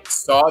point,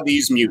 saw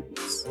these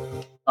mutants,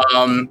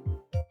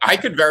 I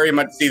could very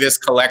much see this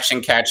collection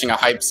catching a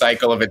hype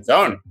cycle of its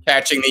own,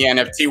 catching the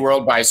NFT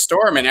world by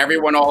storm, and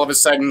everyone all of a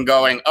sudden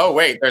going, oh,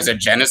 wait, there's a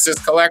Genesis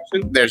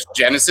collection? There's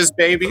Genesis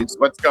babies?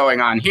 What's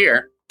going on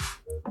here?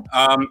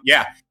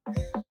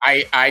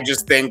 I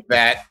just think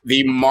that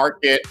the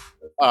market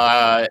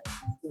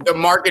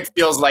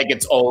feels like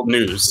it's old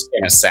news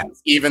in a sense,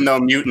 even though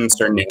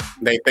mutants are new.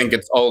 They think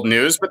it's old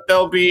news, but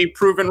they'll be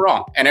proven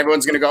wrong. And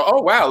everyone's going to go,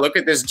 oh, wow, look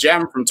at this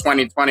gem from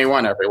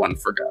 2021 everyone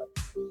forgot.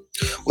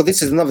 Well,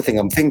 this is another thing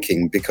I'm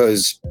thinking,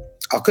 because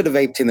I could have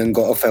aped in and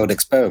got a failed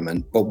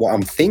experiment, but what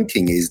I'm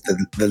thinking is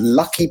that the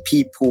lucky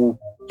people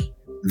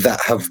that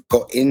have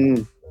got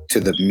into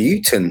the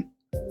mutant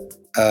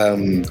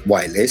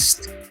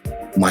whitelist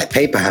might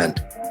paper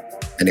hand.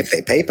 And if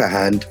they paper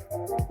hand,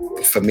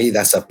 for me,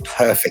 that's a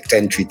perfect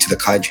entry to the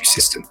Kaiju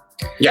system.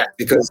 Yeah.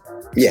 Because,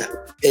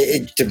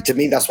 to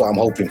me, that's what I'm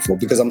hoping for,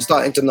 because I'm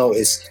starting to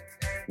notice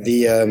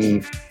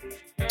the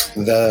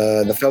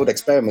failed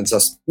experiments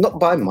are not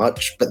by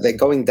much, but they're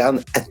going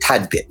down a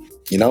tad bit,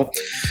 Yeah.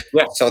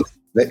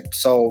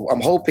 So I'm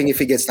hoping if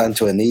it gets down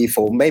to an ETH,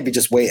 or maybe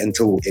just wait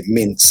until it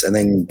mints and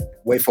then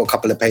wait for a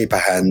couple of paper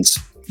hands,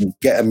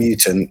 get a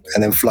mutant,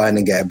 and then fly in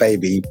and get a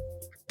baby.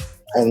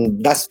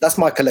 And that's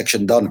my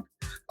collection done.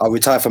 I'll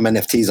retire from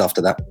NFTs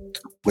after that.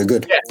 We're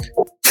good. Yeah.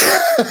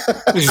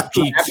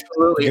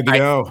 Absolutely. Good to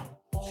go.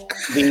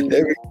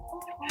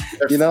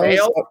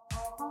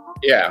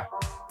 Yeah.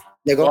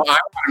 Well, I want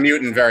a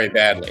mutant very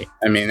badly.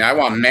 I mean, I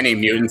want many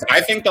mutants.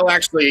 I think they'll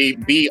actually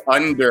be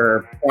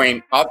under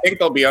one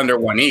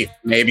ETH,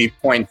 maybe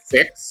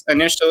 0.6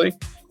 initially,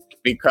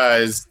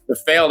 because the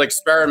failed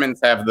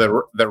experiments have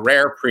the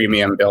rare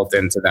premium built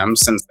into them,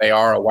 since they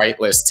are a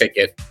whitelist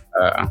ticket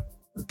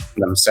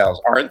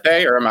themselves, aren't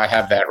they? Or am I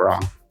have that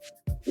wrong?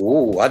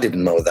 Ooh, I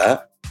didn't know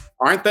that.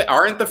 Aren't the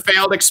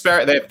failed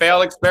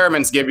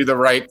experiments give you the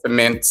right to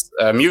mint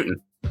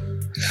mutant?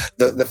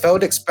 The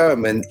failed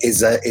experiment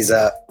is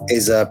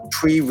a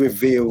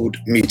pre-revealed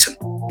mutant.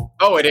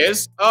 Oh, it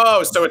is?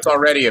 Oh, so it's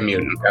already a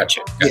mutant.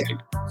 Gotcha. Yeah.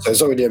 So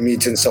it's already a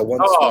mutant. So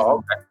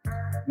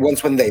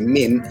once when they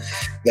mint,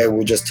 they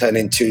will just turn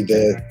into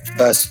the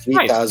first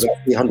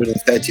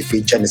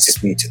 3,333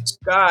 Genesis mutants.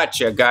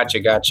 Gotcha.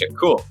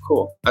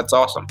 Cool. That's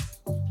awesome.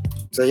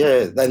 So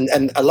yeah,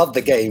 and I love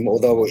the game,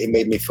 although it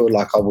made me feel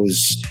like I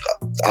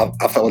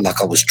felt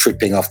like I was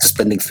tripping after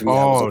spending 3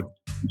 hours. Oh,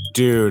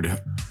 dude.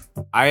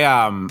 I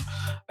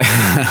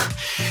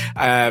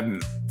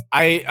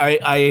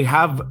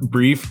have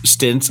brief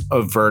stints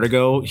of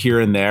vertigo here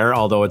and there,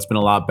 although it's been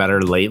a lot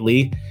better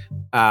lately.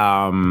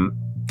 And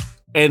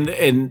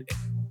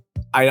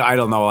I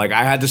don't know, like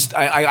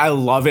I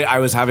love it. I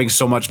was having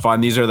so much fun.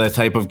 These are the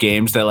type of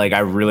games that like I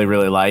really,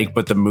 really like,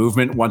 but the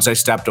movement, once I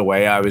stepped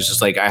away, I was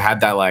just like, I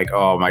had that like,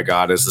 oh my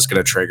God, is this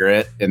going to trigger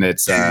it? And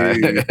it's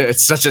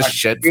it's such a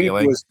shit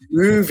feeling. It was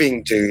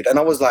moving, dude. And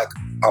I was like,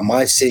 am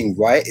I seeing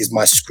right? Is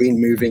my screen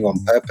moving on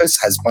purpose?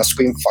 Has my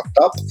screen fucked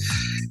up?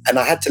 And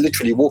I had to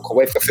literally walk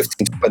away for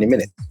 15 to 20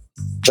 minutes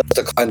just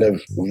to kind of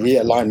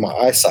realign my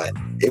eyesight.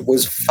 It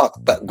was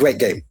fucked, but great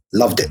game.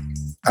 Loved it.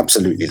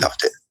 Absolutely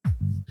loved it.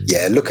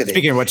 Yeah, look at it.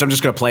 Speaking of which, I'm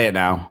just going to play it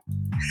now.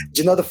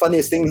 Do you know the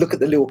funniest thing? Look at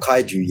the little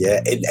kaiju,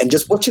 yeah? And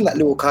just watching that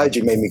little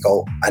kaiju made me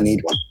go, I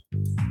need one.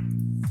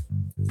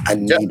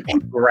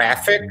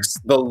 Graphics,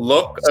 the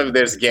look of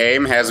this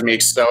game has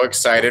me so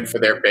excited for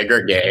their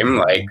bigger game.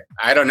 Like,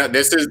 I don't know.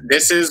 This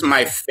is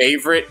my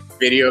favorite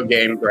video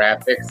game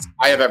graphics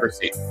I have ever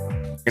seen.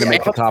 I'm going to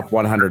make the top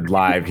 100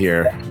 live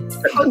here.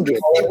 100.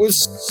 It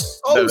was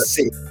so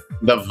sick.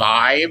 The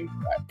vibe,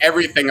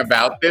 everything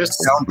about this.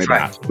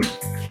 Soundtrack.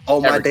 Oh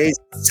my days,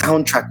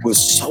 soundtrack was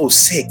so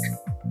sick.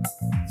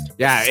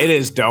 Yeah, it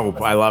is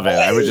dope. I love it.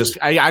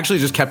 I actually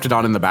just kept it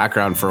on in the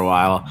background for a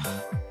while.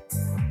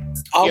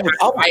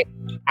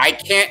 I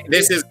can't.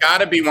 This has got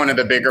to be one of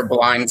the bigger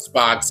blind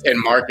spots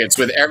in markets,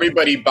 with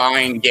everybody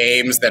buying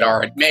games that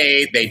aren't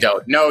made, they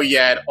don't know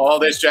yet. All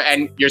this,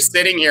 and you're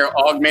sitting here.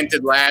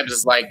 Augmented Labs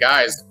is like,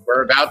 guys,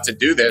 we're about to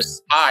do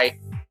this. Hi,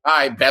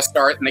 best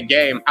art in the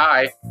game.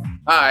 Hi.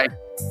 Like,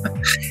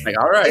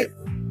 all right.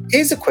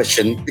 Here's a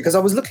question, because I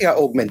was looking at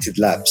Augmented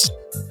Labs,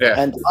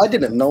 and I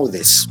didn't know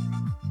this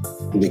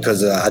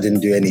because I didn't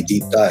do any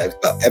deep dive,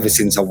 but ever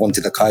since I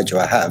wanted a kaiju,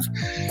 I have.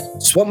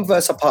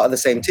 Swampverse are part of the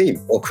same team,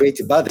 or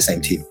created by the same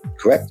team,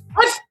 correct?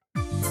 What?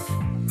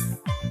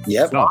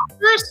 Yep. No.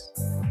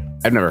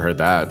 I've never heard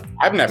that.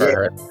 I've never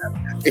heard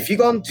that. If you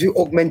go onto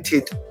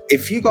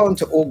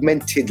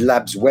Augmented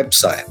Labs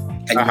website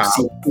and you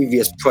see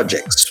previous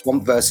projects,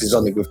 Swampverse is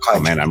on it with kaiju. Oh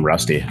man, I'm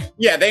rusty.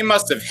 Yeah, they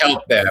must have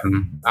helped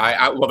them.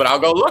 But I'll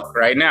go look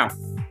right now.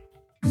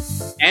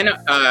 And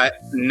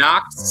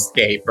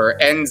Noxscape or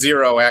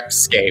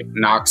N0Xscape.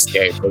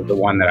 Noxscape was the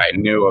one that I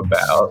knew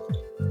about.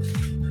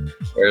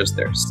 Where's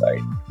their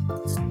site?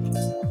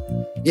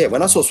 Yeah,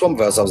 when I saw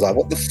Swampverse, I was like,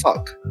 what the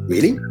fuck?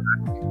 Really?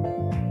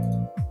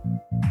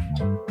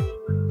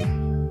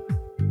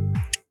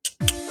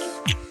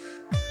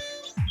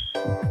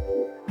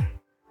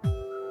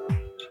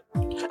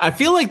 I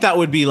feel like that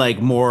would be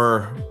like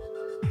more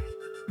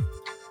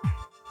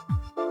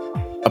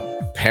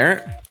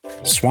apparent.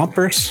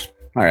 Swampverse.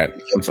 All right.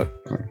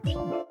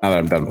 Now that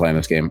I'm done playing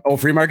this game. Oh,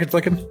 Free Market's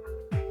looking?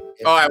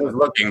 Oh, I was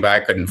looking, but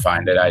I couldn't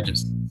find it.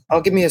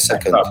 Oh, give me a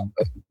second.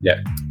 Yeah.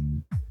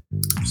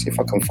 See if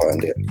I can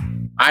find it.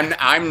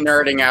 I'm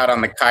nerding out on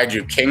the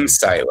Kaiju King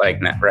site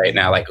right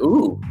now. Like,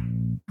 ooh,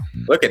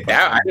 look at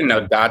that. I didn't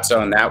know Dots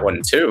owned that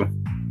one too.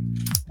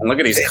 And look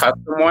at these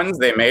custom ones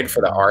they made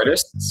for the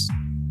artists.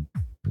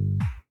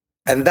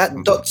 And that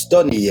Dots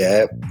Donnie,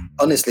 yeah,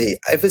 honestly,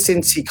 ever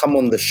since he come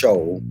on the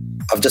show,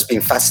 I've just been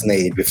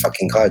fascinated with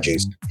fucking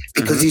kaijus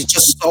because he's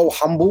just so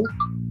humble.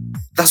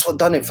 That's what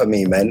done it for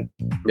me, man.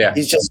 Yeah.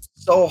 He's just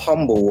so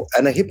humble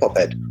and a hip hop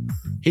head.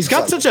 He's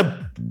got such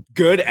a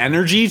good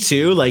energy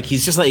too. Like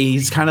he's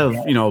kind of,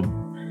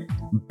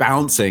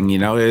 bouncing,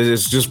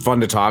 it's just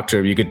fun to talk to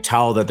him. You could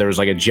tell that there was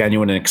like a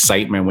genuine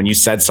excitement when you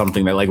said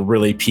something that like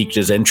really piqued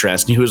his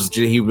interest. And he was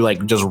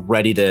like just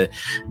ready to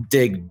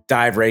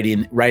dive right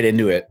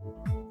into it.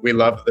 We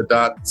love the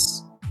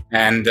Dots.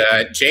 And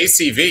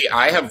JCV,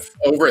 I have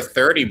over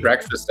 30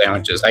 breakfast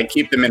sandwiches. I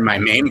keep them in my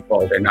main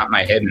folder, not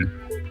my hidden.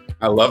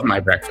 I love my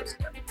breakfast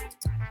sandwich.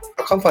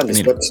 I can't find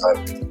this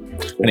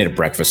website. I need a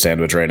breakfast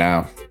sandwich right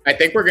now. I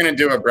think we're going to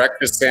do a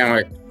breakfast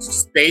sandwich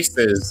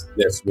spaces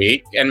this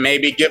week and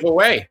maybe give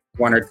away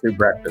 1 or 2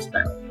 breakfast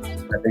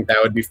sandwiches. I think that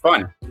would be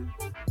fun.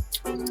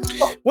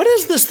 What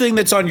is this thing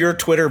that's on your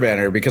Twitter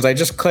banner? Because I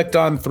just clicked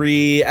on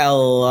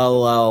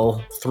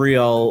 3LLL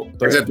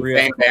 3L. Is it the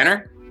same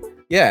banner?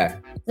 Yeah.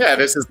 Yeah,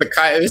 this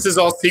is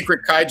all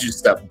secret kaiju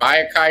stuff. Buy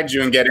a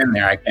kaiju and get in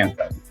there. I can't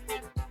tell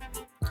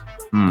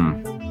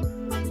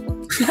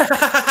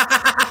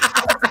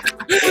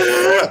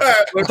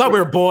I thought we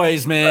were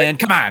boys, man.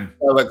 Come on.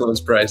 I look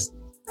Lewis Price.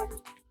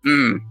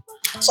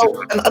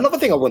 So another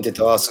thing I wanted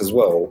to ask as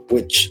well,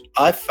 which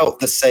I felt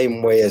the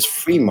same way as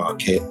Free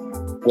Market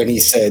when he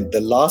said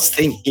the last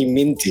thing he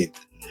minted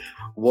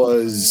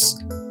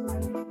was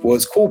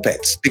Cool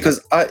Pets, because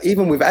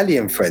even with Ali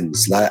and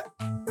friends, like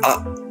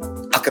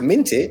I can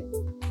mint it,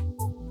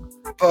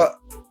 but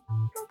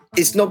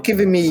it's not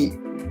giving me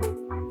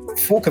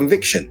full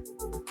conviction.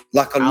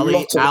 Like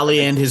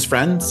Ali and his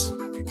friends.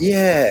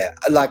 Yeah,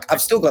 like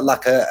I've still got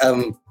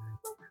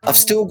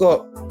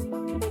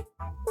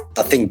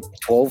I think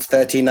 12,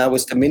 13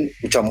 hours to mint,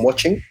 which I'm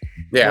watching.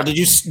 Yeah. Well, did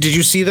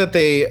you see that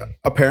they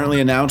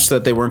apparently announced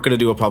that they weren't going to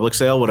do a public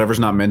sale? Whatever's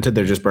not minted,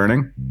 they're just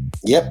burning.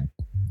 Yep,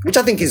 which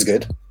I think is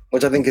good.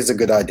 Which I think is a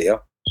good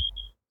idea.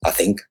 I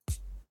think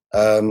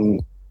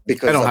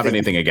because I don't have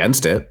anything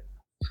against it.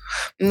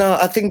 No,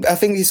 I think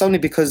it's only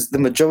because the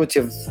majority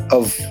of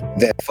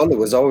their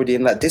followers are already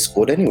in that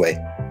Discord anyway.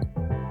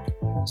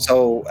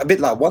 So a bit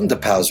like Wonder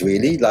Pals,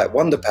 really. Like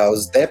Wonder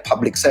Pals, their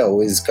public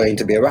sale is going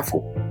to be a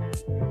raffle.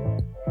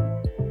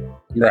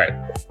 Right.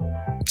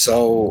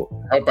 So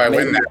I hope I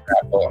win that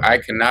raffle. I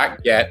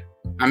cannot get.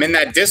 I'm in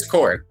that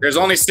Discord. There's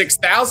only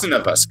 6,000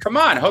 of us. Come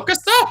on, hook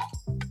us up.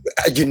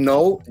 Do you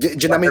know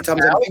how many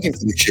times I'm begging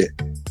for this shit?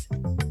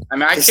 I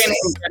mean, I can't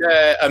even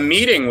get a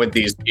meeting with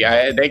these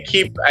people. They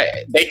keep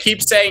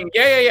saying,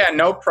 yeah,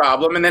 no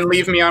problem, and then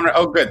leave me on.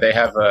 Oh, good, they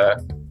have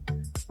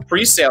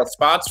pre-sale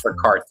spots for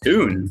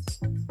cartoons.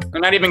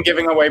 They're not even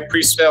giving away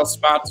pre-sale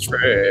spots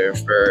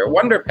for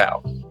Wonder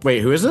Pal.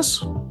 Wait, who is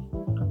this?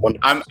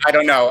 I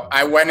don't know.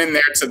 I went in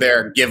there to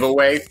their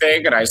giveaway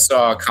thing, and I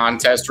saw a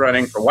contest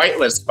running for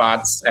whitelist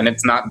spots, and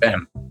it's not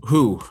them.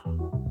 Who?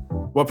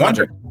 What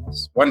project?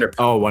 Wonder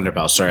Pal. Oh, Wonder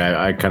Pal. Sorry,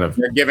 I kind of.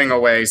 They're giving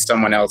away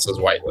someone else's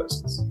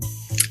whitelists.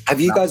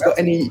 Have you guys got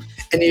any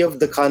of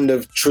the kind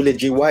of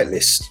trilogy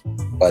whitelist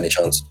by any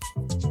chance?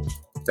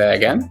 Say that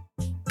again?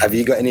 Have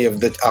you got any of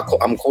the?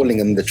 I'm calling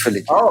them the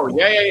trilogy. Oh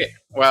yeah.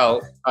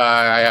 Well,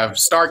 I have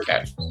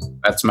Starcatchers.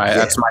 That's my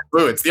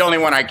boo. It's the only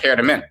one I care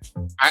to mint.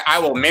 I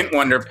will mint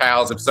Wonder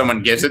Pals if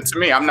someone gives it to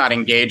me. I'm not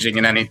engaging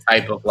in any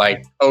type of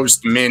like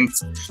post mint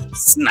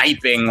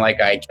sniping like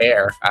I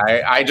care.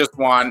 I just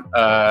want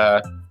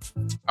I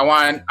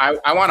want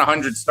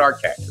 100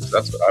 Starcatchers.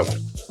 That's what I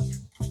want.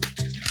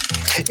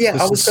 Yeah,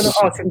 I was going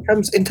to ask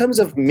in terms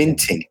of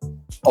minting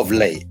of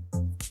late.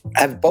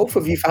 Have both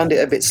of you found it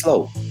a bit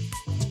slow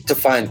to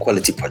find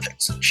quality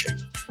projects and shit?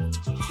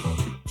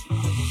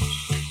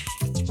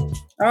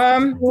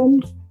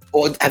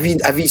 Or have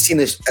you seen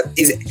this?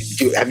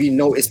 Have you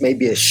noticed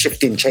maybe a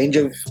shift in change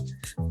of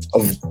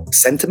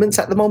sentiments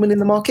at the moment in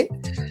the market?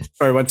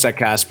 Sorry, one sec,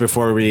 Cass.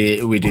 Before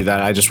we do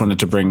that, I just wanted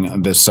to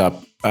bring this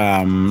up.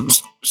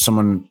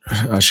 Someone,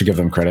 I should give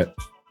them credit.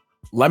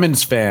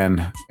 Lemons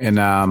fan in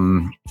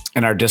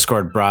our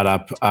Discord brought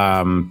up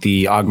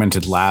the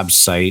Augmented Labs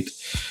site.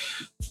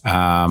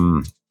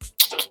 Sorry,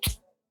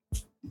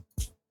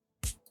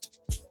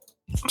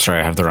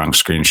 I have the wrong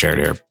screen shared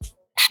here.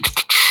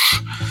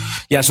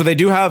 Yeah, so they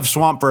do have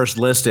Swampverse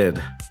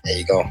listed. There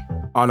you go.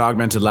 on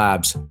Augmented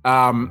Labs.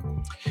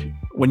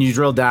 When you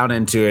drill down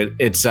into it,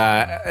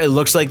 it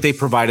looks like they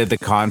provided the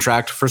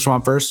contract for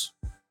Swampverse.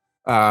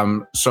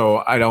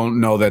 So I don't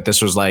know that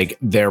this was like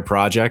their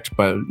project,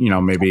 but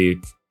maybe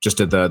just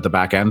did the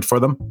back end for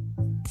them.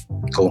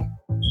 Cool.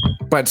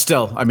 But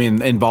still, I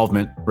mean,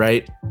 involvement,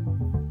 right?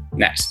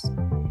 Nice.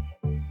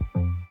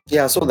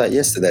 Yeah, I saw that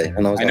yesterday,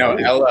 and I was I know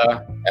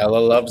Ella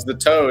loves the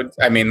toads.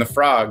 I mean, the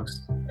frogs.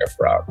 They're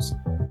frogs.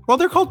 Well,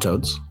 they're called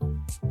toads.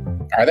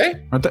 Are they?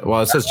 Aren't they?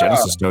 Well, it says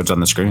Genesis toads on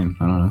the screen.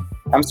 I don't know.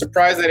 I'm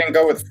surprised they didn't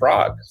go with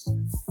frogs.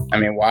 I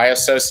mean, why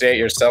associate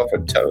yourself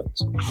with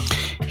toads?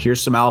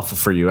 Here's some alpha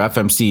for you.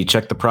 FMC,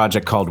 check the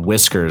project called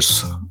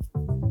Whiskers.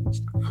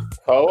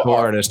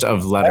 Co-artist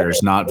of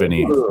letters, not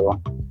Vinny.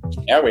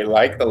 Yeah, we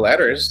like the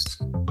letters.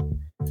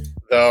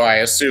 Though I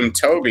assume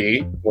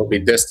Toby will be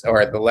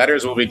the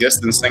letters will be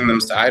distancing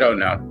them. I don't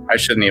know. I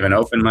shouldn't even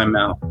open my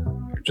mouth.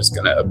 I'm just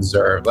going to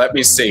observe. Let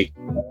me see.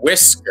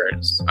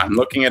 Whiskers. I'm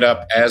looking it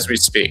up as we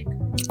speak.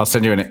 I'll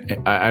send you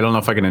I don't know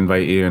if I can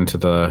invite you into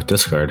the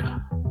Discord.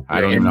 I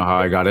don't even know how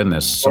I got in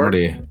this.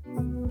 Somebody.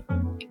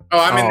 Oh,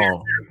 I'm in there.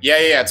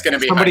 Yeah. It's going to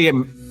be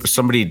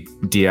somebody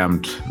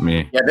DM'd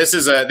me. Yeah, this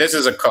is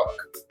a cook.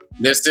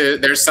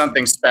 There's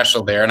something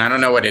special there, and I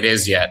don't know what it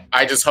is yet.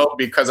 I just hope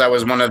because I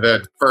was one of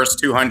the first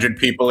 200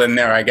 people in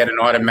there, I get an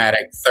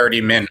automatic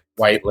 30-minute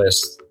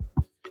whitelist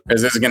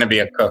because this is going to be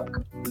a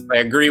cook. I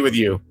agree with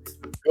you.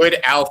 Good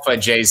alpha,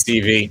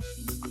 JCV.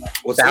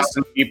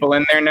 1,000 people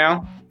in there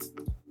now.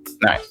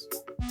 Nice.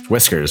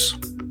 Whiskers.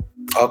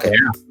 Okay.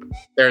 Yeah.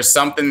 There's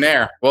something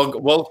there.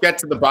 We'll get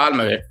to the bottom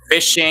of it.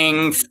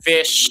 Fishing,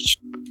 fish.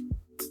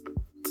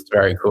 It's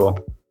very cool.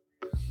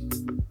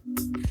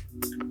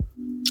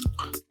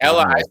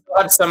 Ella, I still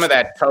have some of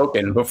that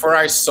token. Before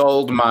I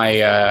sold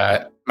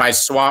my my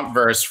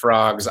Swampverse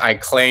frogs, I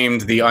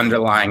claimed the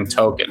underlying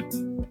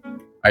token.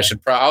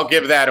 I'll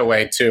give that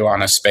away too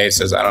on a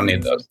Spaces. I don't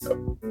need those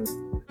tokens.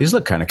 These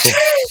look kind of cool.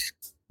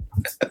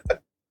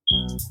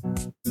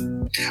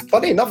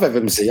 Funny enough,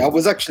 FMC, I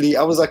was actually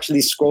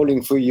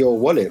scrolling through your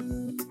wallet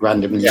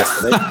randomly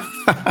yesterday.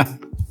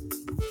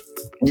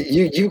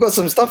 You got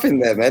some stuff in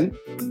there, man.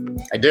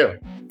 I do.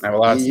 I have a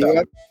lot of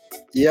stuff.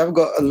 You have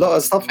got a lot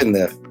of stuff in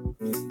there.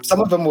 Some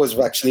of them was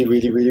actually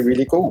really, really,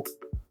 really cool.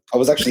 I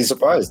was actually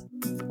surprised.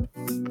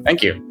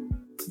 Thank you.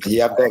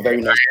 Yeah, I've got a very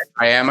nice.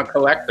 I am a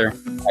collector.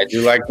 I do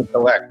like to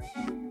collect.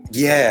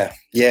 Yeah.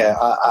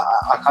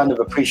 I kind of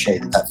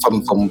appreciated that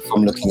from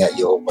looking at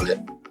your wallet.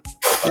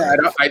 Yeah,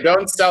 I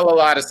don't sell a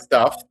lot of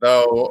stuff,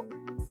 though.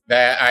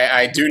 That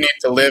I do need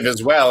to live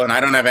as well, and I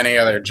don't have any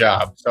other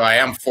job, so I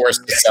am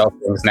forced to sell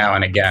things now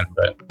and again.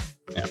 But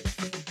yeah.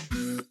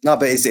 No,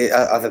 but I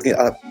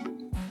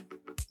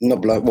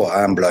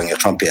am blowing your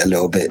trumpet a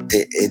little bit.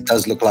 It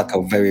does look like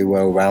a very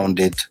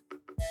well-rounded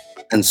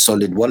and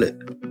solid wallet,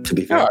 to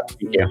be fair. Oh,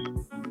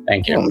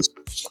 thank you.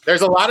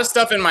 There's a lot of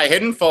stuff in my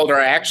hidden folder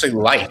I actually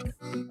like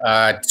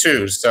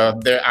too. So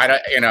I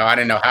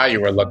didn't know how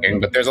you were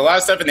looking, but there's a lot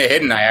of stuff in the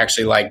hidden I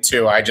actually like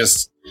too.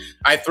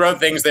 I throw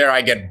things there,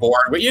 I get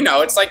bored, but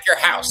it's like your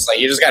house. Like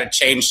you just got to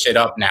change shit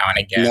up now and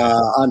again.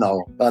 Nah, I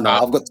know.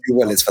 I've got 2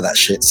 wallets for that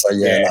shit. So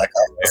I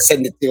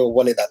send it to a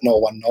wallet that no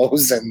one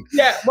knows. And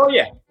yeah,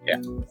 I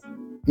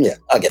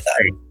get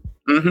that.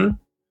 Mm-hmm.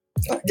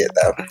 I get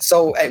that.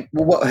 So,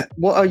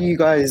 what are you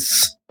guys?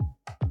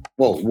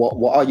 Well,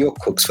 what are your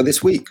cooks for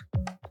this week?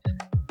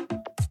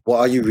 What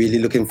are you really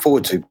looking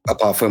forward to,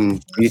 apart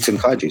from Mutant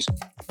Kaijus?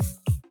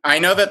 I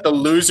know that the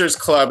Losers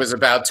Club is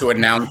about to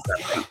announce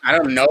something. I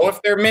don't know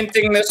if they're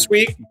minting this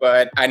week,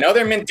 but I know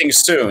they're minting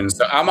soon.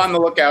 So I'm on the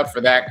lookout for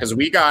that because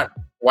we got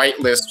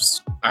whitelists.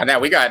 Now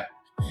we got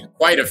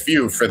quite a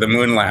few for the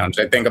Moon Lounge.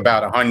 I think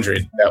about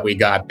 100 that we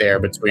got there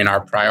between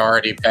our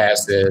priority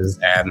passes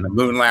and the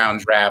Moon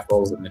Lounge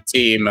raffles and the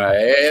team.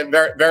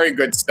 Very, very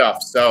good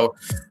stuff. So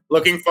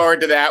looking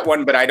forward to that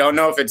one, but I don't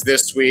know if it's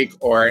this week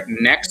or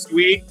next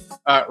week.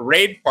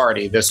 Raid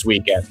Party this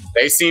weekend.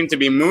 They seem to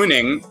be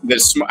mooning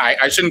this.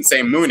 I shouldn't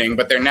say mooning,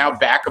 but they're now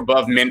back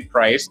above mint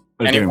price.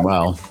 They're doing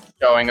well.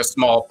 Showing a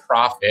small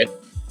profit.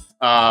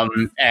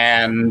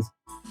 And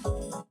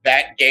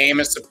that game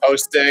is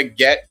supposed to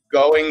get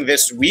going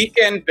this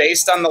weekend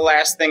based on the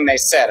last thing they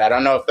said. I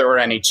don't know if there were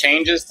any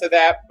changes to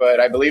that, but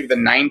I believe the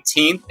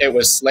 19th it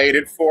was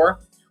slated for.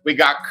 We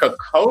got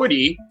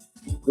Kokodi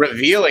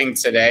revealing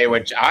today,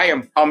 which I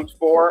am pumped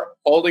for.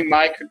 Holding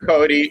my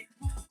Kokodi.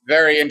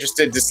 Very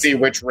interested to see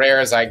which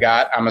rares I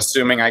got. I'm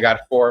assuming I got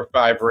 4 or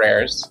 5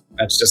 rares.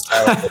 That's just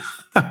how it is.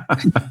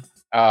 That's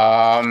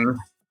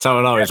how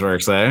it always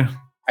works, eh?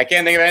 I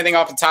can't think of anything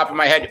off the top of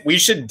my head. We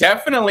should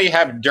definitely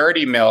have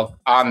Dirty Milk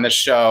on the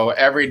show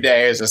every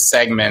day as a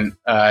segment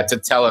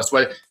to tell us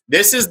what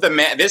this is.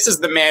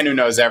 The man who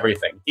knows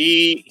everything.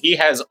 He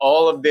has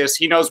all of this.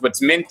 He knows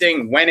what's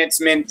minting, when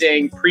it's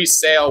minting,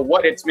 pre-sale,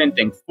 what it's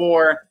minting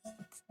for.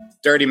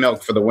 Dirty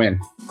Milk for the win.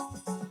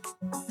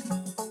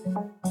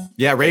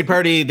 Yeah, Raid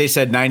Party, they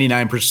said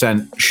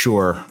 99%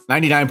 sure,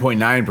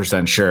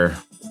 99.9% sure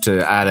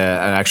to add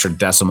an extra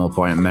decimal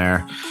point in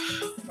there.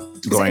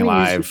 Going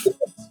live.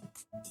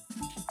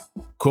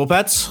 Cool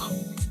Pets?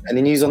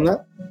 Any news on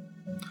that?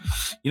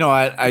 You know,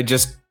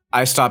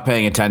 I stopped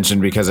paying attention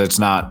because it's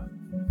not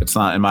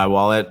in my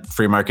wallet.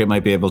 Free Market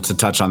might be able to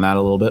touch on that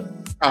a little bit.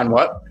 On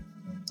what?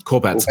 Cool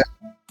Pets.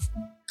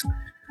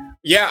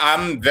 Yeah,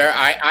 I'm there.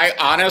 I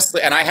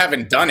honestly, and I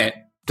haven't done it.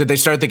 Did they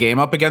start the game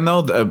up again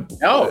though?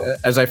 No.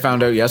 As I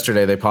found out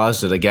yesterday, they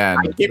paused it again.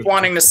 I keep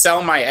wanting to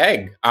sell my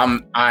egg.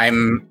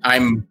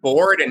 I'm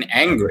bored and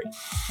angry.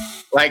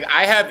 Like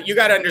you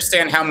got to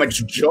understand how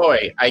much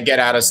joy I get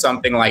out of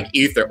something like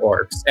Ether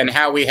Orcs, and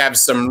how we have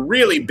some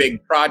really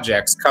big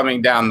projects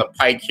coming down the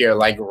pike here,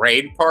 like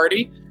Raid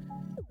Party.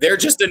 They're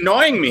just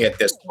annoying me at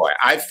this point.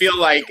 I feel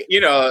like,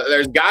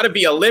 there's got to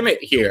be a limit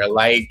here.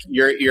 Like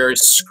you're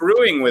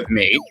screwing with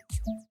me,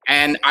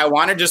 and I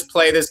want to just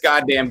play this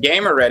goddamn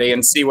game already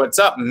and see what's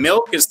up.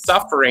 Milk is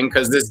suffering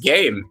because this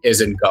game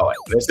isn't going.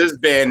 This has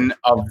been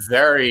a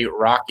very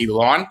rocky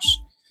launch.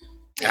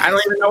 I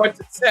don't even know what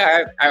to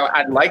say.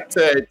 I'd like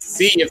to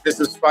see if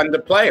this is fun to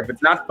play. If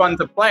it's not fun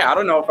to play, I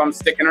don't know if I'm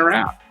sticking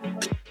around.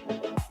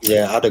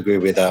 Yeah, I'd agree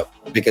with that,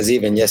 because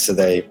even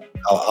yesterday,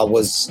 I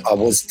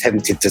was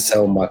tempted to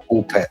sell my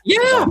Cool Pet.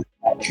 Yeah,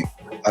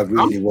 I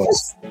really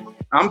was.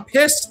 I'm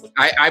pissed.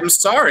 I'm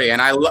sorry, and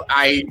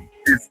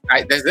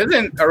this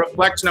isn't a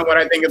reflection of what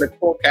I think of the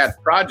Cool Cats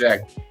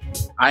project.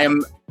 I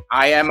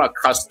am a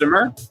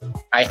customer.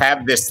 I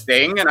have this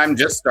thing, and I'm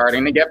just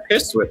starting to get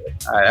pissed with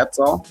it. That's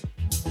all.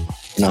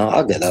 No,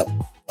 I get that.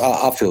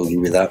 I feel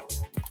you with that.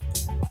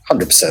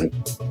 100%.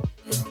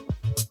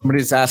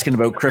 Somebody's asking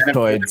about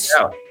cryptoids.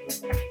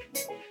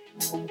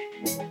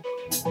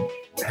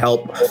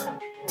 Help.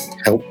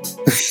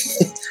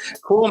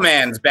 Cool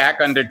Man's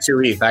back under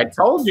 2 ETH. I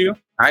told you.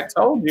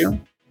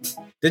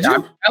 Did you?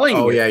 I'm telling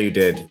you. Oh, yeah, you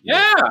did.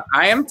 Yeah,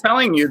 I am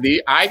telling you.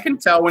 I can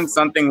tell when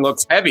something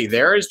looks heavy.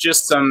 There is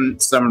just some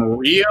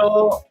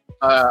real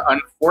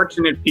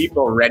unfortunate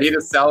people ready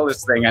to sell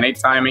this thing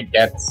anytime it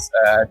gets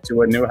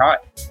to a new high.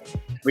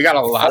 We got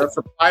a lot of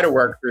supply to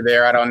work through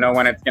there. I don't know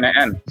when it's going to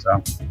end.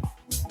 So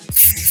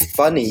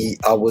funny,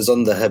 I was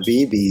on the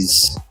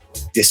Habibis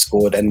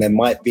Discord, and there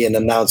might be an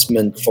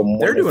announcement from.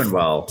 They're doing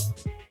well.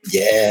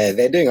 Yeah,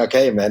 they're doing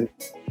okay, man.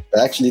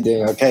 They're actually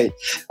doing okay.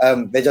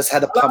 They just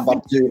had a pump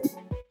up to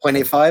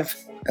 0.85,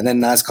 and then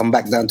now it's come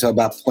back down to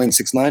about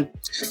 0.69.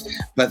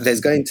 But there's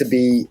going to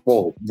be,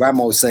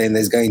 Ramo's saying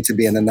there's going to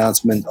be an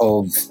announcement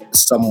of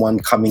someone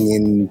coming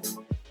in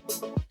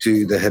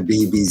to the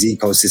Habibis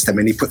ecosystem,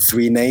 and he put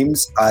 3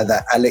 names,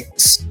 either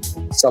Alex,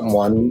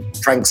 someone,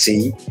 Frank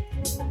C,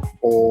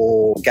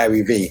 or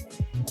Gary V.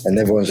 And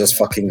everyone's just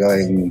fucking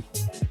going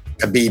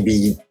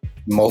Habibi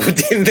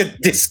mode in the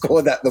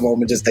Discord at the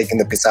moment, just taking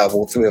the piss out of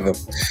all 3 of them.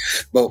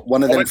 But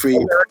one of them 3...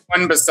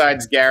 One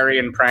besides Gary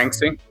and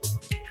Pranksy?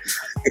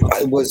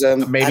 It was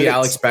maybe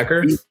Alex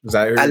Becker. Is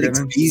that who Alex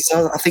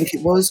Visa, I think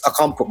it was. I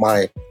can't put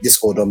my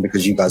Discord on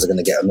because you guys are going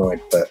to get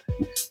annoyed. But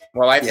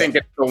I think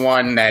it's the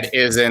one that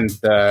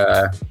isn't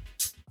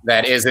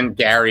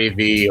Gary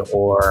V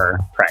or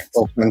Pranksy.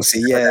 Oh,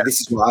 Pranksy. Yeah,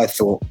 this is what I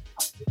thought.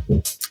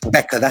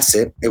 Becker, that's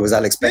it. It was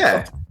Alex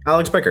Becker. Yeah,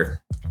 Alex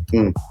Becker.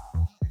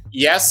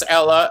 Yes,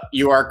 Ella,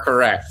 you are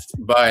correct.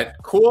 But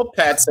Cool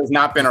Pets has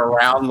not been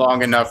around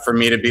long enough for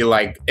me to be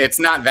like, it's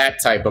not that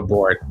type of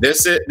bored.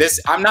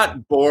 I'm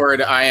not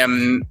bored. I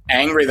am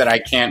angry that I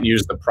can't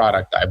use the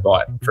product I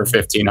bought for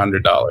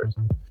 $1,500.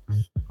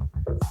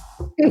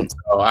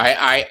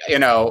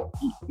 So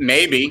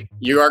maybe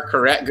you are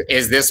correct.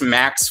 Is this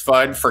Max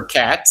FUD for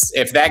cats?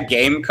 If that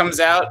game comes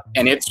out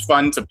and it's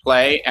fun to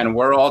play and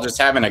we're all just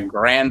having a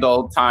grand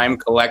old time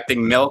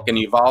collecting milk and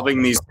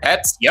evolving these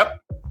pets, yep.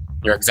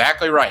 You're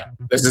exactly right.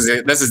 This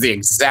is the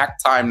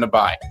exact time to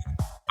buy.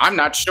 I'm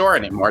not sure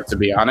anymore, to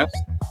be honest.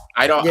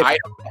 I don't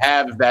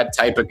have that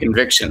type of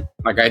conviction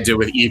like I do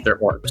with Ether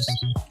Orcs,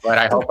 but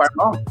I hope I'm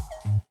wrong.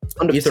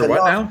 Ether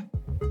what now?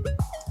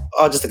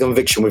 Oh, just a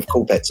conviction with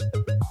Cool Pets.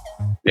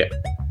 Yeah.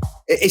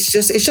 It's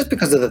just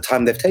because of the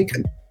time they've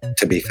taken,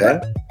 to be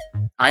fair.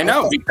 I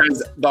know,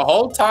 because the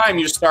whole time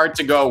you start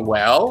to go,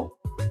 well,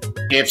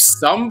 if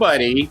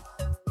somebody...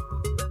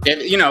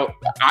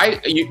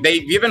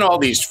 they've given all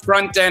these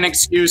front end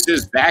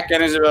excuses, back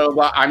end is blah, blah,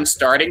 blah. I'm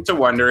starting to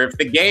wonder if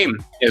the game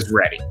is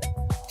ready.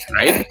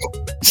 Right?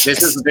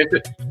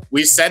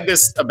 We said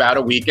this about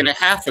a week and a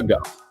half ago,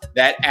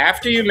 that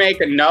after you make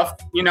enough,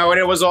 and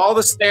it was all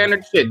the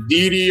standard shit,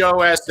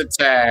 DDoS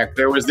attack,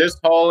 there was this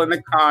hole in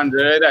the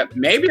conduit, that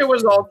maybe it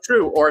was all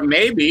true, or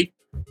maybe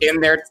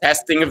in their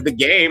testing of the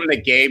game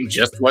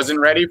just wasn't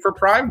ready for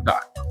prime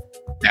time.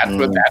 That's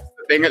the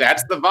thing.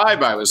 That's the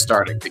vibe I was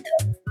starting to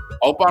get.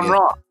 Hope I'm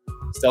wrong.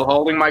 Still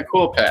holding my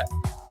Cool Pet.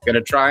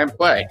 Gonna try and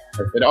play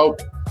if it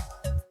opens.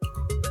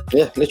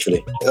 Yeah,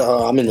 literally.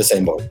 I'm in the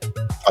same boat.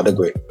 I'd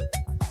agree.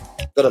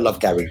 Gotta love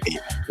Gary V.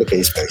 Look at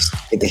his face.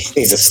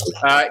 He's a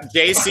slap.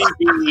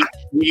 JCB,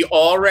 we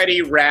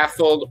already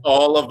raffled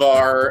all of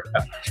our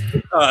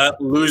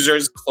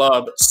Losers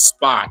Club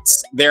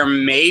spots. There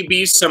may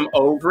be some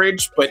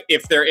overage, but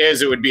if there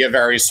is, it would be a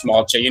very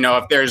small change.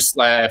 If there's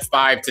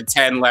 5 to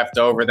 10 left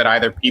over that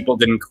either people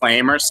didn't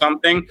claim or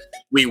something,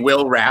 we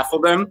will raffle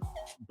them.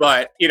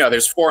 But,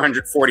 there's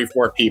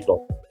 444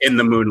 people in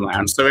the Moon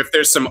Lounge. So if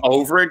there's some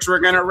overage we're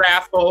going to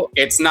raffle,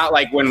 it's not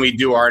like when we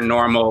do our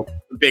normal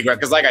big,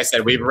 because like I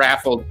said, we've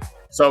raffled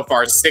so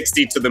far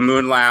 60 to the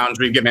Moon Lounge.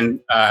 We've given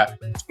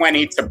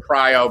 20 to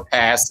Prio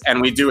Pass,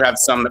 and we do have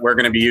some that we're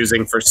going to be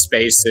using for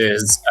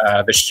Spaces,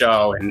 the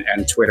show,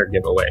 and Twitter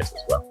giveaways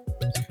as well.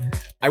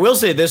 I will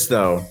say this,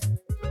 though.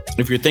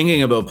 If you're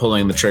thinking about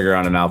pulling the trigger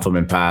on an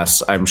Alphamin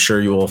Pass, I'm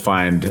sure you will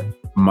find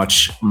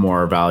much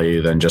more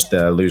value than just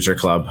the loser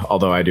club,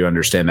 although I do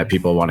understand that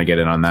people want to get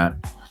in on that.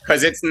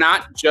 Because it's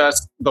not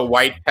just the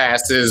white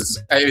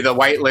passes, the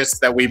white lists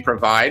that we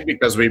provide,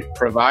 because we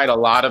provide a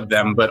lot of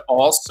them, but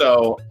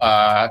also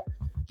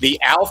the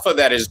alpha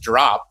that is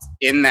dropped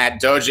in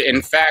that dojo.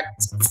 In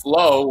fact,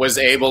 Flo was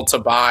able to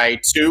buy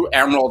 2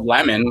 Emerald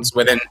Lemons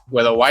with a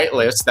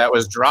whitelist that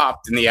was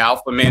dropped in the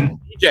Alphamin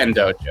Gen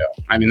Dojo.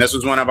 I mean, this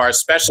was one of our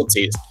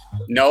specialties.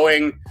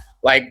 Knowing,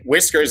 like,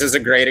 Whiskers is a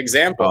great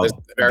example.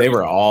 They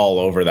were all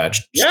over that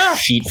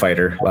sheet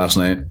fighter last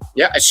night.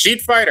 Yeah, a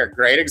sheet fighter,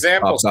 great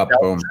example.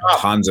 Boom.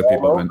 Tons of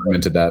people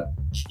minted that.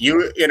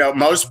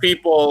 Most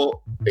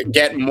people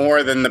get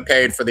more than the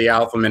paid for the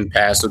Alphamin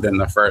Pass within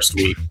the first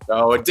week.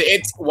 So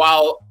it's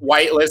while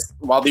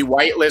the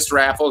whitelist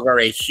raffles are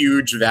a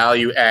huge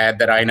value add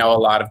that I know a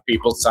lot of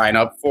people sign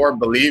up for.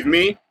 Believe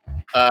me,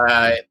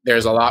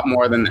 there's a lot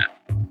more than that.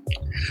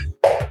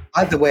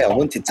 Either way, I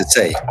wanted to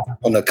say,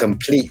 on a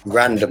complete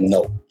random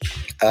note,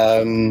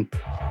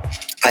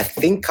 I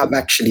think I've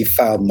actually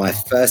found my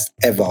first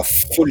ever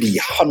fully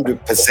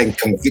 100%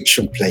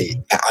 conviction play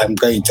that I'm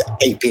going to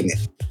ape in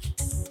it.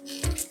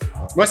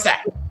 What's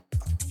that?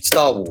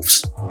 Star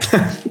Wolves.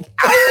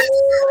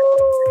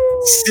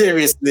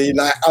 Seriously,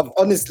 like, I've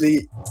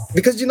honestly,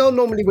 because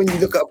normally when you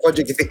look at a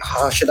project, you think,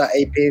 should I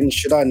ape in?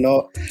 Should I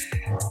not?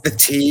 The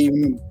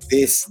team,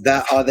 this,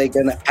 that, are they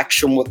going to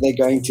action what they're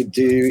going to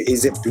do?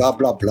 Is it blah,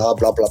 blah, blah,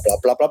 blah, blah, blah,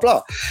 blah, blah,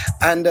 blah?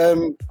 And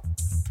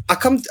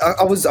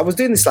I was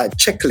doing this like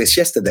checklist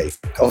yesterday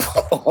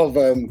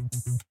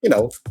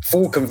of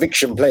full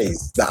conviction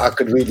plays that I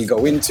could really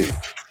go into.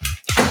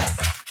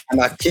 And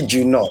I kid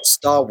you not,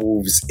 Star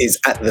Wolves is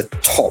at the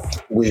top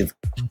with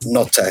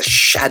not a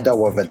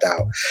shadow of a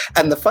doubt.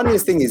 And the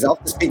funniest thing is,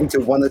 after speaking to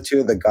one or two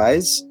of the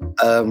guys,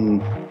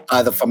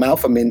 either from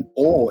Alphamin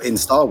or in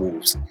Star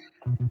Wolves,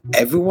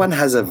 everyone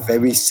has a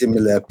very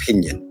similar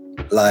opinion.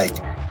 Like,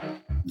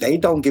 they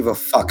don't give a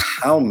fuck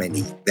how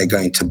many they're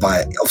going to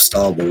buy of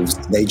Star Wolves.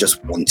 They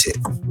just want it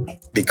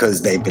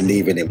because they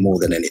believe in it more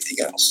than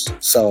anything else.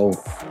 So,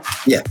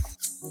 yeah,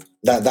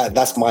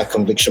 that's my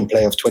conviction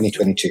play of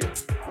 2022.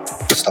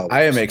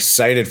 I am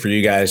excited for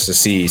you guys to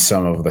see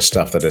some of the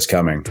stuff that is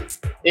coming.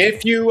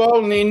 If you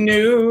only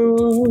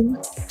knew.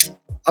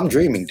 I'm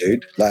dreaming,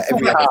 dude. Like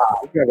every other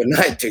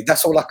night, dude.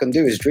 That's all I can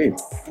do is dream.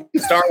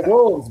 Star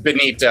Wolves,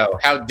 Benito.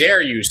 How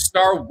dare you?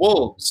 Star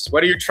Wolves.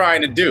 What are you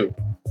trying to do?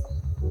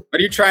 What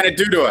are you trying to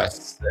do to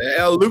us?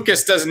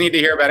 Lucas doesn't need to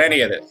hear about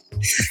any of this.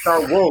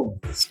 Star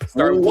Wolves.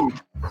 Star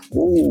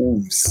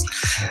Wolves.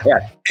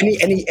 Yeah.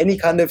 Any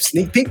kind of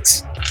sneak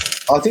peeks?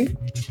 Artie?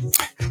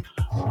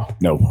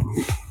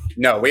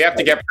 No, we have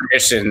to get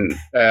permission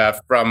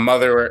from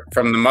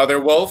the mother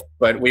wolf,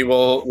 but we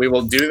will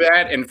do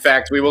that. In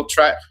fact, we will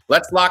try.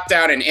 Let's lock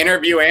down an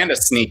interview and a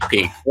sneak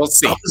peek. We'll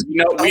see. We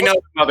know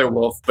the mother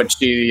wolf, but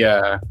she.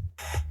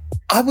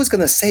 I was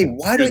gonna say,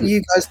 why don't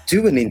you guys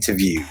do an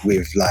interview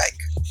with like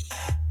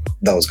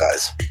those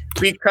guys?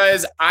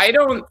 Because I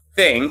don't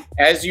think,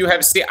 as you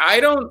have seen, I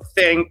don't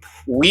think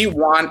we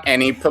want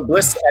any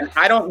publicity, and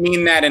I don't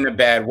mean that in a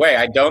bad way.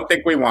 I don't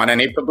think we want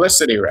any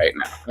publicity right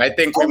now. I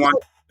think we want.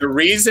 The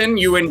reason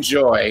you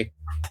enjoy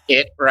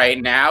it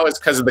right now is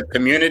because of the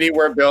community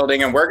we're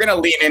building, and we're going to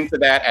lean into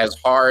that as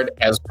hard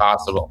as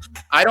possible.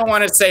 I don't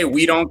want to say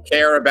we don't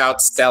care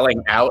about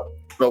selling out,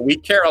 but we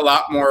care a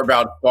lot more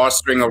about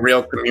fostering a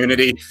real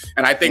community.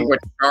 And I think what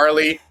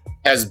Charlie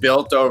has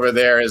built over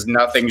there is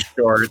nothing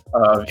short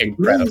of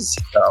incredible.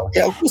 So.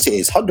 Yeah, of course it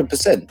is,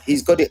 100%.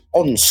 He's got it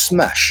on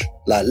Smash,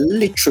 like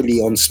literally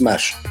on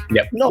Smash.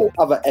 Yep. No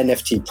other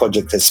NFT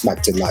project has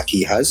smacked it like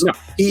he has. No.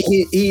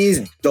 He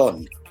is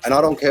done. And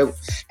I don't care.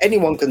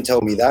 Anyone can tell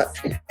me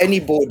that.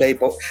 Any Bored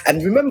Ape.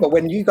 And remember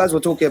when you guys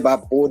were talking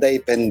about Bored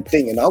Ape and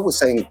thing, and I was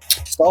saying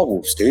Star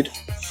Wolves, dude.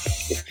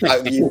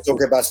 You were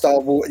talking about Star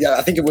Wars. Yeah,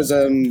 I think it was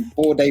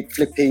Bored Ape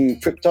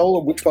flipping crypto.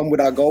 Which one would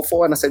I go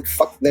for? And I said,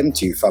 fuck them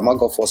two, fam. I'll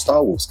go for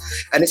Star Wars.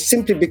 And it's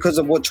simply because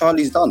of what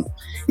Charlie's done.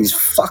 He's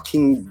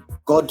fucking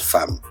God,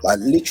 fam. Like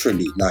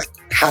literally, like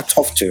hat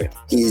off to it.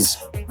 He's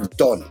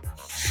done.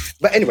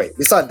 But anyway,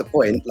 beside the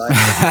point, like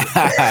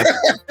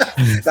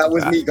that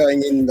was me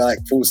going in like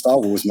full Star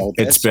Wars mode.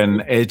 It's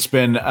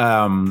been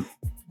an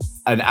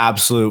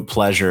absolute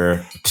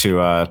pleasure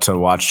to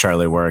watch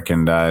Charlie work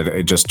and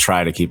just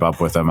try to keep up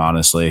with him.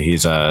 Honestly,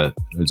 he's a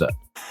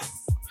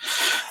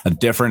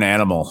different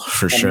animal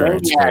for sure.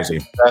 It's crazy.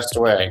 Best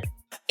way.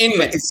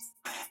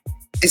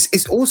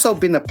 It's also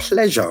been a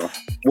pleasure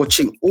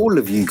watching all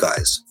of you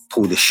guys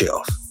pull this shit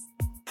off.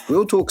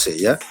 Real talks here,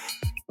 yeah.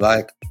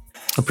 Like,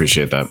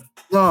 appreciate that.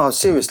 No,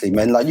 seriously,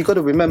 man. Like, you got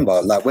to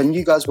remember, like, when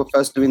you guys were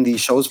first doing these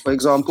shows, for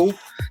example,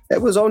 there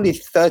was only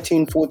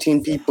 13,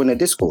 14 people in a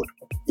Discord.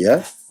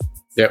 Yeah.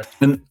 Yep.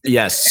 And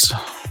yes.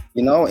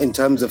 You know, in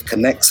terms of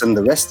connects and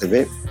the rest of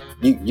it,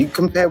 you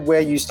compare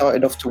where you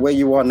started off to where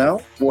you are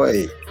now.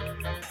 Boy,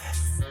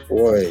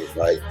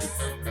 like,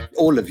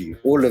 all of you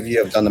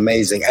have done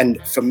amazing.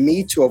 And for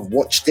me to have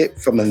watched it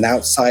from an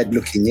outside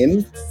looking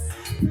in,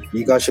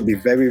 you guys should be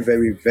very,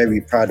 very,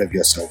 very proud of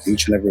yourselves,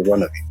 each and every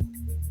one of you.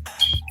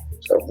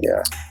 So,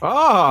 yeah.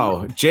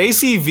 Oh,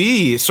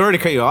 JCV. Sorry to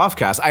cut you off,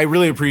 Cass. I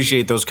really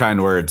appreciate those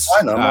kind words.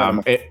 I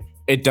know.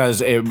 It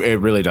does. It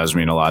really does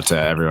mean a lot to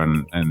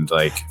everyone. And,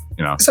 like,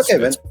 you know, it's okay,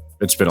 man.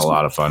 It's been a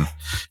lot of fun.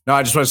 No,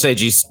 I just want to say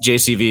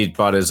JCV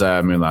bought his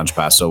Moon Lounge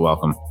pass. So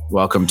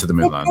welcome to the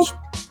Moon Lounge.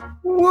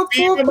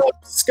 Beam him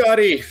up,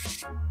 Scotty.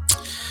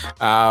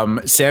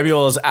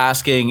 Samuel is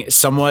asking,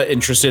 somewhat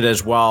interested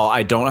as well.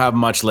 I don't have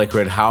much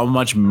liquid. How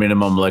much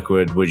minimum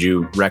liquid would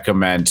you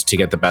recommend to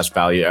get the best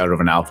value out of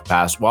an alpha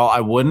pass? Well,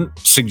 I wouldn't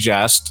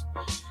suggest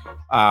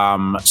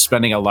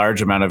spending a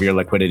large amount of your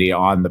liquidity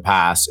on the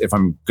pass, if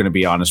I'm going to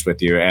be honest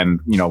with you. And,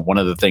 you know, one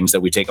of the things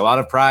that we take a lot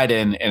of pride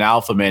in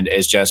Alpha Mint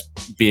is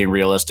just being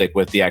realistic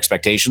with the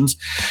expectations.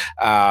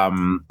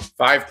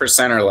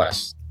 5% or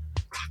less.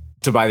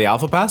 To buy the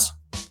alpha pass?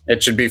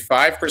 It should be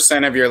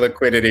 5% of your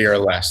liquidity or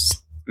less.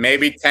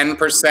 Maybe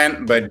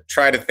 10%, but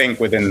try to think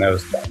within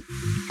those.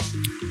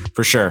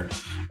 For sure.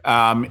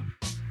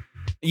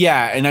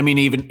 Yeah, and I mean,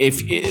 even if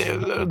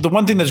the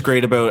one thing that's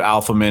great about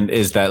Alpha Mint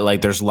is that,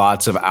 like, there's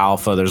lots of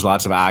alpha, there's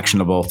lots of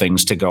actionable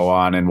things to go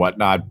on and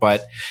whatnot.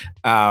 But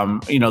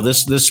you know,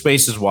 this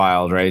space is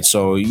wild, right?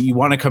 So you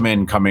want to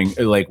coming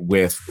like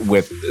with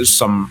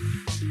some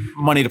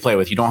money to play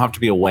with. You don't have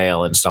to be a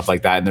whale and stuff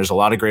like that. And there's a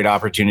lot of great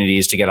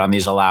opportunities to get on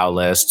these allow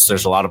lists.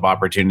 There's a lot of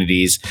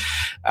opportunities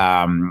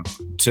to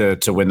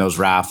win those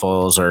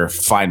raffles or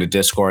find a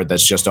Discord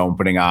that's just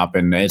opening up,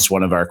 and it's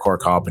one of our core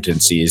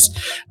competencies.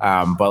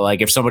 But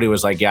like, if somebody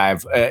was like, yeah,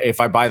 if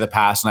I buy the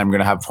pass and I'm going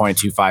to have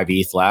 0.25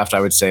 ETH left,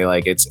 I would say,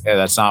 like,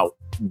 that's not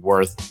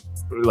worth,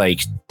 like,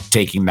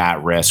 taking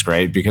that risk,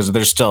 right? Because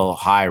there's still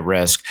high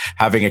risk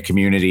having a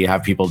community,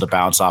 have people to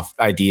bounce off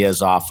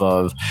ideas off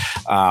of,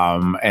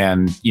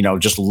 and, you know,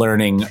 just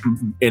learning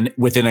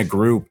within a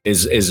group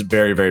is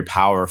very, very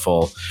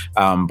powerful.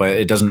 But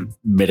it doesn't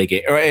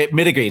mitigate, or it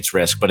mitigates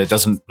risk, but it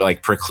doesn't,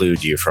 like,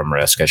 preclude you from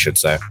risk, I should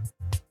say.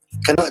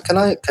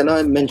 Can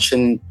I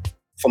mention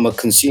from a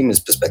consumer's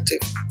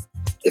perspective,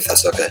 if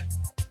that's okay?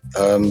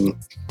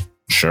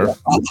 Sure.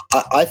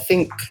 I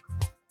think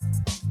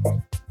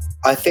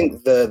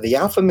the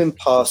Alpha Mint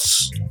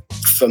Pass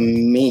for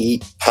me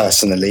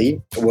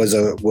personally was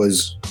a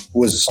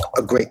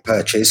great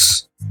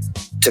purchase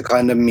to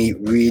kind of meet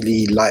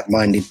really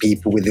like-minded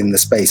people within the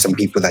space and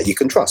people that you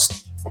can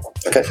trust.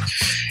 Okay,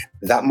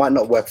 that might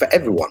not work for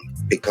everyone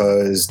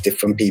because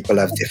different people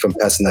have different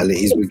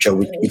personalities which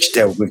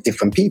deal with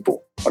different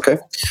people. Okay,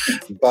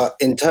 but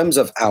in terms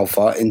of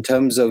alpha, in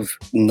terms of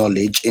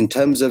knowledge, in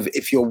terms of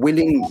if you're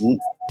willing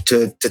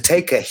to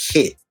take a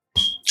hit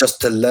just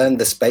to learn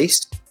the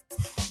space,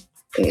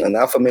 an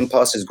Alpha Mint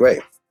Pass is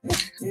great.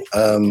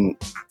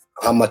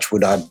 How much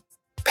would I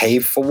pay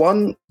for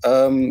one?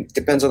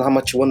 Depends on how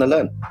much you want to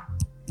learn.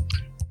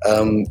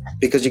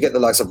 Because you get the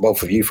likes of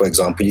both of you, for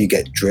example. You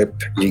get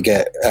Drip, you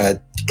get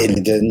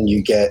Illidan,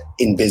 you get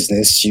In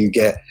Business, you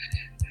get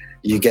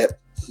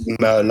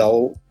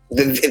Merlot.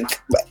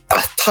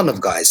 A ton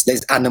of guys.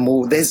 There's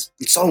Animal. There's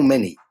so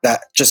many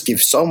that just give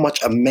so much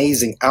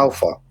amazing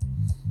alpha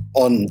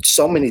on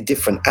so many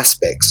different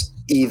aspects.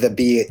 Either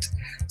be it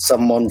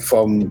someone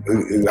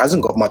who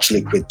hasn't got much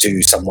liquid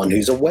to someone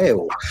who's a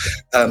whale.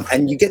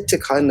 And you get to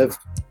kind of,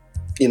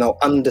 you know,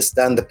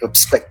 understand the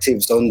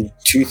perspectives on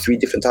 2-3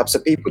 different types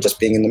of people just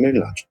being in the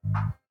Moon Lounge.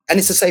 And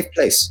it's a safe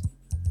place.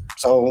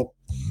 So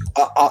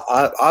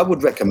I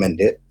would recommend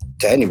it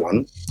to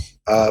anyone.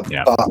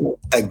 Yeah. But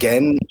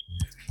again,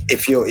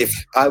 if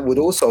I would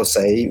also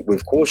say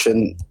with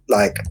caution,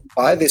 like,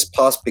 buy this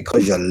pass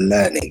because you're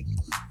learning.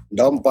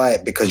 Don't buy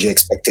it because you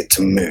expect it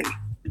to moon.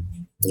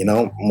 You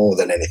know, more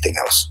than anything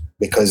else,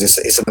 because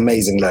it's an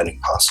amazing learning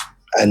pass,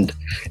 and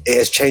it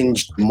has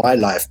changed my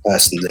life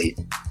personally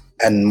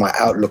and my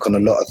outlook on a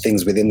lot of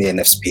things within the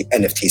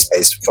NFT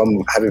space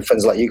from having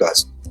friends like you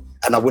guys.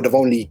 And I would have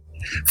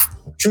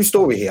true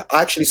story here,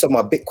 I actually sold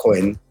my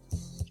Bitcoin,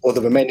 or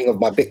the remaining of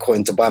my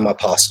Bitcoin, to buy my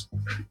pass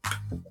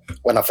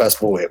when I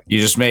first bought it. You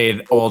just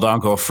made old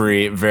Uncle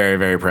Free very,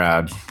 very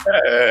proud.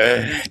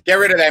 Get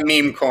rid of that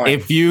meme coin.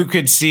 If you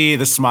could see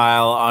the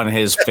smile on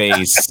his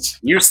face.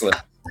 Useless.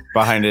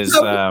 Behind his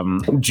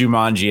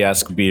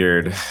Jumanji-esque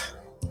beard.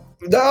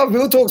 No,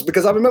 real talks,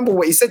 because I remember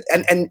what he said,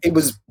 and it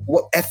was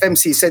what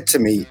FMC said to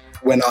me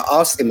when I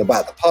asked him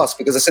about the pass,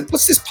 because I said,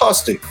 what's this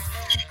pass do?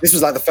 This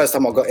was like the first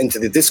time I got into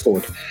the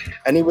Discord.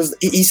 And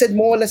he said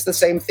more or less the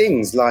same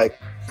things, like,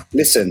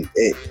 listen,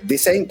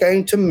 this ain't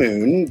going to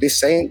moon,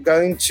 this ain't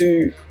going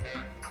to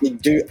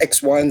do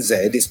X, Y, and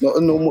Z, it's not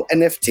a normal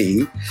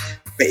NFT,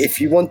 but if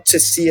you want to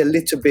see a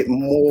little bit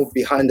more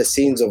behind the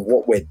scenes of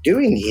what we're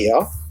doing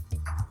here,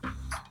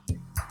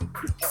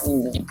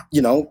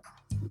 you know,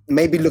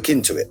 maybe look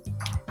into it.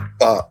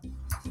 But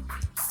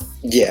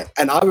yeah,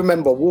 and I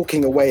remember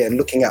walking away and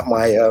looking at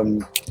my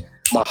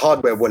my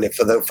hardware wallet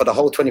for the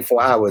whole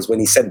 24 hours when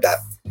he said that,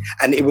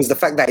 and it was the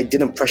fact that it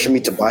didn't pressure me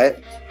to buy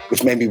it,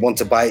 which made me want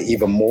to buy it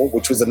even more,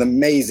 which was an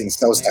amazing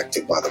sales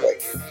tactic, by the way.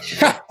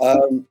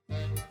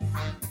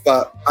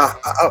 But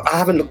I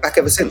haven't looked back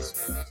ever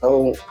since.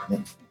 So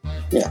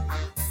yeah.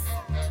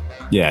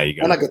 Yeah, you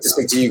got. And I get to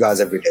speak to you guys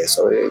every day,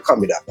 so it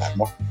can't be that bad,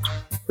 man.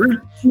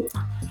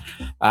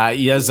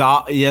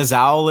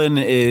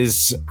 Yazalin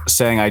is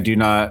saying, I do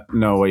not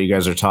know what you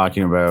guys are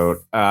talking about.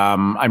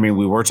 I mean,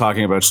 we were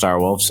talking about Star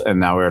Wolves, and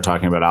now we are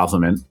talking about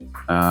AlphaMint.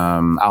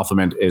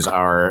 AlphaMint is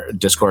our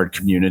Discord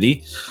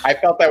community. I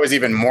felt that was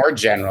even more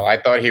general. I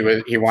thought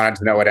he wanted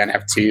to know what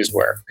NFTs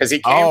were, because he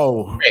came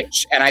from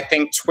Twitch, and I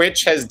think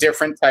Twitch has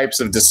different types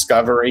of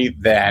discovery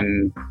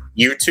than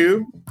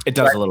YouTube. It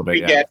does a little bit.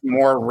 You get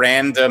more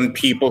random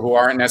people who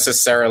aren't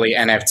necessarily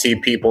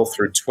NFT people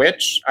through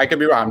Twitch. I could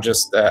be wrong. I'm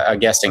just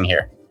guessing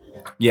here.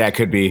 Yeah, it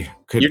could be.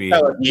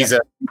 Tell it, Giza.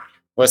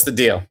 What's the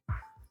deal?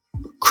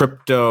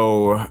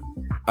 Crypto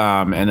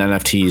and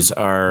NFTs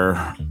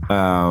are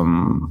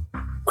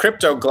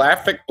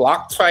cryptographic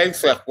blockchain.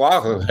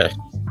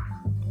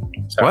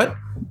 What?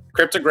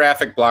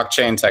 Cryptographic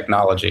blockchain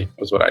technology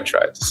was what I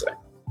tried to say.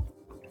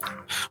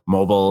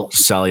 Mobile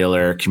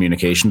cellular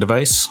communication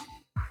device.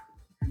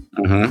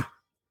 Mm-hmm.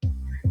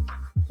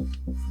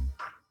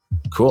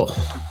 Cool.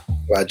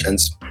 Right,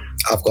 gents.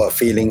 I've got a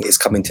feeling it's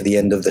coming to the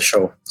end of the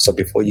show. So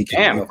before you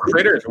Damn,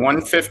 Critters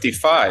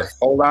 155.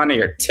 Hold on to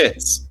your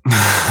tits.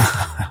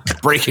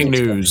 Breaking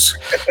news.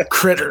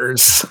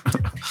 Critters.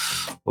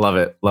 Love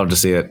it. Love to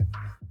see it.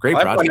 Great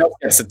project. Everyone else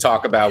gets to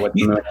talk about what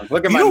the moon is.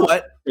 Look at my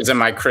critters and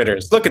my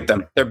critters. Look at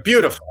them. They're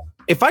beautiful.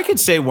 If I could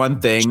say one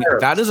thing,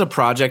 that is a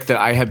project that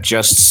I have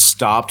just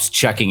stopped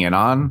checking in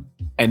on,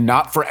 and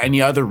not for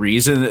any other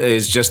reason.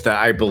 It's just that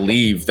I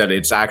believe that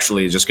it's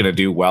actually just going to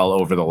do well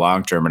over the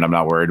long term, and I'm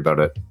not worried about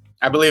it.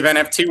 I believe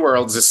NFT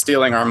Worlds is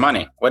stealing our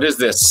money. What is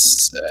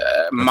this?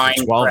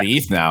 12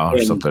 ETH now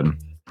or something.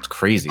 It's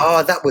crazy.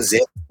 Oh, that was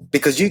it.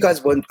 Because you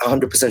guys weren't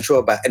 100% sure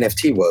about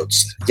NFT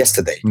Worlds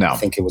yesterday. No. I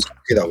think it was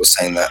good I was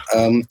saying that.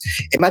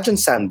 Imagine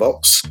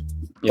Sandbox,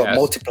 but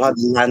multiply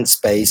the land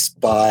space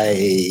by,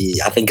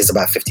 I think it's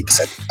about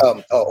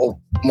 50%. Or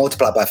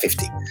multiply by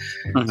 50.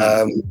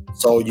 Mm-hmm.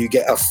 So you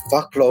get a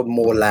fuckload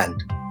more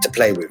land to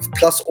play with.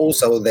 Plus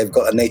also they've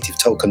got a native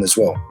token as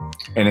well.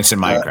 And it's in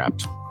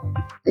Minecraft.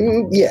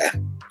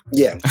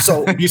 Yeah.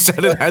 So you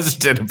said it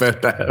hesitant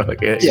about that.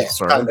 Okay. Yeah,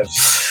 sorry. kind of.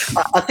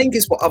 I think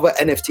it's what other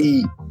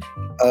NFT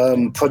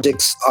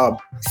projects are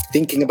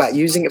thinking about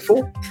using it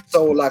for.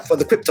 So, like for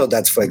the Crypto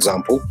Dads, for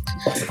example,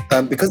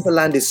 because the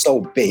land is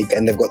so big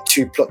and they've got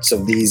 2 plots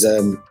of these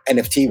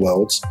NFT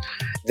worlds,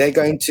 they're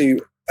going to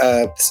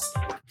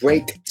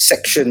break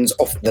sections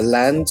of the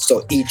land.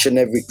 So each and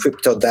every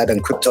Crypto Dad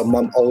and Crypto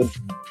Mum holder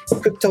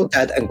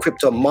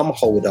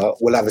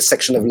will have a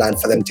section of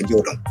land for them to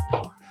build on.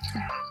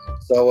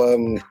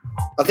 So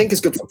I think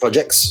it's good for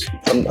projects.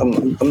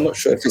 I'm not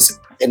sure if it's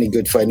any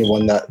good for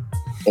anyone that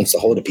wants to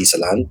hold a piece of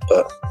land,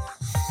 but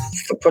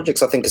for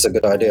projects, I think it's a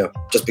good idea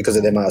just because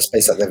of the amount of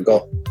space that they've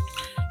got.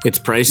 It's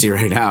pricey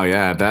right now.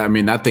 Yeah.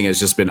 That thing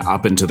has just been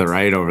up and to the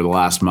right over the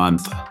last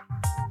month.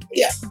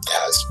 Yeah, it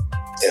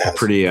has.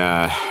 Pretty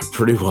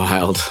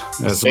wild.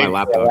 That's my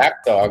lapdog.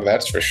 Lapdog,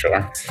 that's for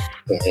sure.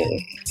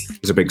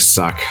 He's a big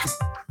suck.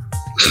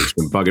 He's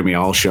been bugging me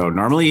all show.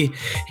 Normally,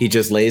 he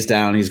just lays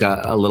down. He's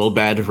got a little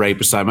bed right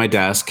beside my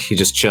desk. He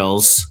just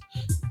chills,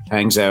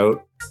 hangs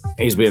out.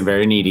 He's being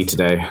very needy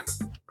today.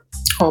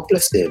 Oh,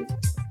 bless him.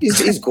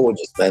 He's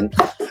gorgeous, man.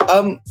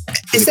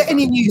 Is there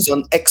any news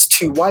on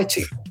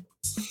X2Y2?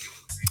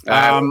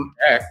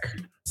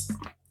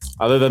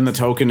 Other than the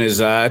token is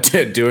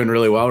doing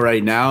really well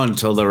right now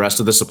until the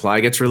rest of the supply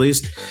gets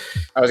released.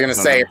 I was going to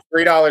say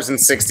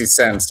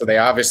 $3.60, so they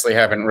obviously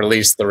haven't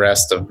released the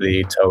rest of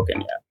the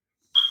token yet.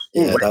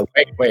 Yeah,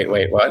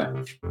 wait,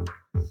 what?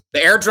 The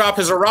airdrop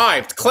has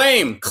arrived.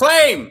 Claim,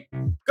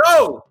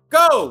 go,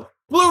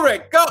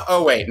 Blu-ray, go.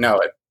 Oh wait, no,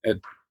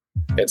 it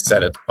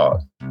said it's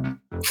paused.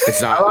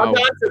 It's not. I logged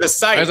onto the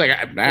site. I was like,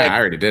 I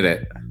already did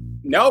it.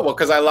 No, well,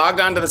 because I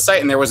logged onto the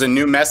site and there was a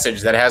new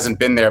message that hasn't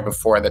been there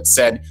before that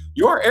said,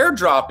 your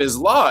airdrop is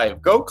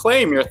live. Go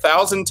claim your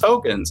 1,000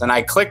 tokens. And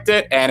I clicked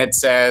it and it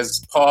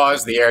says,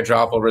 pause, the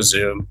airdrop will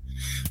resume.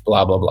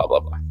 Blah, blah, blah, blah,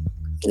 blah.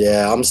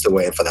 Yeah, I'm still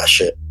waiting for that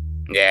shit.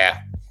 Yeah.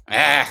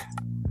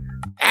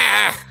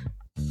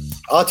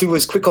 Artie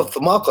was quick off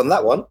the mark on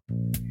that one.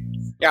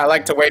 Yeah, I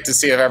like to wait to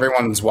see if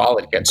everyone's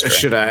wallet gets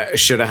stripped.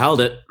 Should have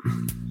held it.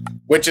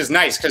 Which is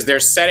nice because they're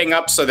setting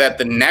up so that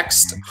the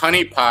next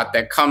honeypot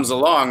that comes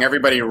along,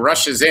 everybody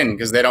rushes in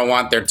because they don't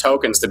want their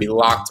tokens to be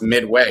locked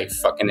midway.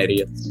 Fucking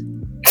idiots.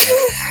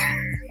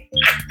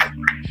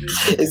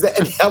 Is there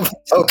any other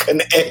token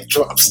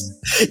airdrops?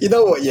 You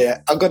know what, yeah,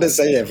 I'm going to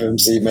say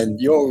FMC, man,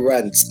 your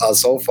rants are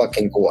so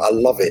fucking cool. I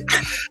love it.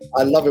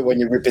 I love it when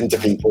you rip into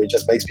people. It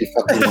just makes me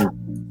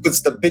fucking,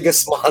 puts the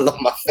biggest smile on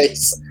my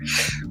face.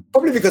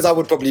 Probably because I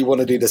would probably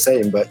want to do the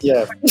same, but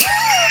yeah.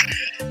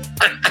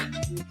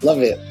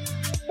 Love it.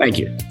 Thank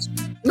you.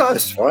 No,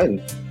 it's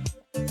fine.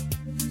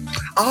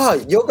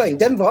 You're going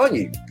Denver, aren't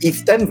you?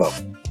 East Denver.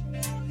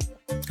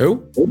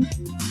 Who?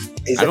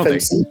 Is I don't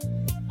FMC?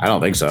 I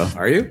don't think so.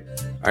 Are you?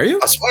 Are you?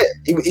 I swear.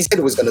 He said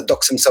he was going to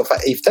dox himself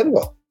at East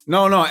Denver.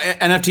 No,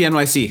 NFT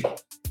NYC.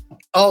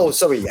 Oh,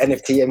 sorry.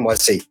 NFT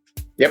NYC.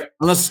 Yep.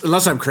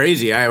 Unless I'm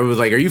crazy. I was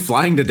like, are you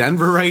flying to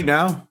Denver right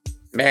now?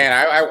 Man,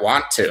 I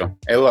want to.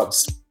 It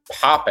looks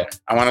popping.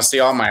 I want to see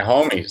all my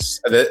homies.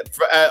 The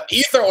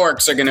Ether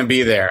Orcs are going to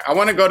be there. I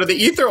want to go to the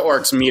Ether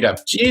Orcs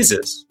meetup.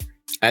 Jesus.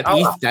 At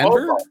ETH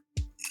Denver?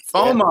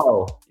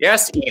 FOMO.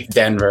 Yes, ETH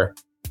Denver.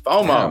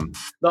 FOMO. Damn.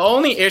 The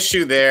only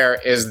issue there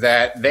is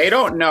that they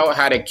don't know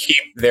how to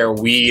keep their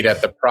weed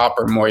at the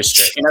proper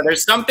moisture. You know,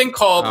 there's something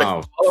called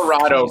the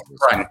Colorado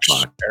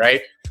Crunch,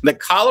 right? The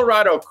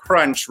Colorado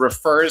Crunch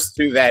refers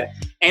to that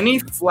any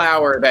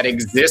flower that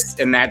exists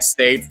in that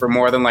state for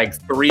more than like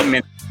 3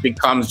 minutes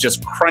becomes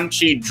just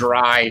crunchy,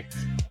 dry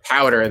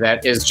powder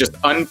that is just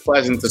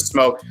unpleasant to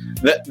smoke.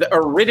 The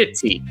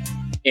aridity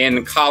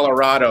in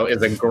Colorado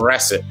is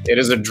aggressive. It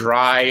is a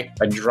dry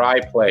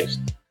place.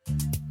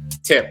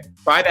 Tip,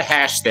 buy the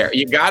hash there.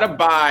 You gotta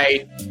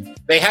buy,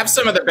 they have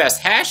some of the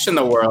best hash in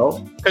the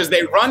world because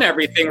they run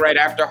everything right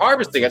after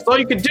harvesting. That's all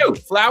you can do.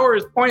 Flour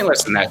is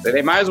pointless in that.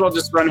 They might as well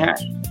just run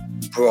hash.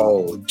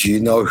 Bro, do you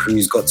know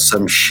who's got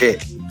some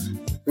shit?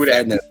 Who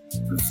that?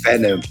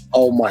 Venom.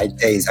 Oh my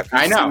days.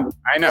 I know.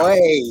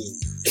 Hey.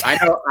 I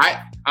know.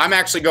 I'm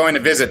actually going to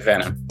visit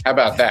Venom. How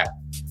about that?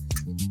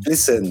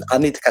 Listen, I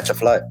need to catch a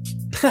flight.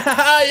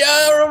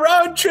 Yeah, a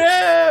road trip.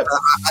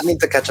 I need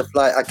to catch a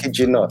flight. I kid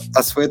you not.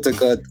 I swear to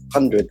God,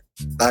 100.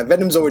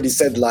 Venom's already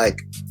said, like,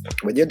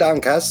 when you're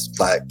downcast,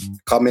 like,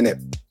 come in it.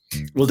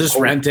 We'll just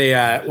rent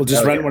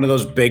rent one of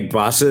those big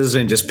buses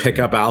and just pick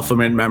up Alpha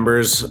Mint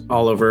members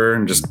all over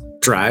and just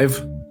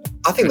drive.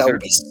 I think that would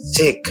be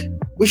sick.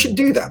 We should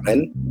do that,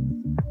 man.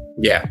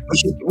 Yeah.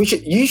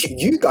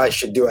 You guys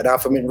should do an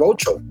Alpha Mint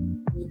roadshow.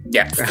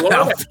 Yeah.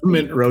 Alpha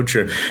Mint road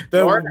trip.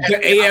 The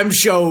AM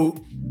show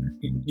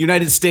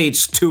United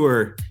States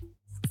tour.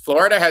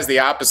 Florida has the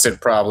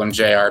opposite problem,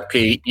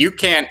 JRP. You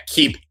can't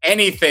keep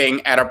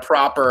anything at a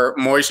proper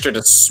moisture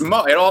to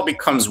smoke. It all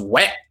becomes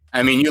wet.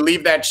 I mean, you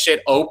leave that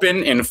shit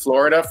open in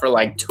Florida for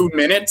like 2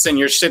 minutes and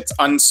your shit's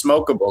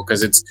unsmokable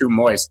because it's too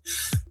moist.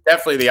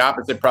 Definitely the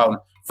opposite problem.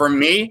 For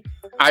me,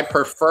 I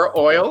prefer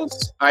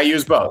oils. I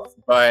use both.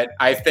 But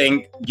I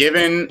think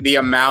given the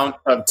amount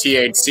of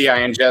THC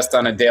I ingest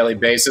on a daily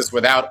basis,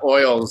 without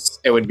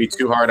oils, it would be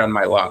too hard on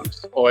my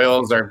lungs.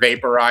 Oils are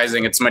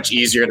vaporizing. It's much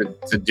easier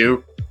to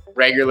do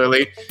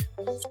regularly.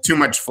 Too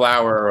much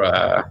flour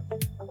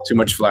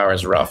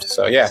is rough.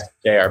 So yeah,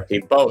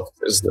 JRP, both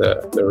is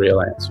the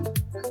real answer.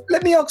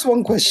 Let me ask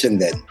one question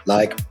then.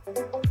 Like,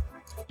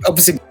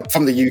 obviously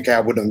from the UK, I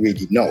wouldn't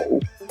really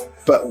know.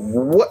 But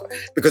what,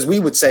 because we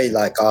would say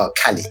like,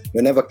 Cali,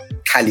 whenever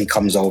Cali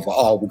comes over,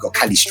 we got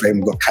Cali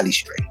strain,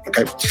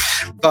 okay?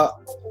 But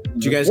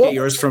did you guys get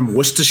yours from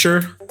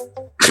Worcestershire?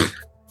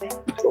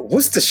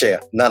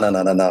 Worcestershire? No.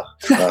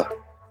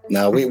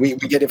 No, we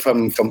get it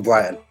from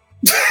Brighton.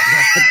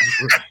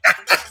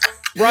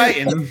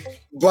 Brighton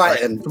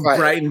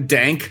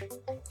dank.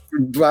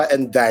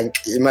 Brighton dank.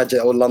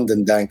 Imagine, or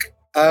London dank.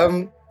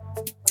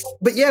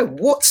 But yeah,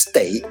 what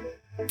state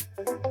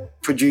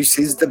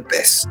produces the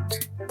best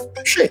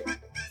shit?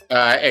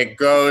 It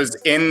goes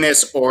in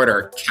this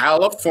order: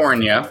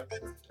 California,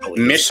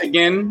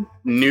 Michigan,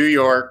 New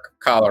York,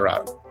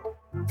 Colorado.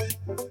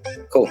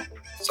 Cool.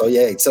 So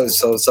yeah, so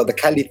the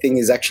Cali thing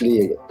is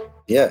actually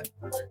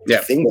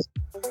thing.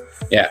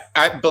 Yeah,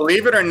 I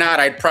believe it or not,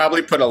 I'd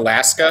probably put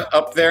Alaska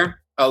up there.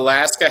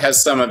 Alaska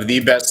has some of the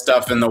best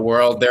stuff in the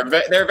world. They're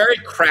very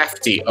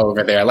crafty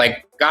over there.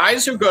 Like,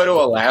 guys who go to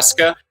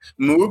Alaska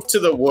move to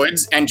the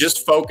woods and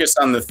just focus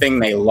on the thing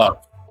they love,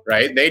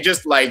 right?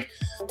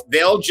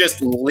 They'll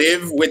just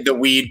live with the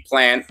weed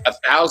plant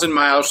 1,000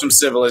 miles from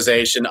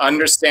civilization,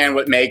 understand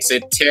what makes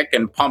it tick,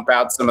 and pump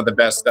out some of the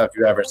best stuff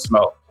you ever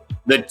smoked.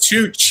 The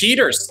two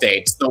cheater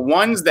states, the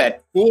ones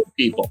that fool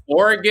people,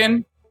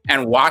 Oregon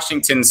and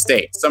Washington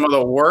State, some of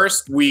the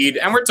worst weed,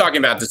 and we're talking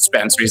about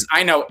dispensaries.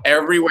 I know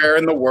everywhere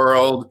in the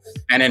world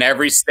and in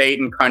every state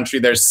and country,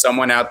 there's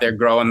someone out there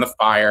growing the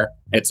fire.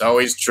 It's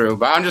always true,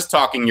 but I'm just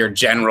talking your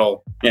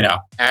general,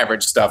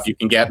 average stuff you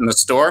can get in the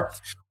store.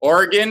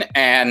 Oregon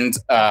and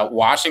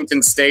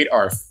Washington State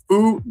are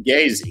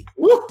fugazi.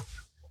 Woo!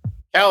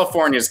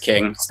 California's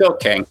king, still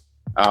king.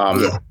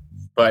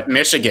 But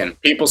Michigan,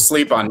 people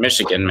sleep on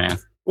Michigan, man.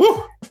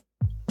 Woo!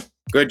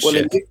 Good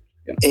shit.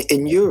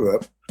 In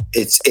Europe,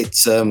 it's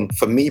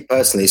for me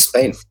personally,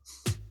 Spain.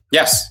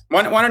 Yes,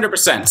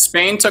 100%.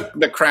 Spain took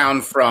the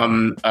crown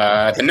from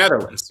the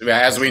Netherlands.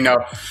 As we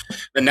know,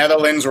 the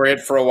Netherlands were it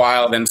for a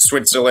while. Then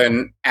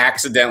Switzerland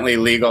accidentally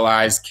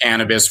legalized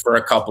cannabis for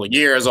a couple of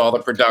years. All the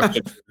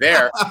production was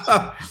there.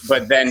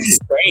 But then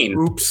Spain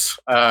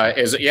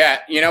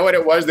you know what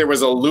it was? There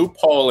was a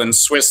loophole in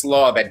Swiss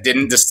law that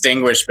didn't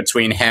distinguish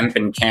between hemp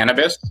and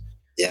cannabis,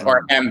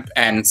 or hemp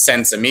and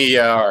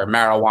sensimilla or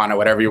marijuana,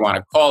 whatever you want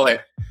to call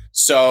it.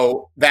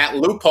 So that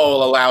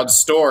loophole allowed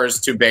stores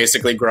to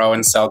basically grow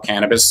and sell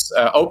cannabis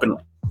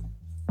openly.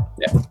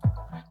 Yeah.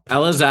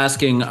 Ella's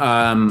asking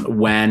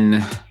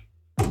when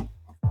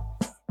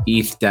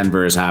ETH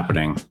Denver is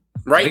happening.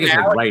 Right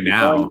now. Right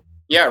now.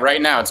 Yeah,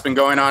 right now. It's been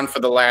going on for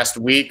the last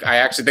week. I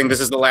actually think this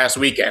is the last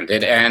weekend.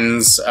 It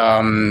ends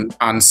on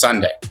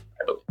Sunday,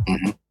 I believe.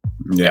 Mm-hmm.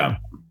 Yeah.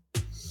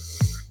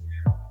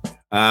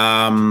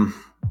 I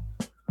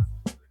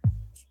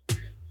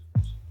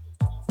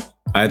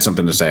had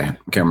something to say. I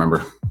can't remember.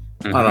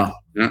 Mm-hmm. I don't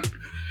know. Mm-hmm.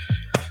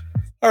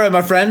 All right,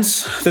 my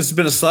friends. This has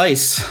been a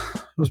slice.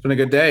 It's been a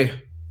good day.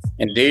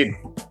 Indeed.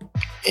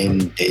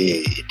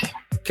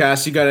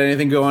 Cass, you got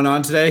anything going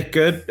on today?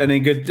 Good? Any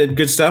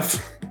good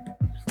stuff?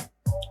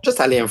 Just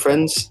Ali and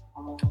friends.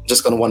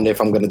 Just gonna wonder if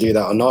I'm gonna do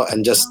that or not,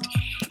 and just.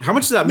 How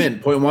much is that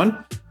mint?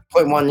 0.1?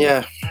 0.1,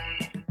 yeah.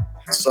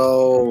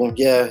 So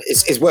yeah,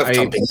 it's worth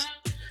jumping.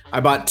 I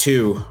bought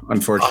 2,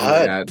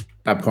 unfortunately, at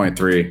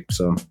 0.3.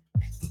 So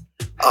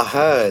I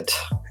heard.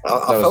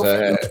 Oh,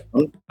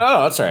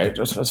 that's all right.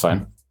 That's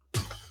fine.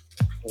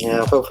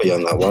 Yeah, I fell for you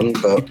on that one,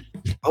 but.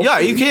 Yeah,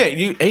 you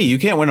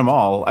can't win them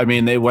all. I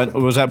mean, it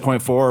was at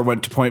 0.4,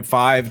 went to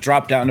 0.5,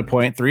 dropped down to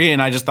 0.3,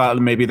 and I just thought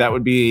maybe that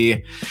would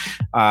be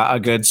a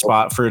good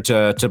spot for it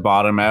to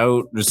bottom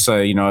out. Just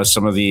as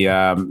some of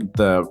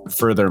the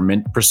further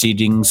mint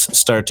proceedings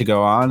start to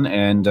go on,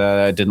 and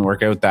it didn't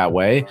work out that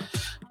way.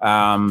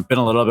 Been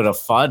a little bit of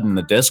FUD in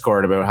the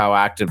Discord about how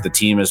active the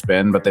team has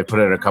been, but they put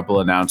out a couple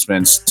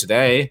announcements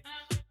today.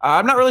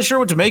 I'm not really sure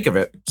what to make of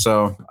it,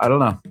 so I don't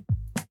know.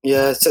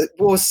 Yeah, so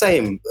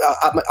same.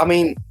 I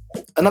mean.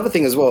 Another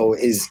thing as well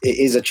is it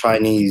is a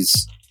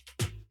Chinese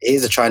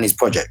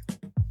project.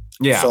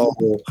 Yeah. So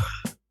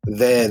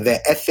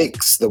their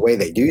ethics, the way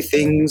they do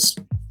things,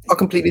 are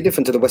completely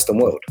different to the Western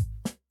world.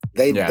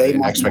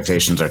 The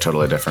expectations are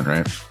totally different,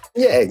 right?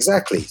 Yeah,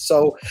 exactly.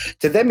 So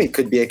to them, it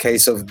could be a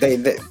case of they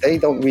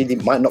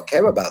might not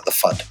care about the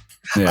FUD.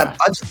 Yeah.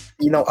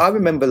 I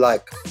remember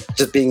like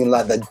just being in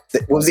like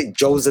was it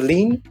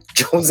Joseline,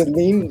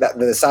 that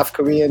the South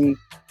Korean.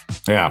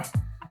 Yeah.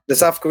 The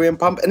South Korean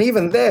pump, and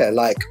even there,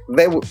 like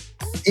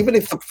even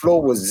if the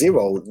floor was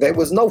 0, there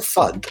was no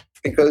FUD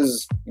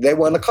because they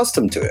weren't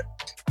accustomed to it,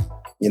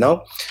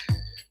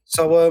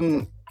 So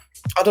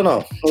I don't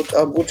know.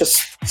 We'll just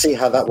see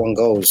how that one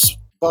goes.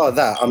 Bar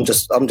that, I'm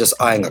just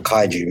eyeing a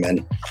kaiju,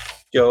 man.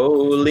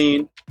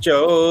 Jolene.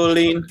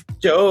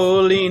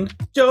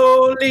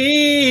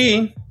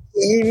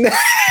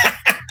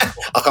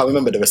 I can't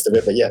remember the rest of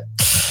it, but yeah,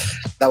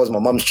 that was my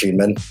mum's tune,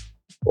 man.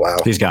 Wow,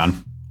 he's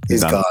gone.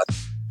 He's gone.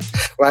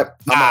 Right.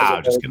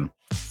 Just kidding.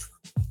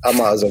 I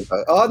might as well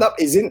go. Oh, no,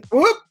 he's in.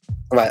 Whoop.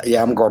 Right.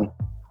 Yeah, I'm gone.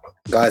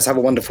 Guys, have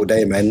a wonderful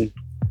day, man.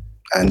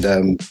 And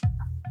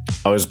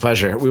always a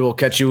pleasure. We will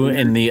catch you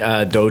in the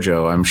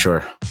dojo, I'm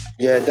sure.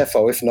 Yeah,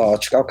 defo. If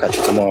not, I'll catch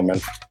you tomorrow,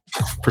 man.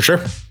 For sure.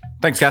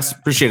 Thanks, Cass.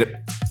 Appreciate it.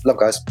 Love,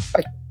 guys.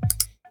 Bye.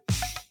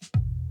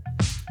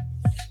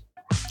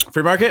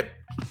 Free market?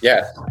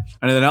 Yeah.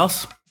 Anything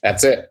else?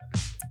 That's it.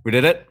 We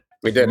did it?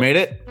 We did. Made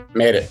it?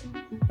 Made it.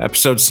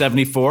 Episode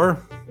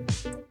 74.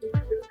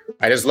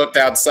 I just looked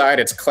outside.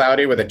 It's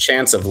cloudy with a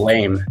chance of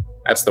lame.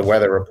 That's the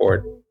weather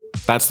report.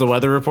 That's the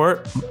weather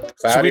report?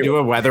 Cloudy. Should we do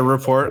a weather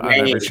report on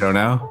every show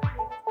now?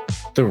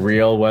 The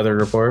real weather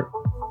report?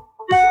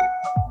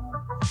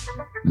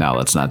 No,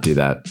 let's not do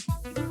that.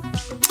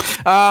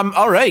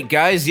 All right,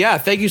 guys. Yeah,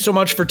 thank you so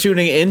much for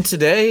tuning in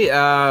today.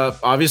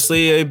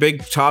 Obviously, a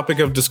big topic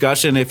of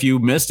discussion, if you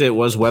missed it,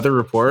 was weather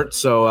report.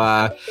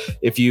 So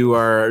if you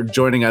are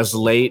joining us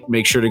late,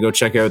 make sure to go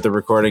check out the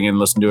recording and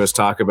listen to us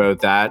talk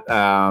about that.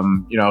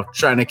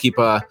 Trying to keep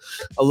a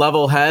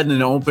level head and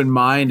an open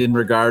mind in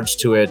regards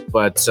to it.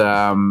 But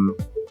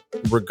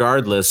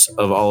regardless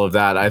of all of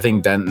that, I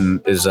think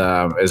Denton is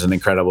an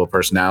incredible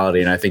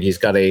personality, and I think he's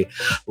got a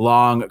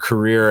long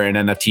career in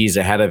NFTs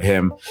ahead of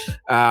him.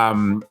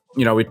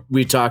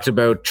 We talked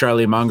about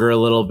Charlie Munger a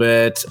little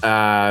bit,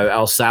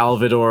 El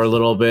Salvador a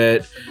little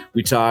bit.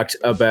 We talked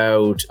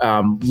about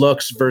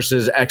Looks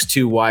versus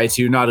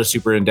X2Y2, not a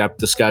super in-depth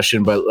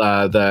discussion, but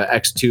the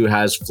X2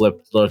 has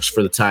flipped Looks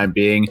for the time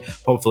being.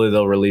 Hopefully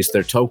they'll release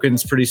their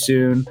tokens pretty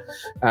soon.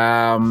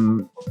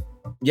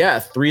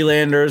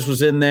 Threelanders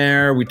was in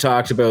there. We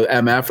talked about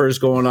MFers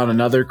going on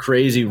another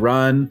crazy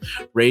run.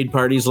 Raid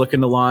parties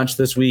looking to launch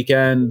this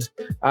weekend.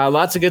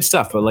 Lots of good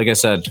stuff. But like I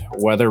said,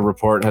 weather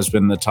report has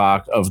been the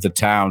talk of the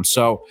town.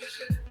 So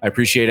I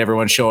appreciate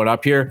everyone showing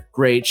up here.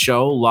 Great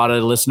show. A lot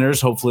of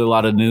listeners, hopefully a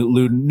lot of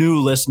new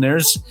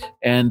listeners.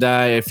 And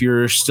if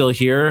you're still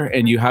here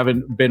and you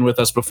haven't been with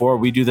us before,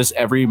 we do this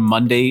every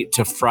Monday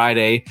to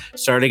Friday,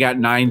 starting at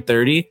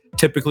 9:30.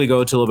 Typically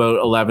go till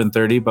about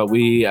 11:30, but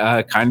we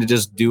kind of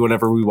just do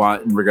whatever we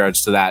want in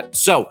regards to that.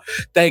 So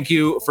thank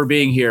you for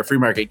being here. Free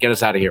Market, get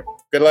us out of here.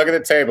 Good luck at the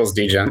tables,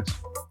 D-Gen.